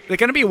they're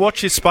going to be a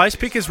watch this space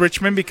pickers,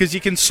 Richmond, because you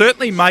can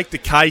certainly make the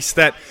case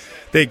that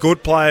their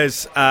good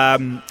players are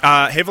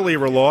heavily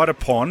relied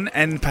upon,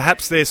 and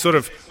perhaps they're sort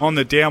of on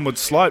the downward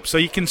slope. So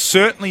you can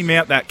certainly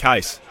mount that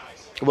case.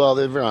 Well,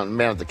 they've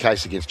mounted the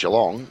case against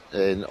Geelong,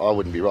 and I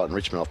wouldn't be writing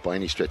Richmond off by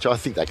any stretch. I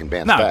think they can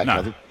bounce back. No.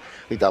 I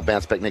think they'll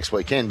bounce back next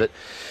weekend. But,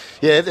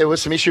 there were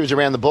some issues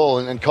around the ball,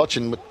 and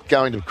Cotchin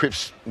going to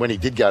Cripps when he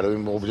did go to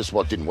him, well, just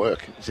what didn't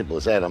work. Simple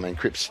as that. I mean,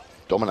 Cripps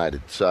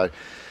dominated. So,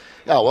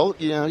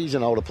 he's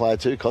an older player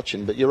too,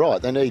 Cotchin. But you're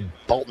right. They need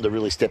Bolton to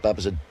really step up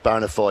as a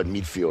bona fide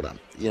midfielder.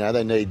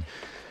 They need...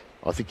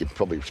 I think you're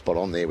probably spot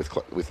on there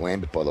with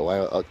Lambert, by the way.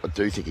 I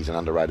do think he's an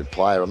underrated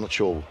player. I'm not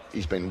sure.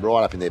 He's been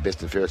right up in their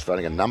best and fairest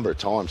voting a number of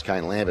times,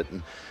 Kane Lambert.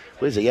 And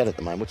where's he at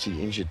the moment? What's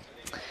he injured?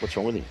 What's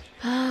wrong with him?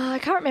 I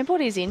can't remember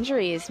what his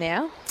injury is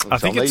now. I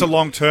think it's a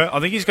long-term. I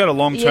think he's got a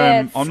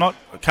long-term. I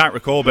can't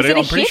recall, but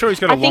I'm pretty sure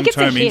he's got a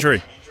long-term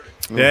injury.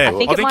 Yeah,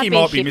 I think he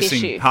might be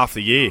missing half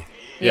the year.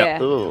 Yeah.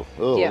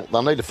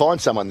 They'll need to find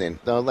someone then.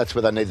 That's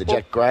where they need the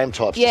Jack Graham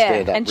types to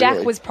stand up. And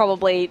Jack was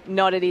probably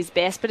not at his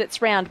best, but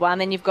it's round one.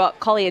 Then you've got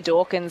Collier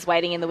Dawkins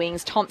waiting in the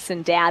wings,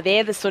 Thompson Dow.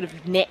 They're the sort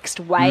of next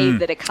wave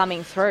that are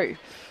coming through.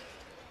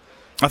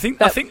 I think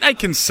they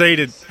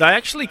conceded. They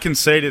actually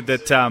conceded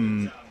that.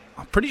 I'm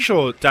pretty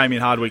sure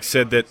Damien Hardwick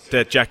said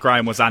that Jack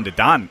Graham was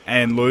underdone,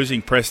 and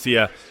losing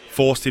Prestia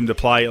forced him to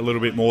play a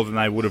little bit more than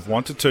they would have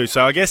wanted to.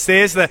 So I guess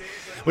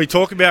we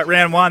talk about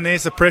round one,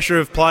 there's the pressure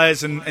of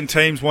players and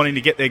teams wanting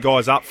to get their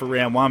guys up for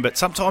round one, but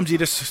sometimes you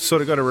just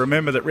sort of got to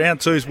remember that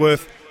round two's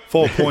worth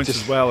 4 points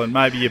as well, and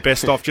maybe you're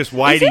best off just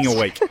waiting a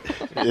week.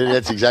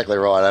 That's exactly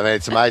right. I mean,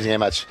 it's amazing how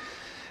much...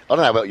 I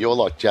don't know what you're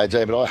like,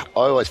 JJ, but I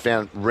always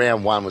found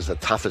round one was the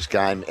toughest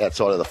game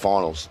outside of the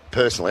finals,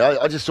 personally.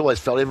 I just always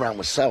felt everyone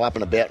was so up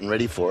and about and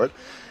ready for it.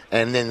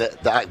 And then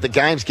the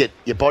games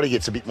your body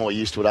gets a bit more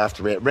used to it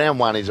after round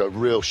one is a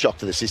real shock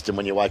to the system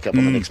when you wake up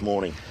on the next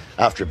morning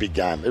after a big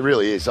game. It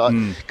really is.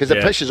 Because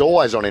the pressure's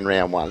always on in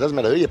round one. It doesn't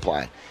matter who you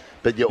play.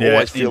 But you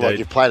always feel like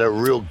you've played a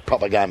real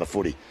proper game of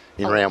footy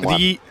in round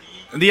one.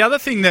 The other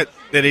thing that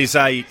is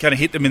going to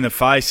hit them in the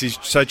face is,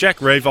 so Jack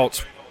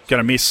Riewoldt going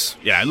to miss,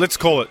 let's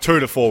call it 2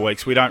 to 4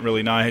 weeks. We don't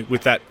really know.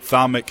 With that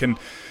thumb,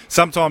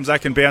 sometimes they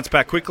can bounce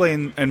back quickly,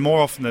 and more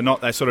often than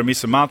not, they sort of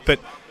miss a month. But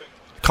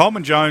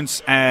Coleman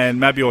Jones and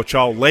Mabior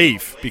Chol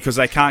leave because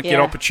they can't get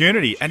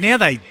opportunity. And now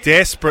they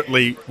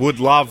desperately would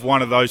love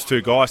one of those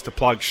two guys to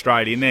plug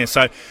straight in there.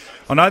 So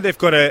I know they've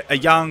got a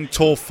young,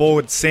 tall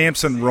forward,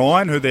 Samson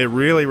Ryan, who they're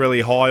really,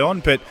 really high on.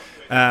 But,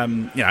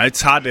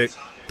 it's hard to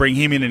bring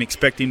him in and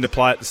expect him to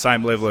play at the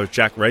same level as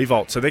Jack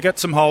Riewoldt. So they've got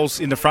some holes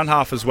in the front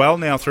half as well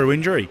now through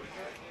injury.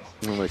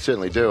 Well, they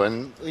certainly do,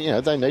 and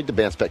they need to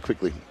bounce back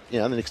quickly.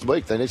 The next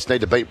week they need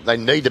to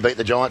beat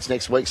the Giants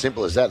next week.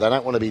 Simple as that. They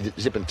don't want to be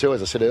zipping 2,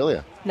 as I said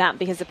earlier. No,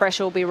 because the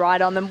pressure will be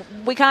right on them.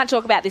 We can't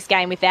talk about this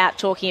game without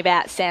talking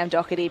about Sam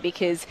Doherty,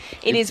 because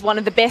it is one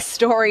of the best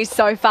stories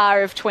so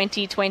far of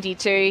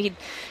 2022.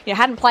 He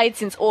hadn't played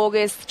since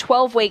August.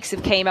 12 weeks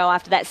of chemo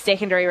after that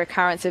secondary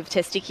recurrence of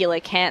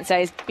testicular cancer.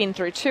 He's been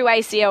through 2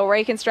 ACL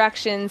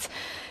reconstructions,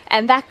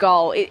 and that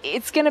goal,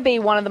 it's going to be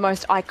one of the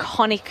most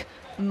iconic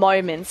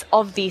moments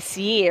of this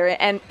year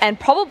and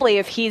probably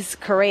of his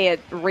career,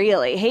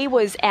 really. He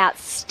was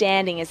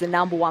outstanding as the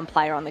number one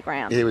player on the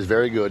ground. He was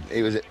very good.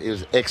 He was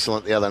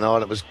excellent the other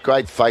night. It was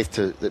great faith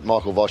that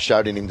Michael Voss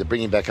showed in him to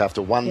bring him back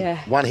after one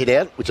hit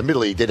out, which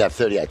admittedly he did have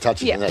 38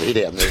 touches in that hit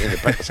out in the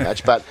practice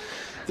match. But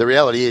the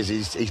reality is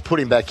he's put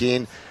him back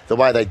in. The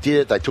way they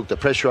did it, they took the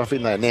pressure off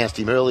him. They announced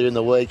him earlier in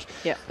the week.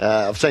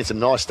 I've seen some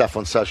nice stuff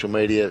on social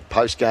media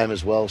post-game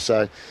as well.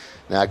 So,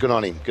 no, good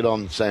on him. Good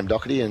on Sam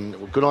Doherty,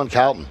 and good on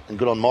Carlton, and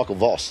good on Michael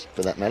Voss,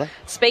 for that matter.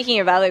 Speaking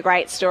of other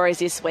great stories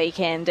this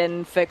weekend,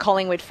 and for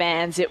Collingwood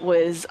fans, it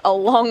was a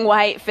long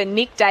wait for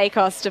Nick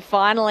Dacos to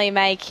finally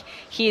make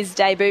his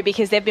debut,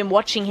 because they've been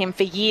watching him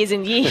for years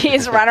and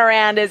years run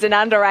around as an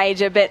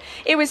underager. But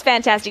it was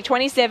fantastic.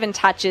 27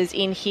 touches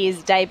in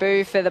his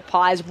debut for the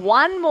Pies,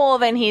 one more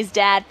than his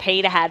dad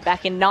Peter had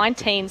back in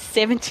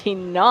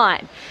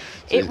 1979.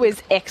 It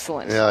was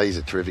excellent. Yeah, he's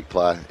a terrific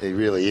player. He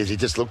really is. He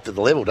just looked at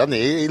the level, doesn't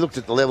he? He looked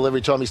at the level every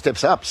time he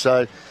steps up.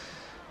 So,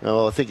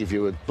 I think if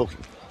you were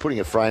putting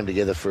a frame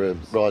together for a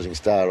rising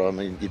star, I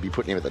mean, you'd be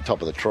putting him at the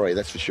top of the tree,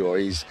 that's for sure.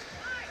 He's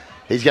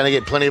going to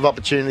get plenty of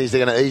opportunities.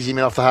 They're going to ease him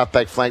off the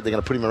half-back flank. They're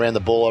going to put him around the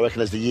ball, I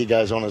reckon, as the year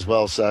goes on as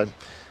well. So,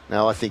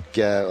 no, I think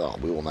we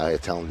all know how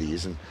talented he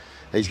is, and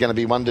he's going to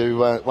be one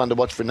to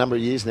watch for a number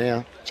of years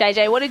now.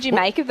 JJ, what did you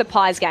make of the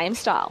Pies' game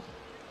style?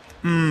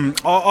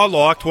 I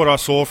liked what I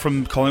saw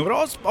from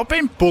Collingwood. I've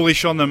been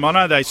bullish on them. I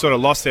know they sort of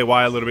lost their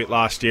way a little bit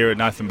last year, and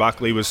Nathan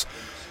Buckley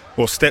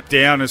stepped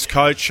down as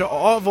coach.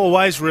 I've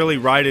always really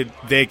rated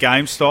their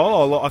game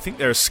style. I think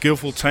they're a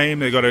skillful team.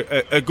 They've got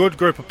a good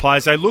group of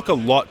players. They look a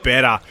lot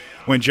better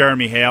when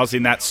Jeremy Howe's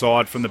in that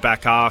side from the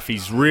back half.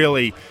 He's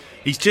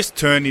just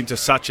turned into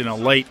such an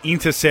elite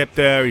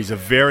interceptor. He's a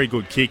very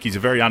good kick. He's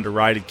a very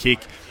underrated kick.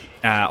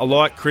 I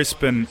like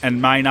Crisp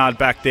and Maynard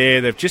back there.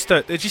 They're just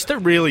a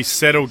really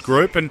settled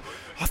group, and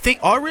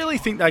I really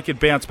think they could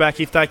bounce back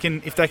if they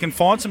can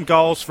find some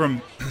goals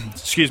from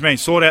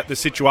sort out the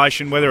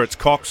situation, whether it's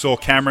Cox or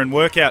Cameron,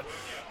 work out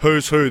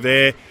who's who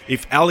there.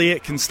 If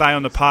Elliott can stay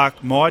on the park,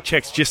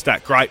 Mychek's just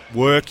that great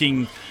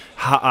working,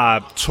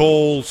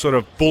 tall, sort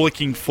of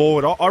bullocking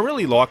forward. I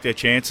really like their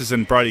chances,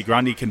 and Brodie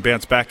Grundy can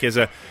bounce back as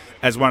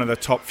one of the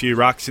top few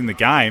rucks in the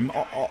game.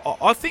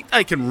 I think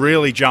they can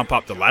really jump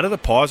up the ladder, the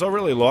Pies. I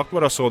really liked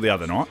what I saw the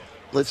other night.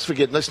 Let's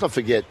not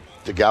forget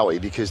De Goey,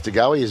 because De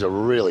Goey is a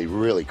really,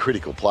 really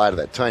critical player to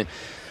that team.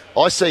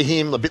 I see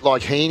him a bit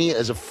like Heaney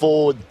as a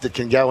forward that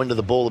can go into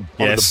the ball,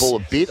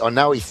 a bit. I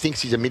know he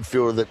thinks he's a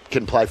midfielder that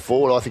can play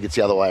forward. I think it's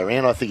the other way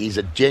around. I think he's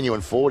a genuine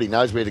forward. He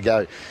knows where to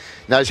go,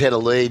 knows how to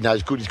lead,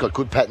 he's got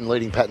good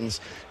leading patterns,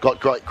 got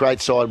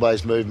great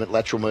sideways movement,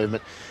 lateral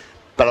movement.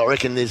 But I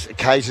reckon there's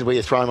occasions where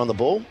you throw him on the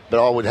ball,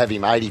 but I would have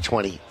him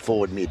 80-20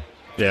 forward mid.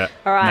 Yeah.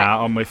 All right.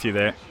 No, I'm with you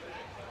there.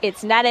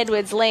 It's Nat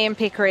Edwards, Liam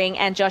Pickering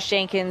and Josh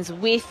Jenkins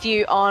with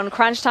you on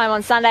Crunch Time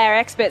on Sunday. Our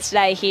experts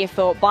today here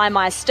for Buy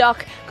My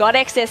Stock. Got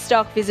excess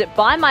stock? Visit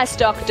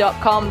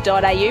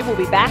buymystock.com.au. We'll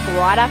be back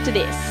right after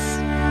this.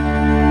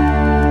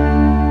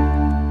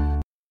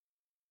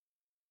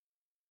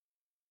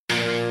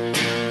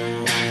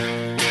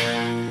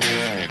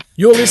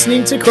 You're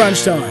listening to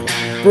Crunch Time,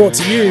 brought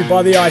to you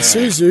by the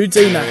Isuzu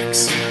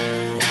D-Max.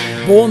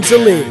 Born to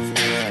live.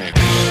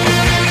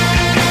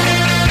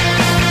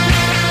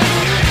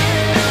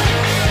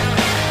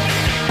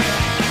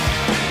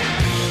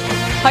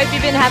 Hope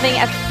you've been having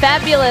a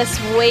fabulous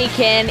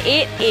weekend.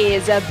 It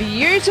is a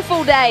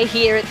beautiful day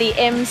here at the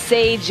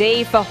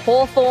MCG for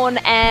Hawthorn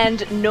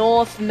and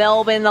North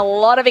Melbourne. A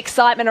lot of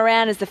excitement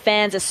around as the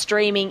fans are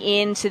streaming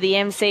into the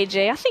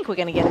MCG. I think we're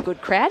going to get a good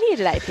crowd here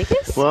today,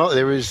 Pickers. Well,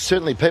 there is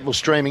certainly people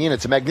streaming in.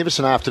 It's a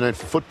magnificent afternoon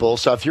for football,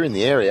 so if you're in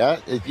the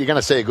area, you're going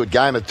to see a good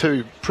game of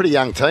two pretty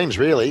young teams,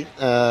 really.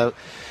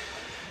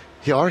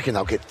 Yeah, I reckon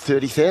they'll get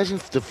 30,000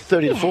 to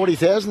 30 to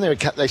 40,000.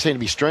 They seem to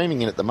be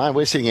streaming in at the moment.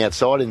 We're sitting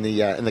outside in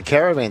the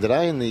caravan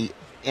today in the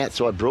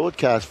outside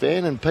broadcast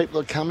van, and people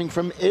are coming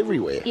from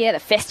everywhere. Yeah, the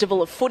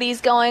festival of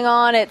footy's going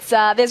on. It's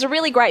there's a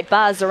really great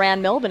buzz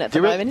around Melbourne at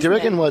the moment. Do you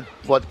reckon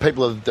what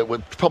people that were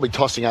probably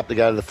tossing up to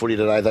go to the footy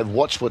today, they've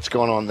watched what's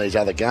gone on in these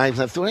other games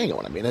and they've thought, hang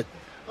on a minute,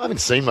 I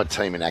haven't seen my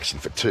team in action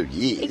for 2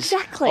 years.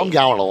 Exactly. I'm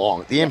going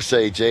along. The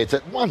MCG, it's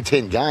at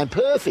 110 game,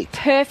 perfect.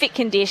 Perfect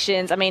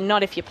conditions. I mean,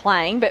 not if you're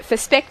playing, but for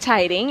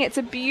spectating, it's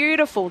a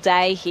beautiful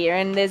day here,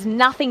 and there's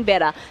nothing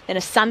better than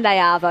a Sunday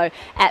arvo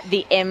at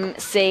the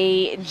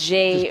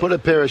MCG. Just put a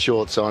pair of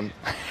shorts on,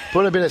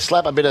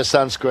 slap a bit of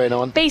sunscreen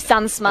on. Be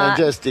sun smart.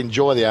 And just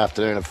enjoy the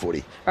afternoon of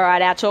footy. All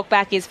right, our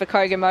talkback is for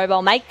Kogan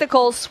Mobile. Make the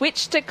call,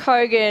 switch to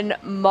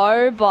Kogan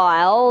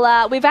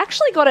Mobile. We've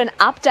actually got an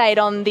update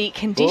on the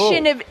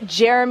condition of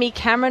Jeremy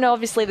Cameron,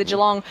 obviously the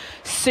Geelong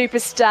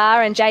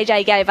superstar, and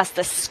JJ gave us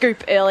the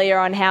scoop earlier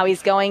on how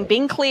he's going,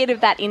 being cleared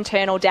of that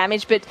internal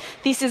damage, but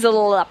this is a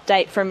little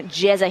update from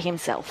Jezza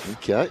himself.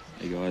 Okay.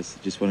 Hey guys,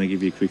 just want to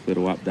give you a quick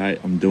little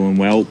update. I'm doing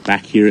well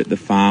back here at the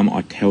farm.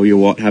 I tell you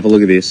what, have a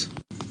look at this.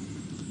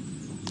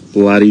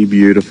 Bloody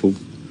beautiful.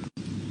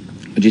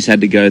 I just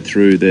had to go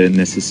through the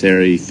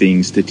necessary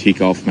things to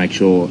tick off, make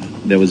sure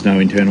there was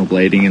no internal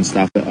bleeding and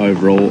stuff, but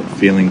overall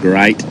feeling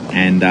great,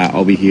 and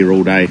I'll be here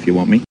all day if you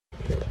want me.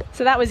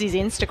 So that was his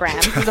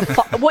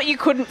Instagram. What you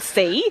couldn't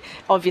see,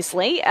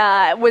 obviously,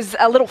 was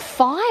a little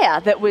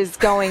fire that was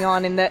going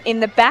on in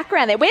the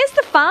background there. Where's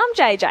the farm,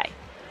 JJ?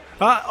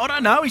 I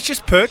don't know. He's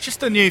just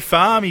purchased a new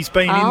farm. He's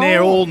been in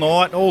there all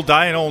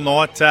day and all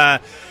night,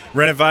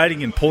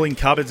 renovating and pulling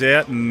cupboards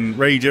out and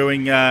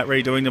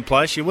redoing the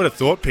place. You would have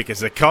thought,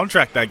 Pickers, the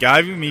contract they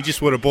gave him, he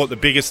just would have bought the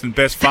biggest and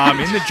best farm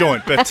in the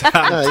joint. But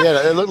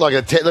it looked like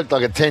a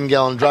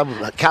 10-gallon drum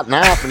cut in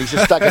half, and he's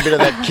just stuck a bit of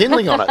that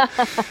kindling on it.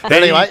 But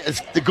anyway,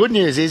 the good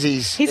news is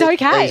he's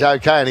okay. He's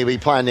okay, and he'll be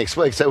playing next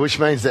week. So which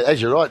means that, as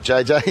you're right,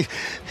 JJ,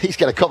 he's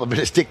going to cop a bit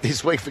of stick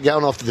this week for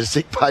going off to the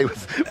sick bay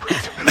with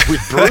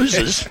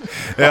bruises.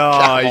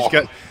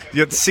 He's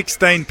got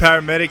 16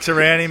 paramedics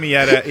around him. He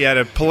had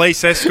a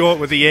police escort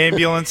with the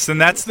ambulance, and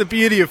that's the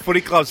beauty of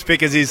footy clubs,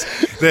 Pickers, is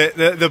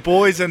the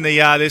boys and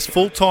there's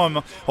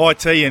full-time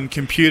IT and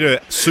computer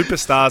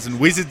superstars and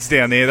wizards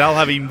down there. They'll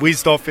have him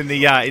whizzed off in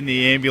the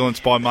ambulance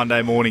by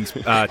Monday morning's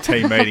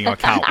team meeting. I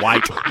can't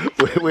wait.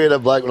 We had a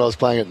bloke when I was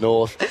playing at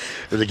North.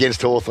 It was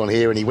against Hawthorn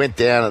here, and he went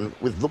down and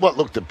with what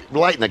looked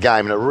late in the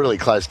game, in a really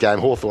close game,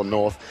 Hawthorn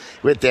North,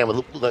 he went down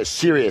with a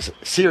serious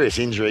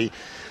injury.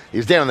 He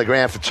was down on the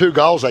ground for 2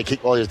 goals they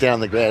kicked while he was down on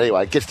the ground.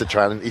 Anyway, gets to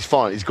training. He's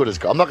fine. He's good as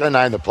gold. I'm not going to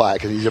name the player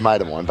because he's a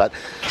mate of mine. But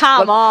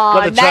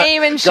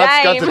name and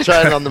shame. Got to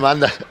train on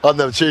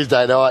the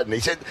Tuesday night, and he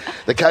said,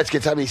 the coach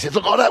gets up and he says,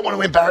 look, I don't want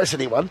to embarrass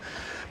anyone,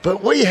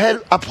 but we had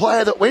a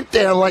player that went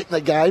down late in the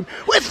game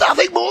with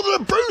nothing more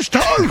than a bruised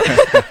toe.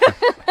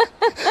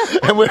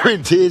 And we're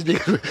in tears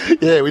because,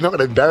 we're not going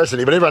to embarrass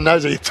anyone, but everyone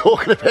knows what you're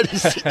talking about.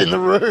 He's sitting in the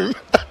room.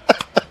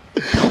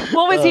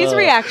 What was his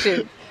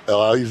reaction?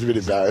 Oh, he was a bit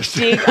embarrassed.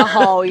 Dig a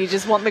hole. You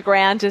just want the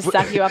ground to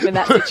suck you up in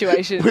that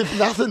situation. With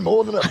nothing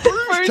more than a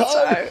bruised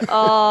toe.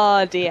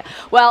 Oh, dear.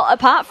 Well,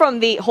 apart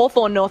from the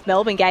Hawthorn North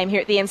Melbourne game here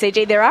at the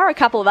MCG, there are a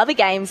couple of other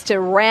games to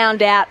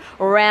round out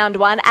round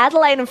one.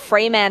 Adelaide and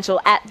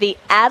Fremantle at the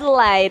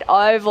Adelaide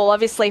Oval.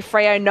 Obviously,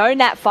 Freo, no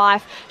Nat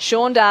Fyfe.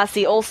 Sean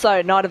Darcy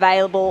also not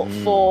available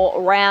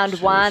for round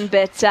one.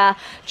 But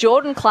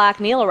Jordan Clark,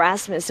 Neil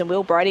Erasmus and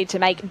Will Brodie to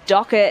make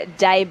Docker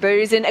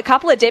debuts. And a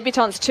couple of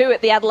debutants too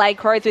at the Adelaide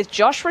Crows with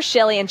Josh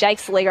Rochelle and Jake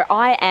Saliga.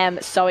 I am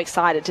so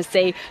excited to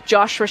see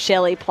Josh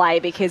Rochelle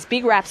play because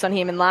big raps on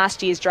him in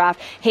last year's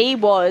draft. He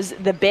was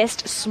the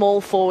best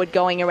small forward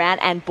going around,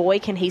 and boy,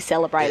 can he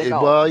celebrate a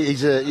goal. Well,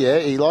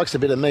 he likes a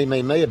bit of me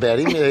about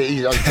him. I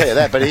can tell you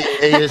that, but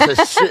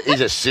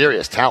he's a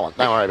serious talent.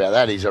 Don't worry about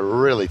that. He's a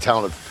really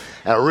talented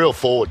and a real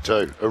forward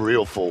too. A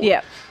real forward.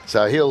 Yeah.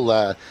 So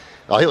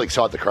he'll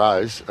excite the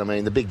Crows. I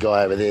mean, the big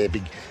guy over there,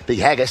 big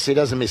Haggis, he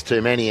doesn't miss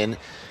too many, and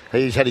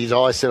he's had his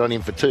eyes set on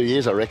him for 2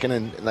 years, I reckon,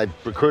 and they've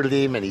recruited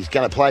him, and he's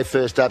going to play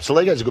first up.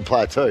 Saliga's a good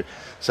player too.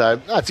 So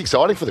it's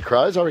exciting for the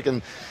Crows. I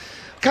reckon.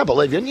 I can't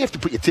believe you have to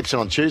put your tips in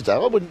on Tuesday.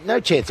 No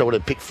chance I would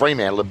have picked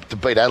Fremantle to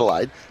beat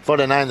Adelaide if I'd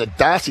have known that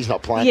Darcy's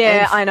not playing.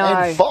 Yeah, I know.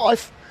 And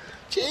Fyfe.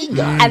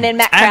 And then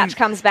Matt Crouch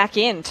comes back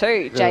in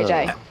too,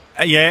 JJ.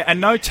 Yeah, and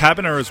no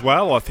Taberner as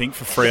well, I think,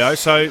 for Freo.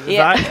 So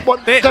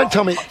don't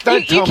tell me.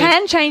 You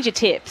can change your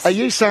tips. Are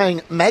you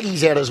saying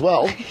Maggie's out as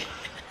well? You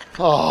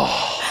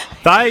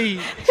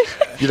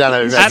don't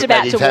know who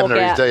Maggie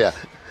Taberner is, do you?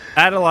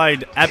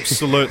 Adelaide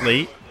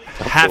absolutely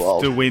have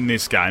to win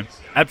this game.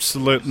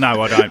 Absolute.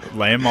 No, I don't,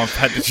 Liam. I've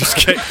had to just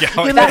keep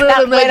going.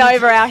 That went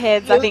over our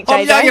heads, I think, JJ.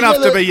 I'm young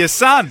enough to be your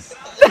son.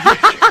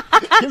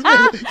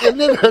 You've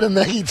never heard of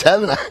Maggie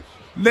Taverner?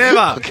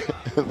 Never.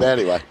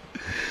 Anyway.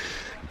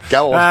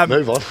 Go on,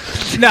 move on.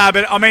 No,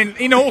 but I mean,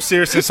 in all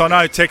seriousness, I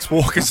know Tex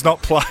Walker's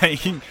not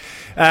playing,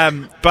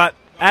 but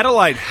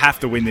Adelaide have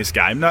to win this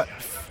game. Nat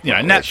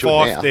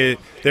Fyfe,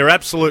 they're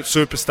absolute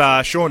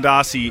superstar. Sean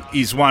Darcy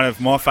is one of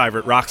my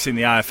favourite rucks in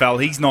the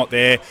AFL. He's not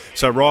there,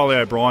 so Riley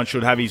O'Brien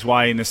should have his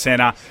way in the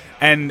centre.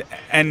 And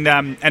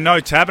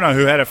no Taberner,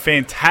 who had a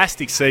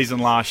fantastic season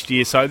last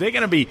year, so they're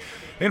going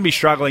to be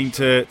struggling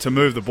to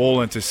move the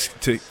ball and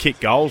to kick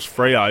goals,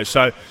 Freo.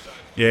 So.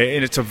 Yeah,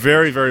 and it's a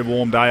very, very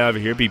warm day over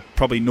here. It'll be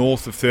probably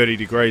north of 30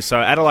 degrees. So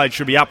Adelaide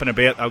should be up and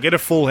about. They'll get a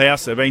full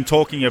house. They've been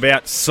talking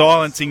about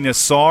silencing the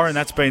siren.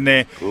 That's been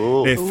their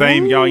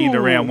theme going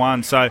into round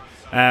one. So,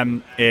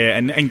 and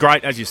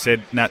great, as you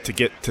said, Nat, to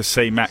get to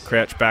see Matt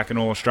Crouch back in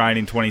All-Australian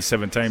in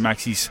 2017.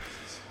 Makes his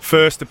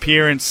first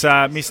appearance,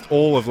 missed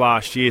all of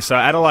last year. So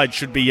Adelaide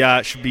should be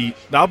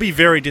they'll be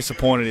very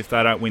disappointed if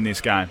they don't win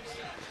this game.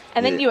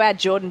 And then you add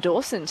Jordan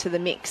Dawson to the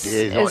mix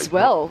as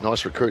well.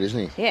 Nice recruit,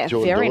 isn't he? Yeah,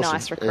 Jordan very Dawson.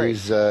 nice recruit.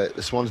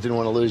 The Swans didn't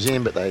want to lose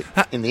him, but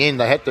in the end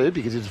they had to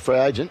because he's a free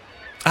agent.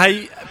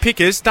 Hey,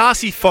 Pickers,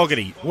 Darcy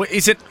Fogarty,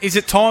 is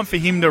it time for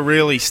him to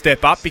really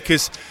step up?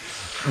 Because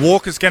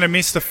Walker's going to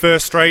miss the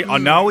first three. I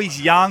know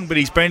he's young, but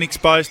he's been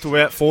exposed to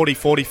about 40,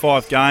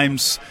 45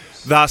 games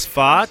thus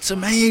far. To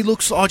me, he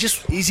looks like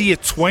is he a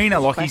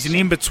tweener? Like he's an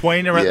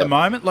in-betweener at the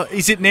moment? Like,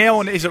 is it now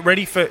and is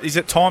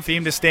it time for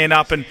him to stand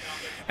up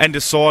and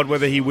decide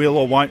whether he will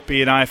or won't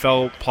be an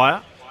AFL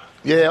player?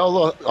 Yeah,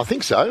 I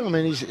think so. I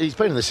mean, he's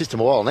been in the system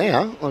a while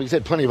now. Well, he's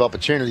had plenty of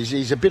opportunities.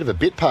 He's a bit of a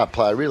bit part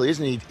player, really,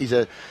 isn't he? He's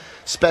a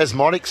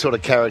spasmodic sort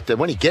of character.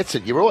 When he gets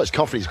it, you're always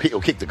confident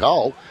he'll kick the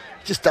goal.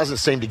 He just doesn't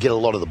seem to get a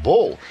lot of the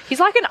ball. He's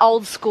like an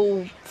old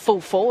school full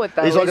forward,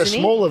 though. He's like a isn't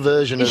smaller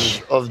version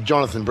of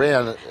Jonathan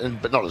Brown,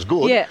 but not as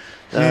good. Yeah.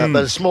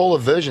 But a smaller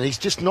version. He's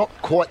just not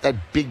quite that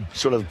big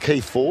sort of key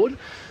forward.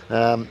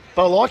 But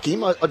I like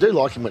him. I do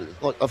like him.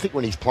 I think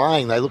when he's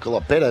playing, they look a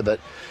lot better, but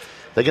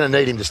they're going to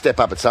need him to step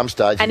up at some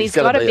stage. And he's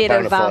got a bit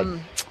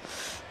of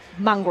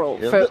mongrel,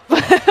 for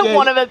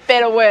want of a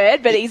better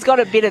word, but he's got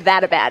a bit of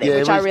that about him,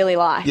 which I really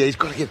like. Yeah, he's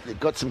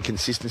got some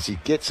consistency,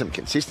 get some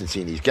consistency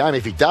in his game.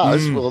 If he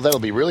does, well, that'll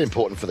be really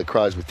important for the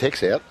Crows with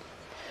Tex out.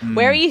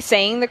 Where are you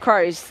seeing the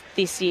Crows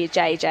this year,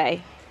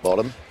 JJ?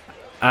 Bottom.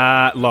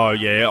 Low,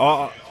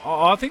 yeah.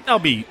 I think they'll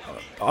be...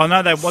 I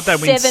know they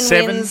win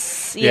 7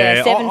 wins.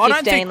 Yeah,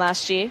 7-15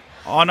 last year.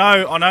 I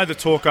know the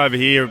talk over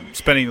here,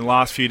 spending the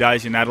last few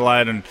days in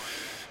Adelaide and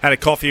had a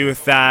coffee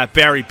with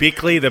Barry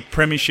Bickley, the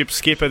premiership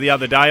skipper, the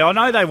other day. I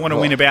know they want to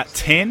win about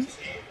 10. Okay.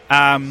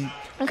 I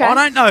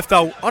don't know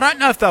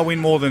if they'll win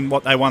more than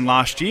what they won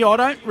last year. I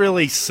don't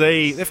really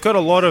see. They've got a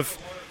lot of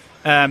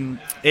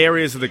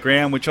areas of the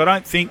ground which I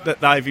don't think that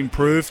they've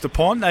improved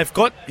upon. They've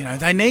got,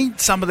 they need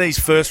some of these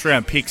first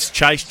round picks.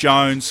 Chase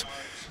Jones,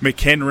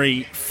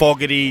 McHenry,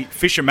 Fogarty,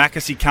 Fisher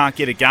Mackesy can't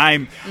get a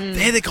game.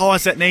 They're the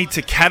guys that need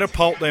to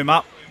catapult them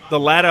up the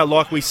ladder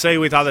like we see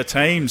with other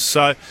teams.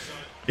 So,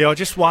 yeah, I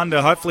just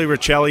wonder, hopefully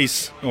Rochelle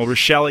is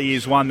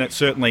one that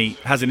certainly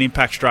has an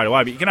impact straight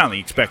away, but you can only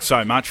expect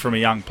so much from a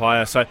young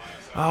player. So,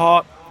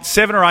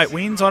 7 or 8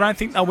 wins, I don't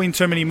think they'll win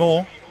too many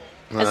more.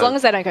 No. As long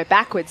as they don't go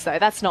backwards, though,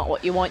 that's not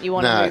what you want. You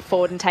want to move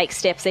forward and take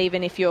steps,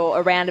 even if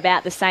you're around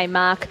about the same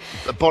mark.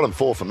 The bottom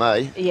 4 for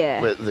me,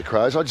 the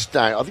Crows. I just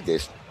don't. I think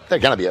they're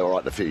going to be all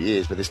right in a few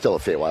years, but they're still a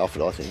fair way off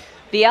it, I think.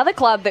 The other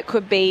club that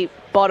could be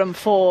bottom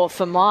 4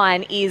 for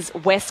mine is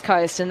West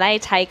Coast, and they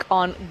take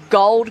on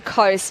Gold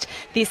Coast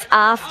this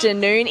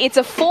afternoon. It's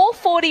a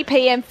 4:40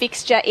 p.m.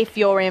 fixture if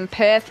you're in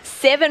Perth,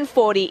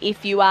 7:40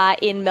 if you are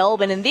in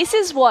Melbourne, and this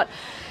is what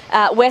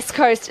West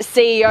Coast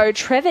CEO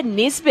Trevor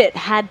Nisbet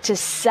had to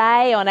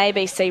say on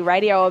ABC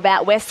Radio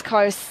about West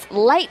Coast's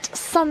late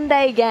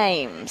Sunday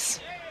games.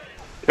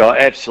 Oh,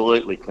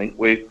 absolutely, Clint.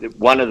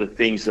 One of the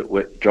things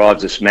that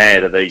drives us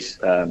mad are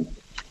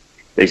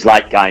these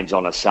late games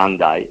on a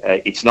Sunday.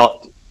 It's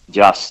not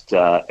just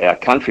our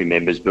country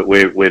members, but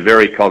we're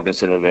very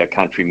cognizant of our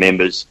country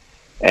members.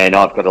 And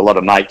I've got a lot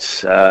of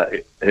mates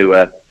who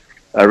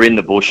are in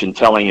the bush and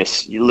telling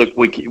us, look,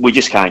 we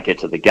just can't get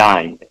to the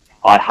game.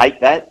 I hate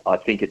that. I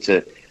think it's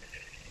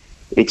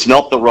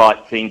not the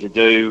right thing to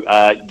do,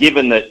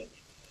 given that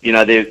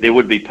there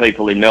would be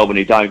people in Melbourne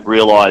who don't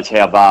realise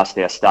how vast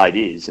our state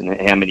is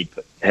and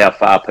how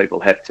far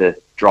people have to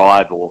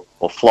drive or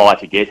fly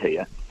to get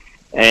here.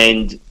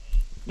 And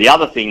the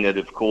other thing that,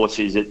 of course,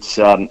 is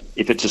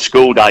if it's a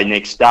school day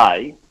next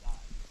day,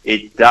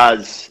 it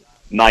does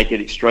make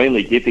it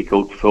extremely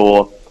difficult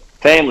for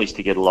families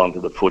to get along to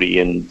the footy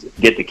and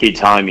get the kids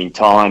home in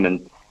time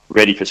and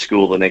ready for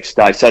school the next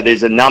day. So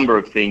there's a number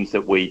of things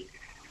that we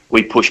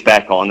push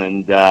back on,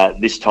 and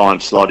this time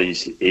slot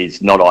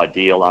is not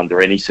ideal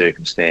under any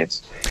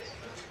circumstance.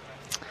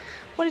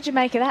 What did you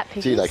make of that,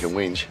 Pickers? Gee, they can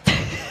whinge.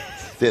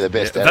 They're the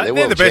best at it.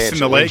 They're the best in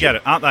the league at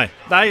it, aren't they?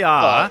 They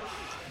are.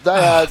 They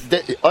are.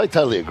 I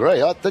totally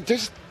agree.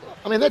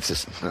 I mean, that's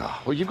just...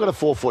 well, you've got a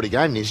 4:40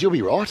 game, Niz. You'll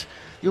be right.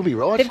 You'll be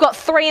right. They've got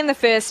 3 in the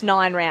first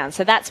 9 rounds,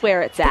 so that's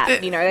where it's at.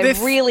 It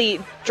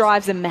really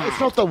drives them mad. It's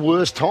not the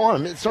worst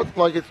time. It's not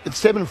like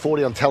it's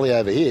 7:40 on tally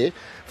over here.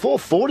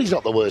 4:40's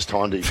not the worst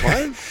time to be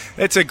playing.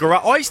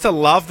 I used to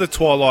love the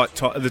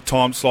the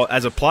time slot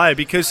as a player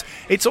because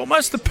it's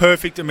almost the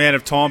perfect amount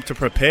of time to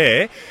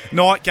prepare.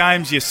 Night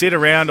games, you sit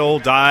around all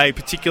day,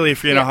 particularly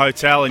if you're in a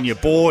hotel and you're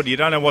bored, you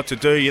don't know what to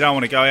do, you don't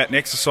want to go out and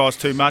exercise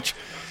too much.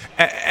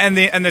 And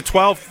the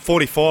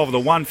 12:45 or the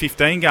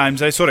 1:15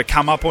 games, they sort of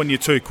come up on you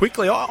too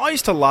quickly. I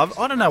used to love.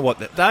 I don't know what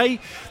they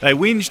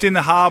whinged in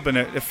the hub and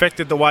it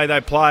affected the way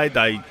they played.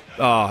 I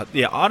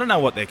don't know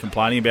what they're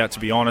complaining about, to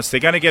be honest. They're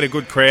going to get a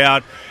good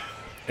crowd.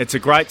 It's a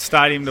great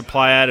stadium to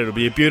play at. It'll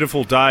be a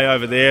beautiful day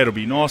over there. It'll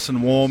be nice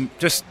and warm.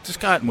 Just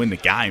go out and win the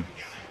game.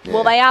 Yeah.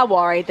 Well, they are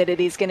worried that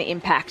it is going to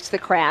impact the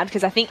crowd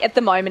because I think at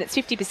the moment it's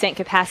 50%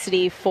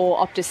 capacity for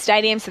Optus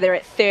Stadium, so they're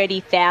at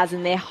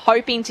 30,000. They're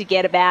hoping to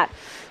get about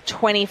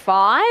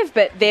 25,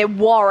 but they're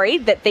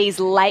worried that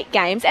these late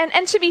games,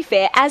 and to be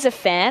fair, as a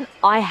fan,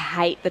 I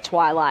hate the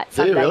twilight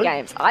Sunday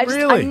games. I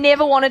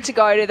never wanted to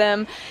go to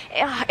them.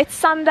 It's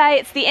Sunday,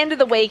 it's the end of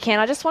the weekend,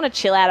 I just want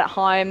to chill out at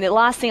home. The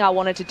last thing I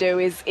wanted to do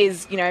is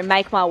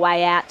make my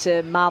way out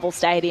to Marvel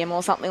Stadium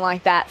or something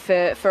like that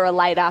for a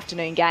late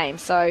afternoon game.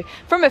 So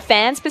from a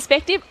fan's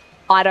perspective,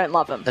 I don't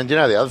love them. And the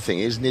other thing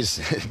is,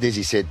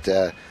 Nizzy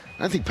said...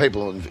 I don't think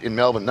people in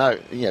Melbourne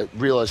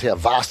realise how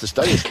vast the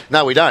stadium is.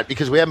 No, we don't,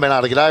 because we haven't been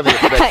able to get over there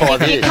for about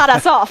 5 years. You cut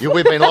us off.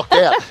 We've been locked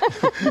out.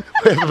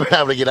 We haven't been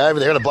able to get over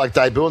there. I had a bloke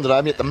debuting today.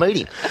 I'm at the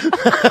meeting.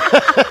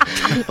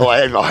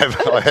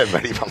 I have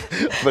met him.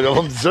 But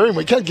on Zoom,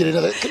 we couldn't get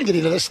into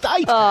the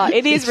state. Oh,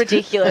 it is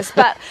ridiculous.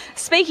 But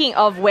speaking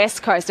of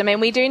West Coast, I mean,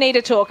 we do need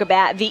to talk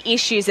about the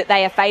issues that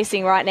they are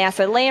facing right now.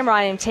 So Liam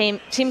Ryan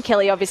and Tim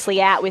Kelly obviously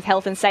out with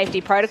health and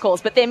safety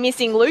protocols, but they're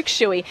missing Luke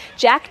Shuey,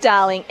 Jack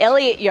Darling,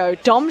 Elliot Yeo,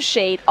 Dom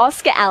Sheed,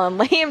 Oscar Allen,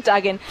 Liam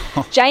Duggan,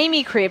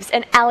 Jamie Cripps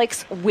and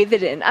Alex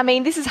Witherden. I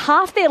mean, this is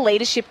half their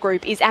leadership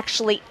group is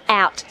actually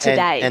out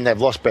today. And they've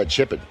lost Brad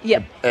Shepherd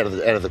out of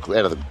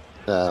the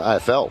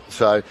AFL.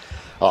 So,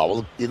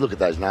 you look at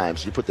those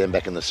names, you put them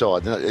back in the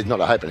side. There's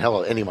not a hope in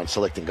hell of anyone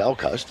selecting Gold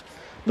Coast.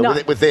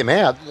 But with them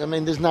out, I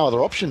mean, there's no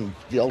other option.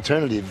 The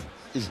alternative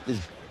is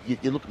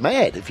you look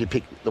mad if you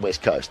pick the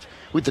West Coast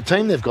with the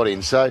team they've got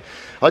in. So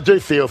I do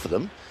feel for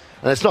them.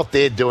 And it's not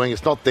their doing,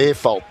 it's not their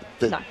fault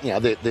that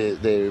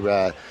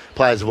their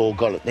players have all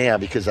got it now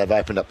because they've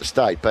opened up the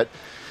state. But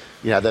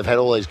they've had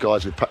all these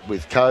guys with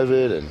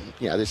COVID, and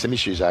there's some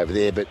issues over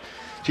there. But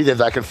gee, if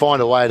they can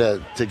find a way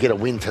to get a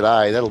win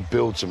today, that'll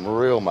build some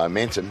real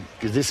momentum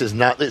because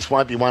this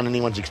won't be one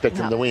anyone's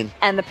expecting to win.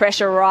 And the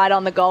pressure right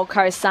on the Gold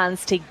Coast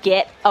Suns to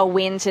get a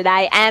win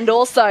today and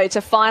also to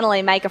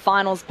finally make a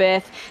finals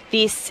berth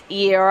this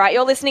year. All right,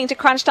 you're listening to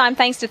Crunch Time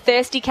thanks to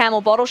Thirsty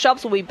Camel Bottle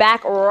Shops. We'll be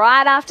back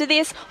right after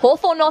this.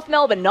 Hawthorn, North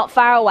Melbourne, not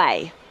far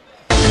away.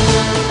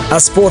 A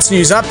sports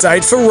news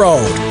update for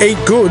Rolled. Eat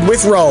good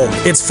with Rolled.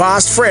 It's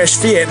fast, fresh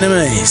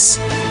Vietnamese.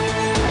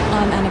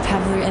 I'm Anna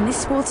Pavlu, and this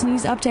sports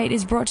news update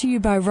is brought to you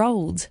by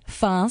Rolled.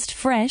 Fast,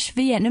 fresh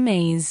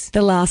Vietnamese.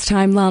 The last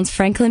time Lance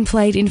Franklin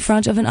played in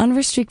front of an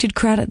unrestricted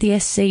crowd at the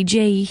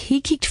SCG, he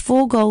kicked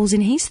 4 goals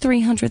in his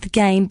 300th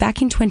game back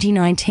in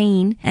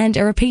 2019, and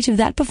a repeat of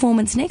that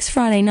performance next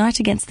Friday night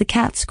against the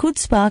Cats could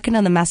spark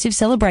another massive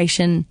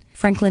celebration.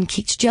 Franklin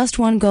kicked just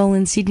 1 goal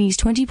in Sydney's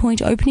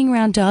 20-point opening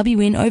round derby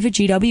win over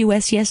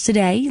GWS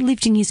yesterday,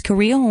 lifting his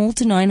career haul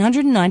to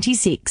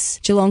 996.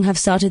 Geelong have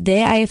started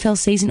their AFL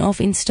season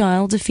off in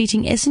style,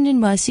 defeating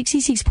Essendon by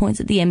 66 points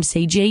at the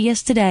MCG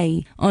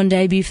yesterday. On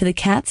debut for the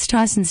Cats,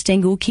 Tyson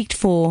Stengel kicked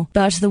 4,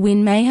 but the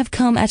win may have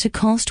come at a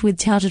cost, with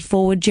touted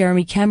forward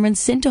Jeremy Cameron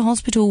sent to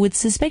hospital with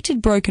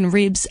suspected broken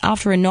ribs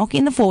after a knock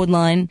in the forward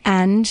line.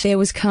 And there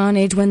was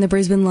carnage when the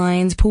Brisbane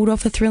Lions pulled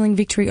off a thrilling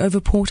victory over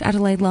Port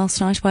Adelaide last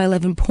night by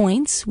 11 points.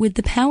 With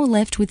the power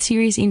left with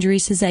serious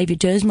injuries to Xavier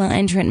Dersma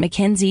and Trent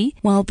McKenzie,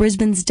 while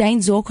Brisbane's Dane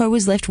Zorko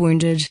was left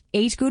wounded.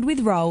 Eat good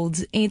with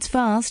Rolled. It's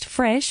fast,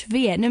 fresh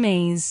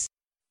Vietnamese.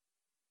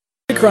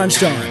 Crunch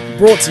Time,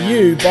 brought to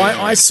you by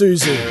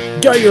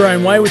Isuzu. Go your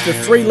own way with the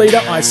 3-litre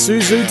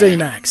Isuzu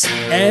D-Max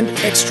and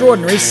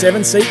extraordinary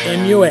 7-seat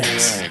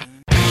MUX.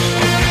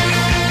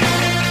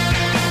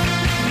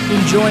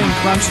 Enjoying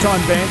Crunch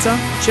Time banter?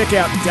 Check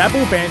out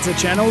Dabble Banter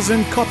channels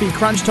and copy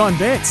Crunch Time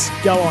bets.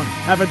 Go on,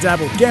 have a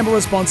dabble. Gamble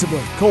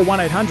responsibly. Call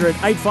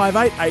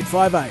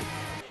 1-800-858-858.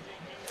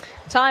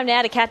 Time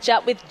now to catch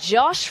up with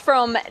Josh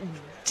from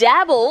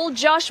Dabble.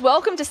 Josh,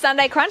 welcome to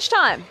Sunday Crunch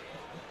Time.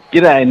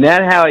 G'day,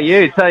 Nat. How are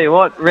you? Tell you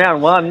what,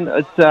 round one,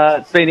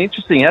 it's been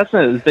interesting, hasn't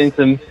it? There's been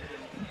some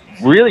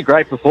really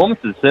great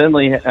performances,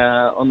 certainly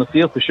on the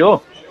field for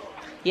sure.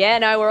 Yeah,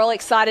 no, we're all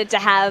excited to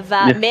have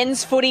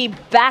men's footy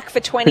back for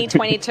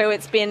 2022.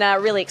 It's been a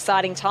really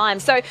exciting time.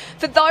 So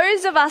for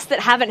those of us that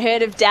haven't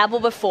heard of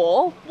Dabble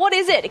before, what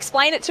is it?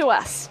 Explain it to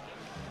us.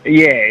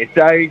 Yeah,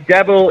 so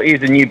Dabble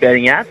is a new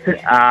betting app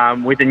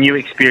with a new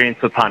experience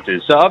for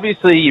punters. So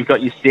obviously you've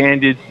got your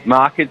standard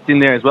markets in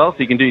there as well, so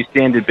you can do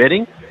standard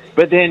betting.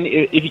 But then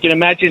if you can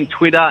imagine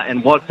Twitter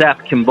and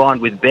WhatsApp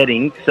combined with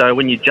betting, so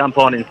when you jump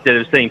on, instead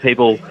of seeing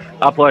people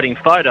uploading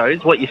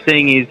photos, what you're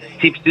seeing is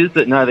tipsters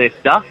that know their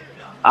stuff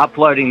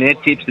uploading their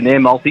tips and their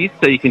multis,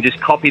 so you can just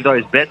copy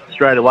those bets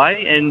straight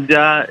away and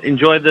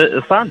enjoy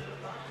the fun.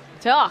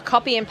 Oh,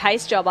 copy and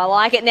paste job. I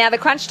like it. Now, the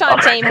Crunch Time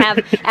team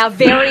have our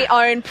very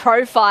own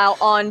profile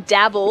on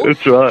Dabble.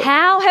 That's right.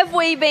 How have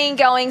we been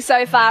going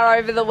so far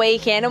over the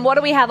weekend, and what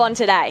do we have on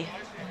today?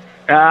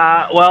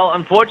 Well,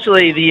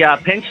 unfortunately, the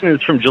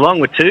pensioners from Geelong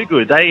were too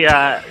good. They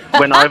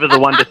went over the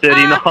 1 to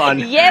 39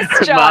 yes,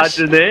 Josh.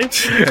 margin there.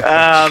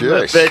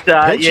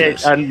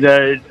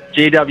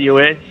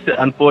 GWS,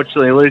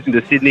 unfortunately, losing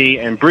to Sydney,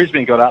 and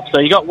Brisbane got up. So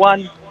you got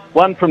one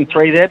from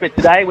 3 there. But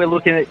today we're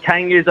looking at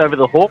Kangaroos over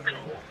the Hawks.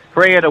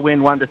 Freo to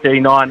win 1 to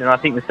 39, and I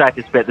think the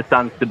safest bet, the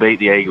Suns to beat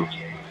the Eagles.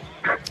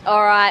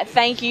 All right,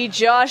 thank you,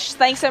 Josh.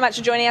 Thanks so much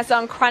for joining us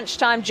on Crunch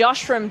Time.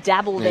 Josh from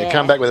Dabble there.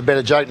 Come back with a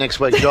better joke next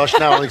week, Josh.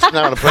 No one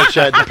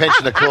appreciated the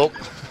pensioner call.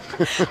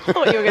 I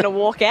thought you were going to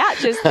walk out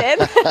just then.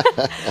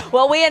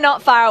 Well, we are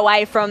not far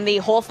away from the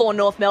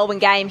Hawthorn-North Melbourne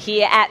game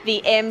here at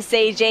the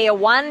MCG, a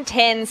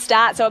 1:10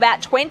 start, so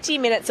about 20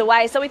 minutes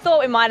away. So we thought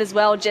we might as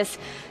well just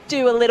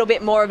do a little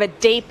bit more of a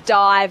deep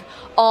dive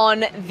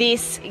on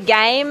this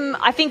game.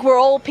 I think we're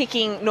all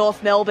picking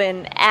North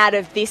Melbourne out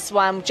of this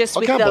one. Just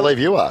I can't believe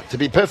you are, to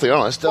be perfectly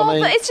honest. Well,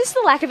 but it's just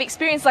the lack of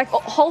experience. Like,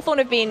 Hawthorn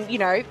have been,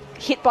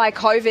 hit by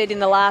COVID in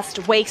the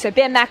last week. So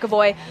Ben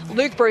McAvoy,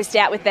 Luke Bruce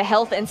out with the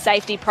health and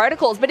safety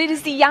protocols. But it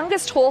is the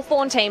youngest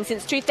Hawthorn team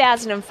since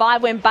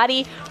 2005 when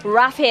Buddy,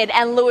 Roughhead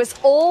and Lewis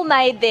all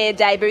made their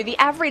debut. The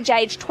average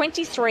age,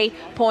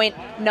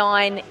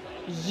 23.9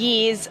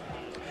 years.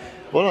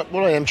 What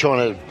I am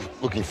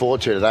looking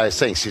forward to today is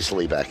seeing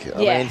Sicily back. I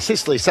mean,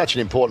 Sicily's such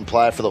an important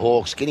player for the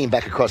Hawks. Getting him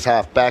back across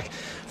half back.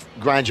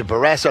 Granger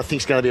Barrass, I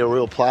think, is going to be a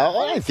real player.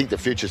 I don't think the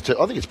future's I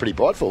think it's pretty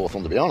bright for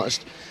Hawthorn, to be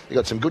honest. They've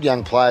got some good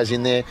young players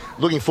in there.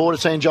 Looking forward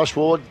to seeing Josh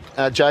Ward.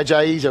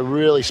 JJ, he's a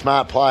really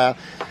smart player.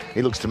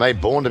 He looks to me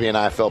born to be an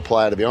AFL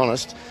player, to be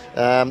honest.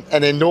 And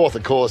then North,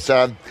 of course,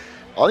 I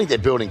think they're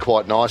building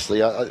quite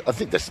nicely. I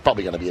think that's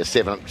probably going to be a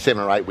 7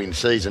 or 8 win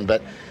season.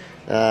 But,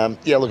 I'm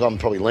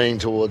probably leaning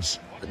towards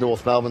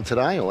North Melbourne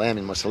today, or am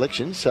in my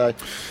selection. So,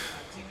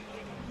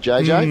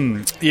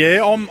 JJ?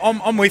 Yeah,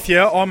 I'm with you.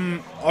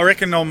 I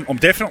reckon I'm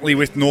definitely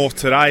with North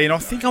today, and I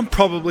think I'm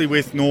probably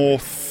with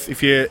North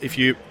if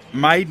you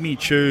made me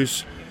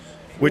choose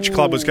which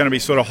club was going to be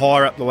sort of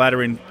higher up the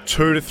ladder in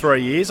 2 to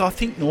 3 years. I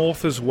think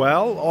North as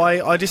well.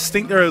 I just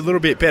think they're a little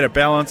bit better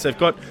balanced. They've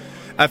got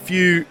a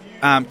few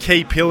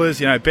key pillars,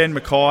 Ben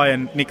Mackay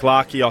and Nick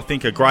Larkey, I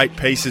think are great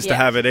pieces to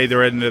have at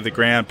either end of the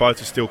ground.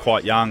 Both are still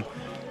quite young.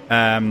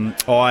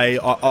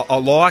 I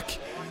like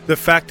the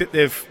fact that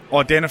they've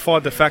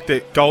identified the fact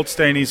that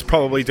Goldstein is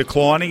probably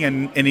declining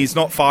and he's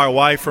not far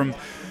away from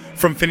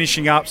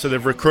finishing up, so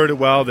they've recruited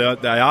well.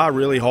 They are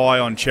really high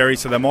on Cherry,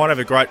 so they might have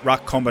a great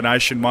ruck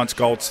combination once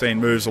Goldstein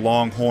moves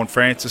along.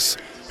 Horne-Francis,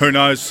 who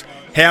knows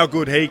how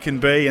good he can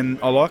be, and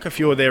I like a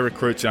few of their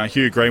recruits.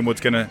 Hugh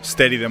Greenwood's going to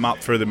steady them up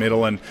through the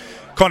middle and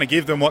kind of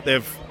give them what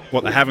they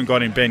haven't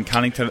got in Ben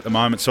Cunnington at the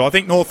moment. So I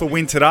think North will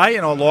win today,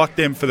 and I like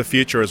them for the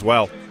future as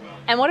well.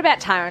 And what about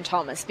Tyron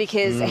Thomas?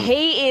 Because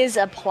he is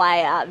a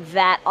player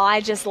that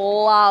I just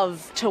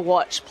love to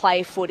watch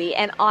play footy.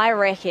 And I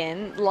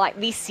reckon, like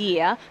this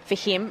year, for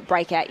him,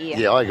 breakout year.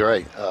 Yeah, I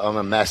agree. I'm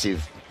a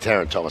massive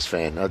Tyron Thomas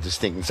fan. I just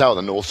think, and so are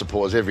the North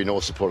supporters, every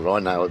North supporter I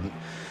know, are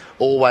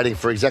all waiting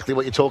for exactly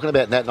what you're talking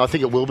about, Nat. And I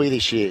think it will be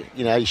this year.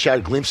 He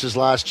showed glimpses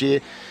last year.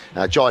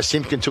 Jai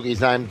Simpkin took his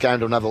game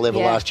to another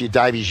level last year.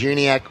 Davies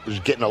Uniacke was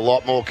getting a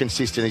lot more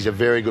consistent. He's a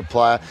very good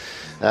player.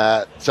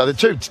 So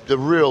the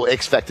real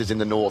X factors in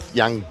the North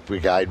young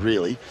brigade,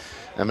 really.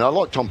 I mean, I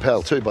like Tom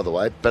Powell too, by the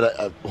way,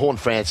 but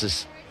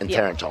Horne-Francis and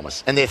Tyron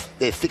Thomas, and they're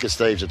thick as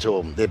thieves, the two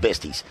of them. They're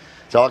besties.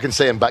 So I can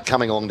see them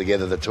coming along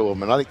together, the two of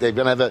them, and I think they're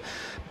going to have a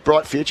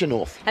bright future,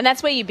 North. And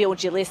that's where you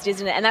build your list,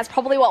 isn't it? And that's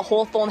probably what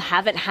Hawthorn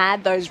haven't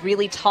had, those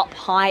really top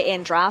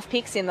high-end draft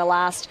picks in the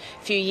last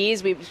few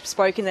years. We've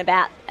spoken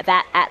about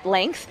that at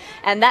length,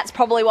 and that's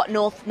probably what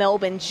North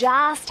Melbourne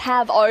just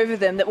have over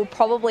them that will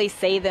probably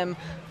see them,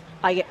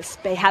 I guess,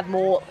 they have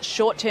more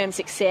short-term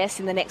success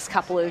in the next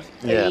couple of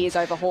years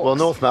over Hawks. Well,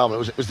 North Melbourne,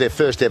 it was their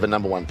first ever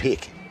number one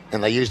pick.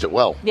 And they used it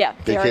well. Yeah,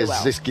 very because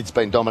well. This kid's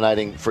been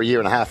dominating for a year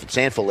and a half at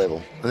Sandford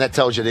level. And that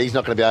tells you that he's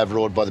not going to be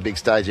overawed by the big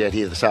stage out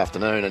here this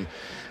afternoon. And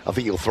I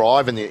think he'll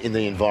thrive in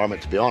the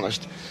environment, to be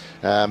honest.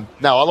 No,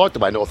 I like the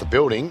way North are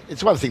building.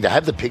 It's one thing to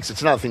have the picks.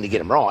 It's another thing to get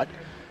them right.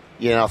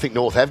 I think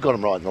North have got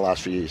them right in the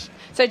last few years.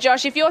 So,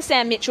 Josh, if you're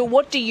Sam Mitchell,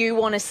 what do you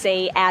want to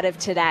see out of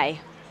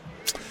today?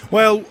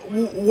 Well,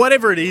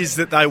 whatever it is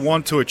that they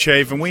want to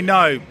achieve, and we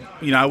know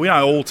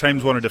all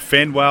teams want to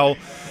defend well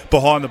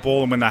behind the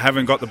ball, and when they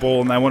haven't got the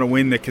ball and they want to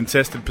win their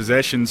contested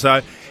possession.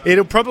 So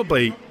it'll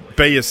probably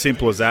be as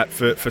simple as that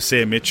for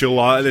Sam Mitchell.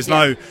 There's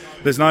no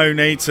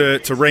need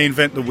to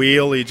reinvent the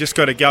wheel. You just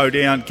got to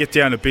get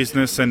down to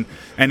business and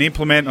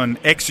implement and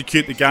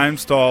execute the game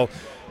style.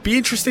 Be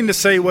interesting to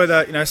see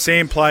whether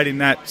Sam played in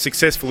that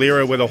successful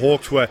era where the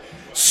Hawks were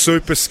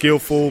super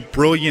skillful,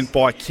 brilliant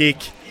by kick,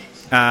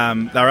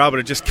 They were able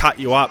to just cut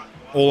you up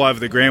all over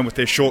the ground with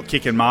their short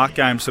kick and mark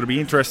game. So it'll be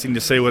interesting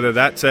to see whether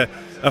that's a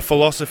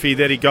philosophy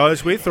that he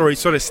goes with, or he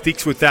sort of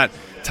sticks with that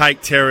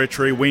take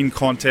territory, win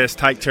contest,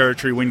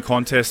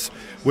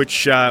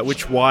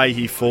 which way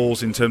he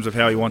falls in terms of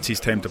how he wants his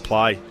team to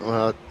play.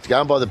 Well,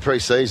 going by the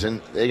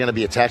pre-season, they're going to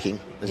be attacking.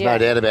 There's no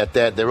doubt about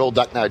that. They're all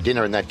duck no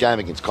dinner in that game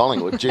against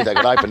Collingwood. Gee, they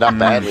got opened up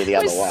badly the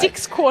other way.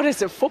 6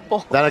 quarters of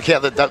football. They don't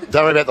count. Don't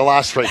worry about the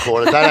last 3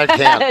 quarters. They don't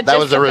count. That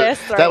was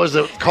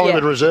the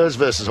Collingwood reserves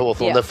versus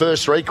Hawthorn. Yeah. The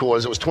first 3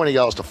 quarters, it was 20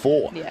 goals to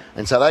 4,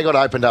 and so they got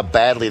opened up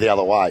badly the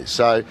other way.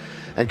 So,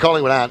 and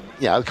Collingwood aren't.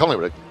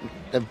 Collingwood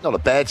are not a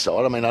bad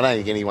side. I mean, I don't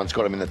think anyone's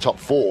got them in the top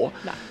 4.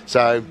 No.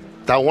 So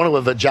they'll want to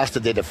have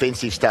adjusted their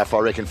defensive stuff, I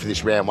reckon, for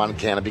this round 1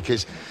 counter,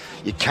 because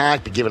you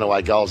can't be giving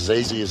away goals as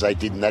easily as they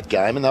did in that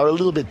game. And they were a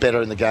little bit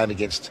better in the game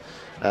against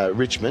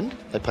Richmond.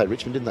 They played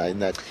Richmond, didn't they, in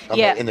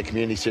the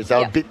community series? They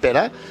were a bit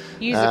better.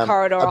 Use the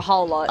corridor a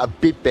whole lot. A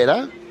bit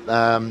better.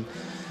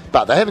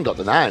 But they haven't got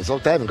the names.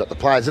 Like, they haven't got the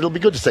players. It'll be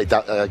good to see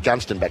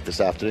Gunston back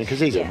this afternoon, because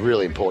he's a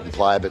really important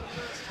player.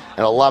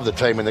 And I love the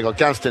team when they've got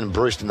Gunston and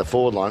Bruce in the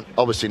forward line.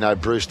 Obviously no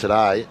Bruce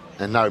today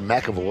and no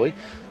McAvoy.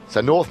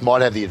 So North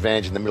might have the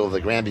advantage in the middle of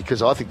the ground,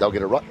 because I think they'll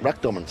get a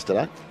ruck dominance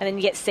today. And then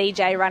you get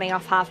CJ running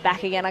off half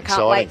back again. I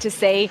can't wait to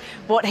see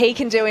what he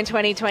can do in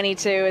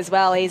 2022 as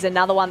well. He's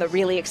another one that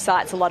really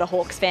excites a lot of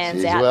Hawks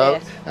fans out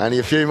there. Only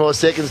a few more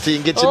seconds till you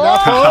can get your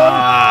nut on.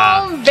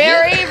 I'm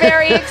very,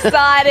 very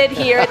excited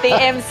here at the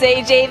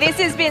MCG. This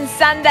has been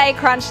Sunday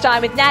Crunch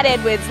Time with Nat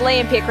Edwards,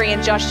 Liam Pickering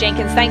and Josh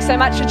Jenkins. Thanks so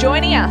much for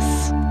joining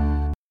us.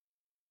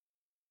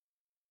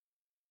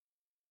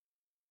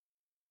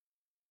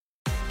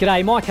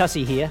 G'day, Mike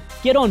Hussey here.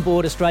 Get on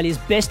board Australia's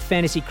best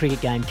fantasy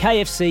cricket game,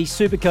 KFC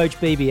Supercoach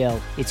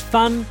BBL. It's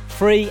fun,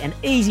 free and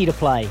easy to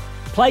play.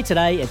 Play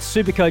today at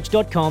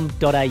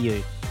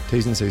supercoach.com.au.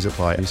 T's and C's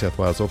apply. New South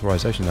Wales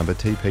authorisation number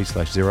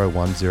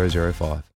TP/01005.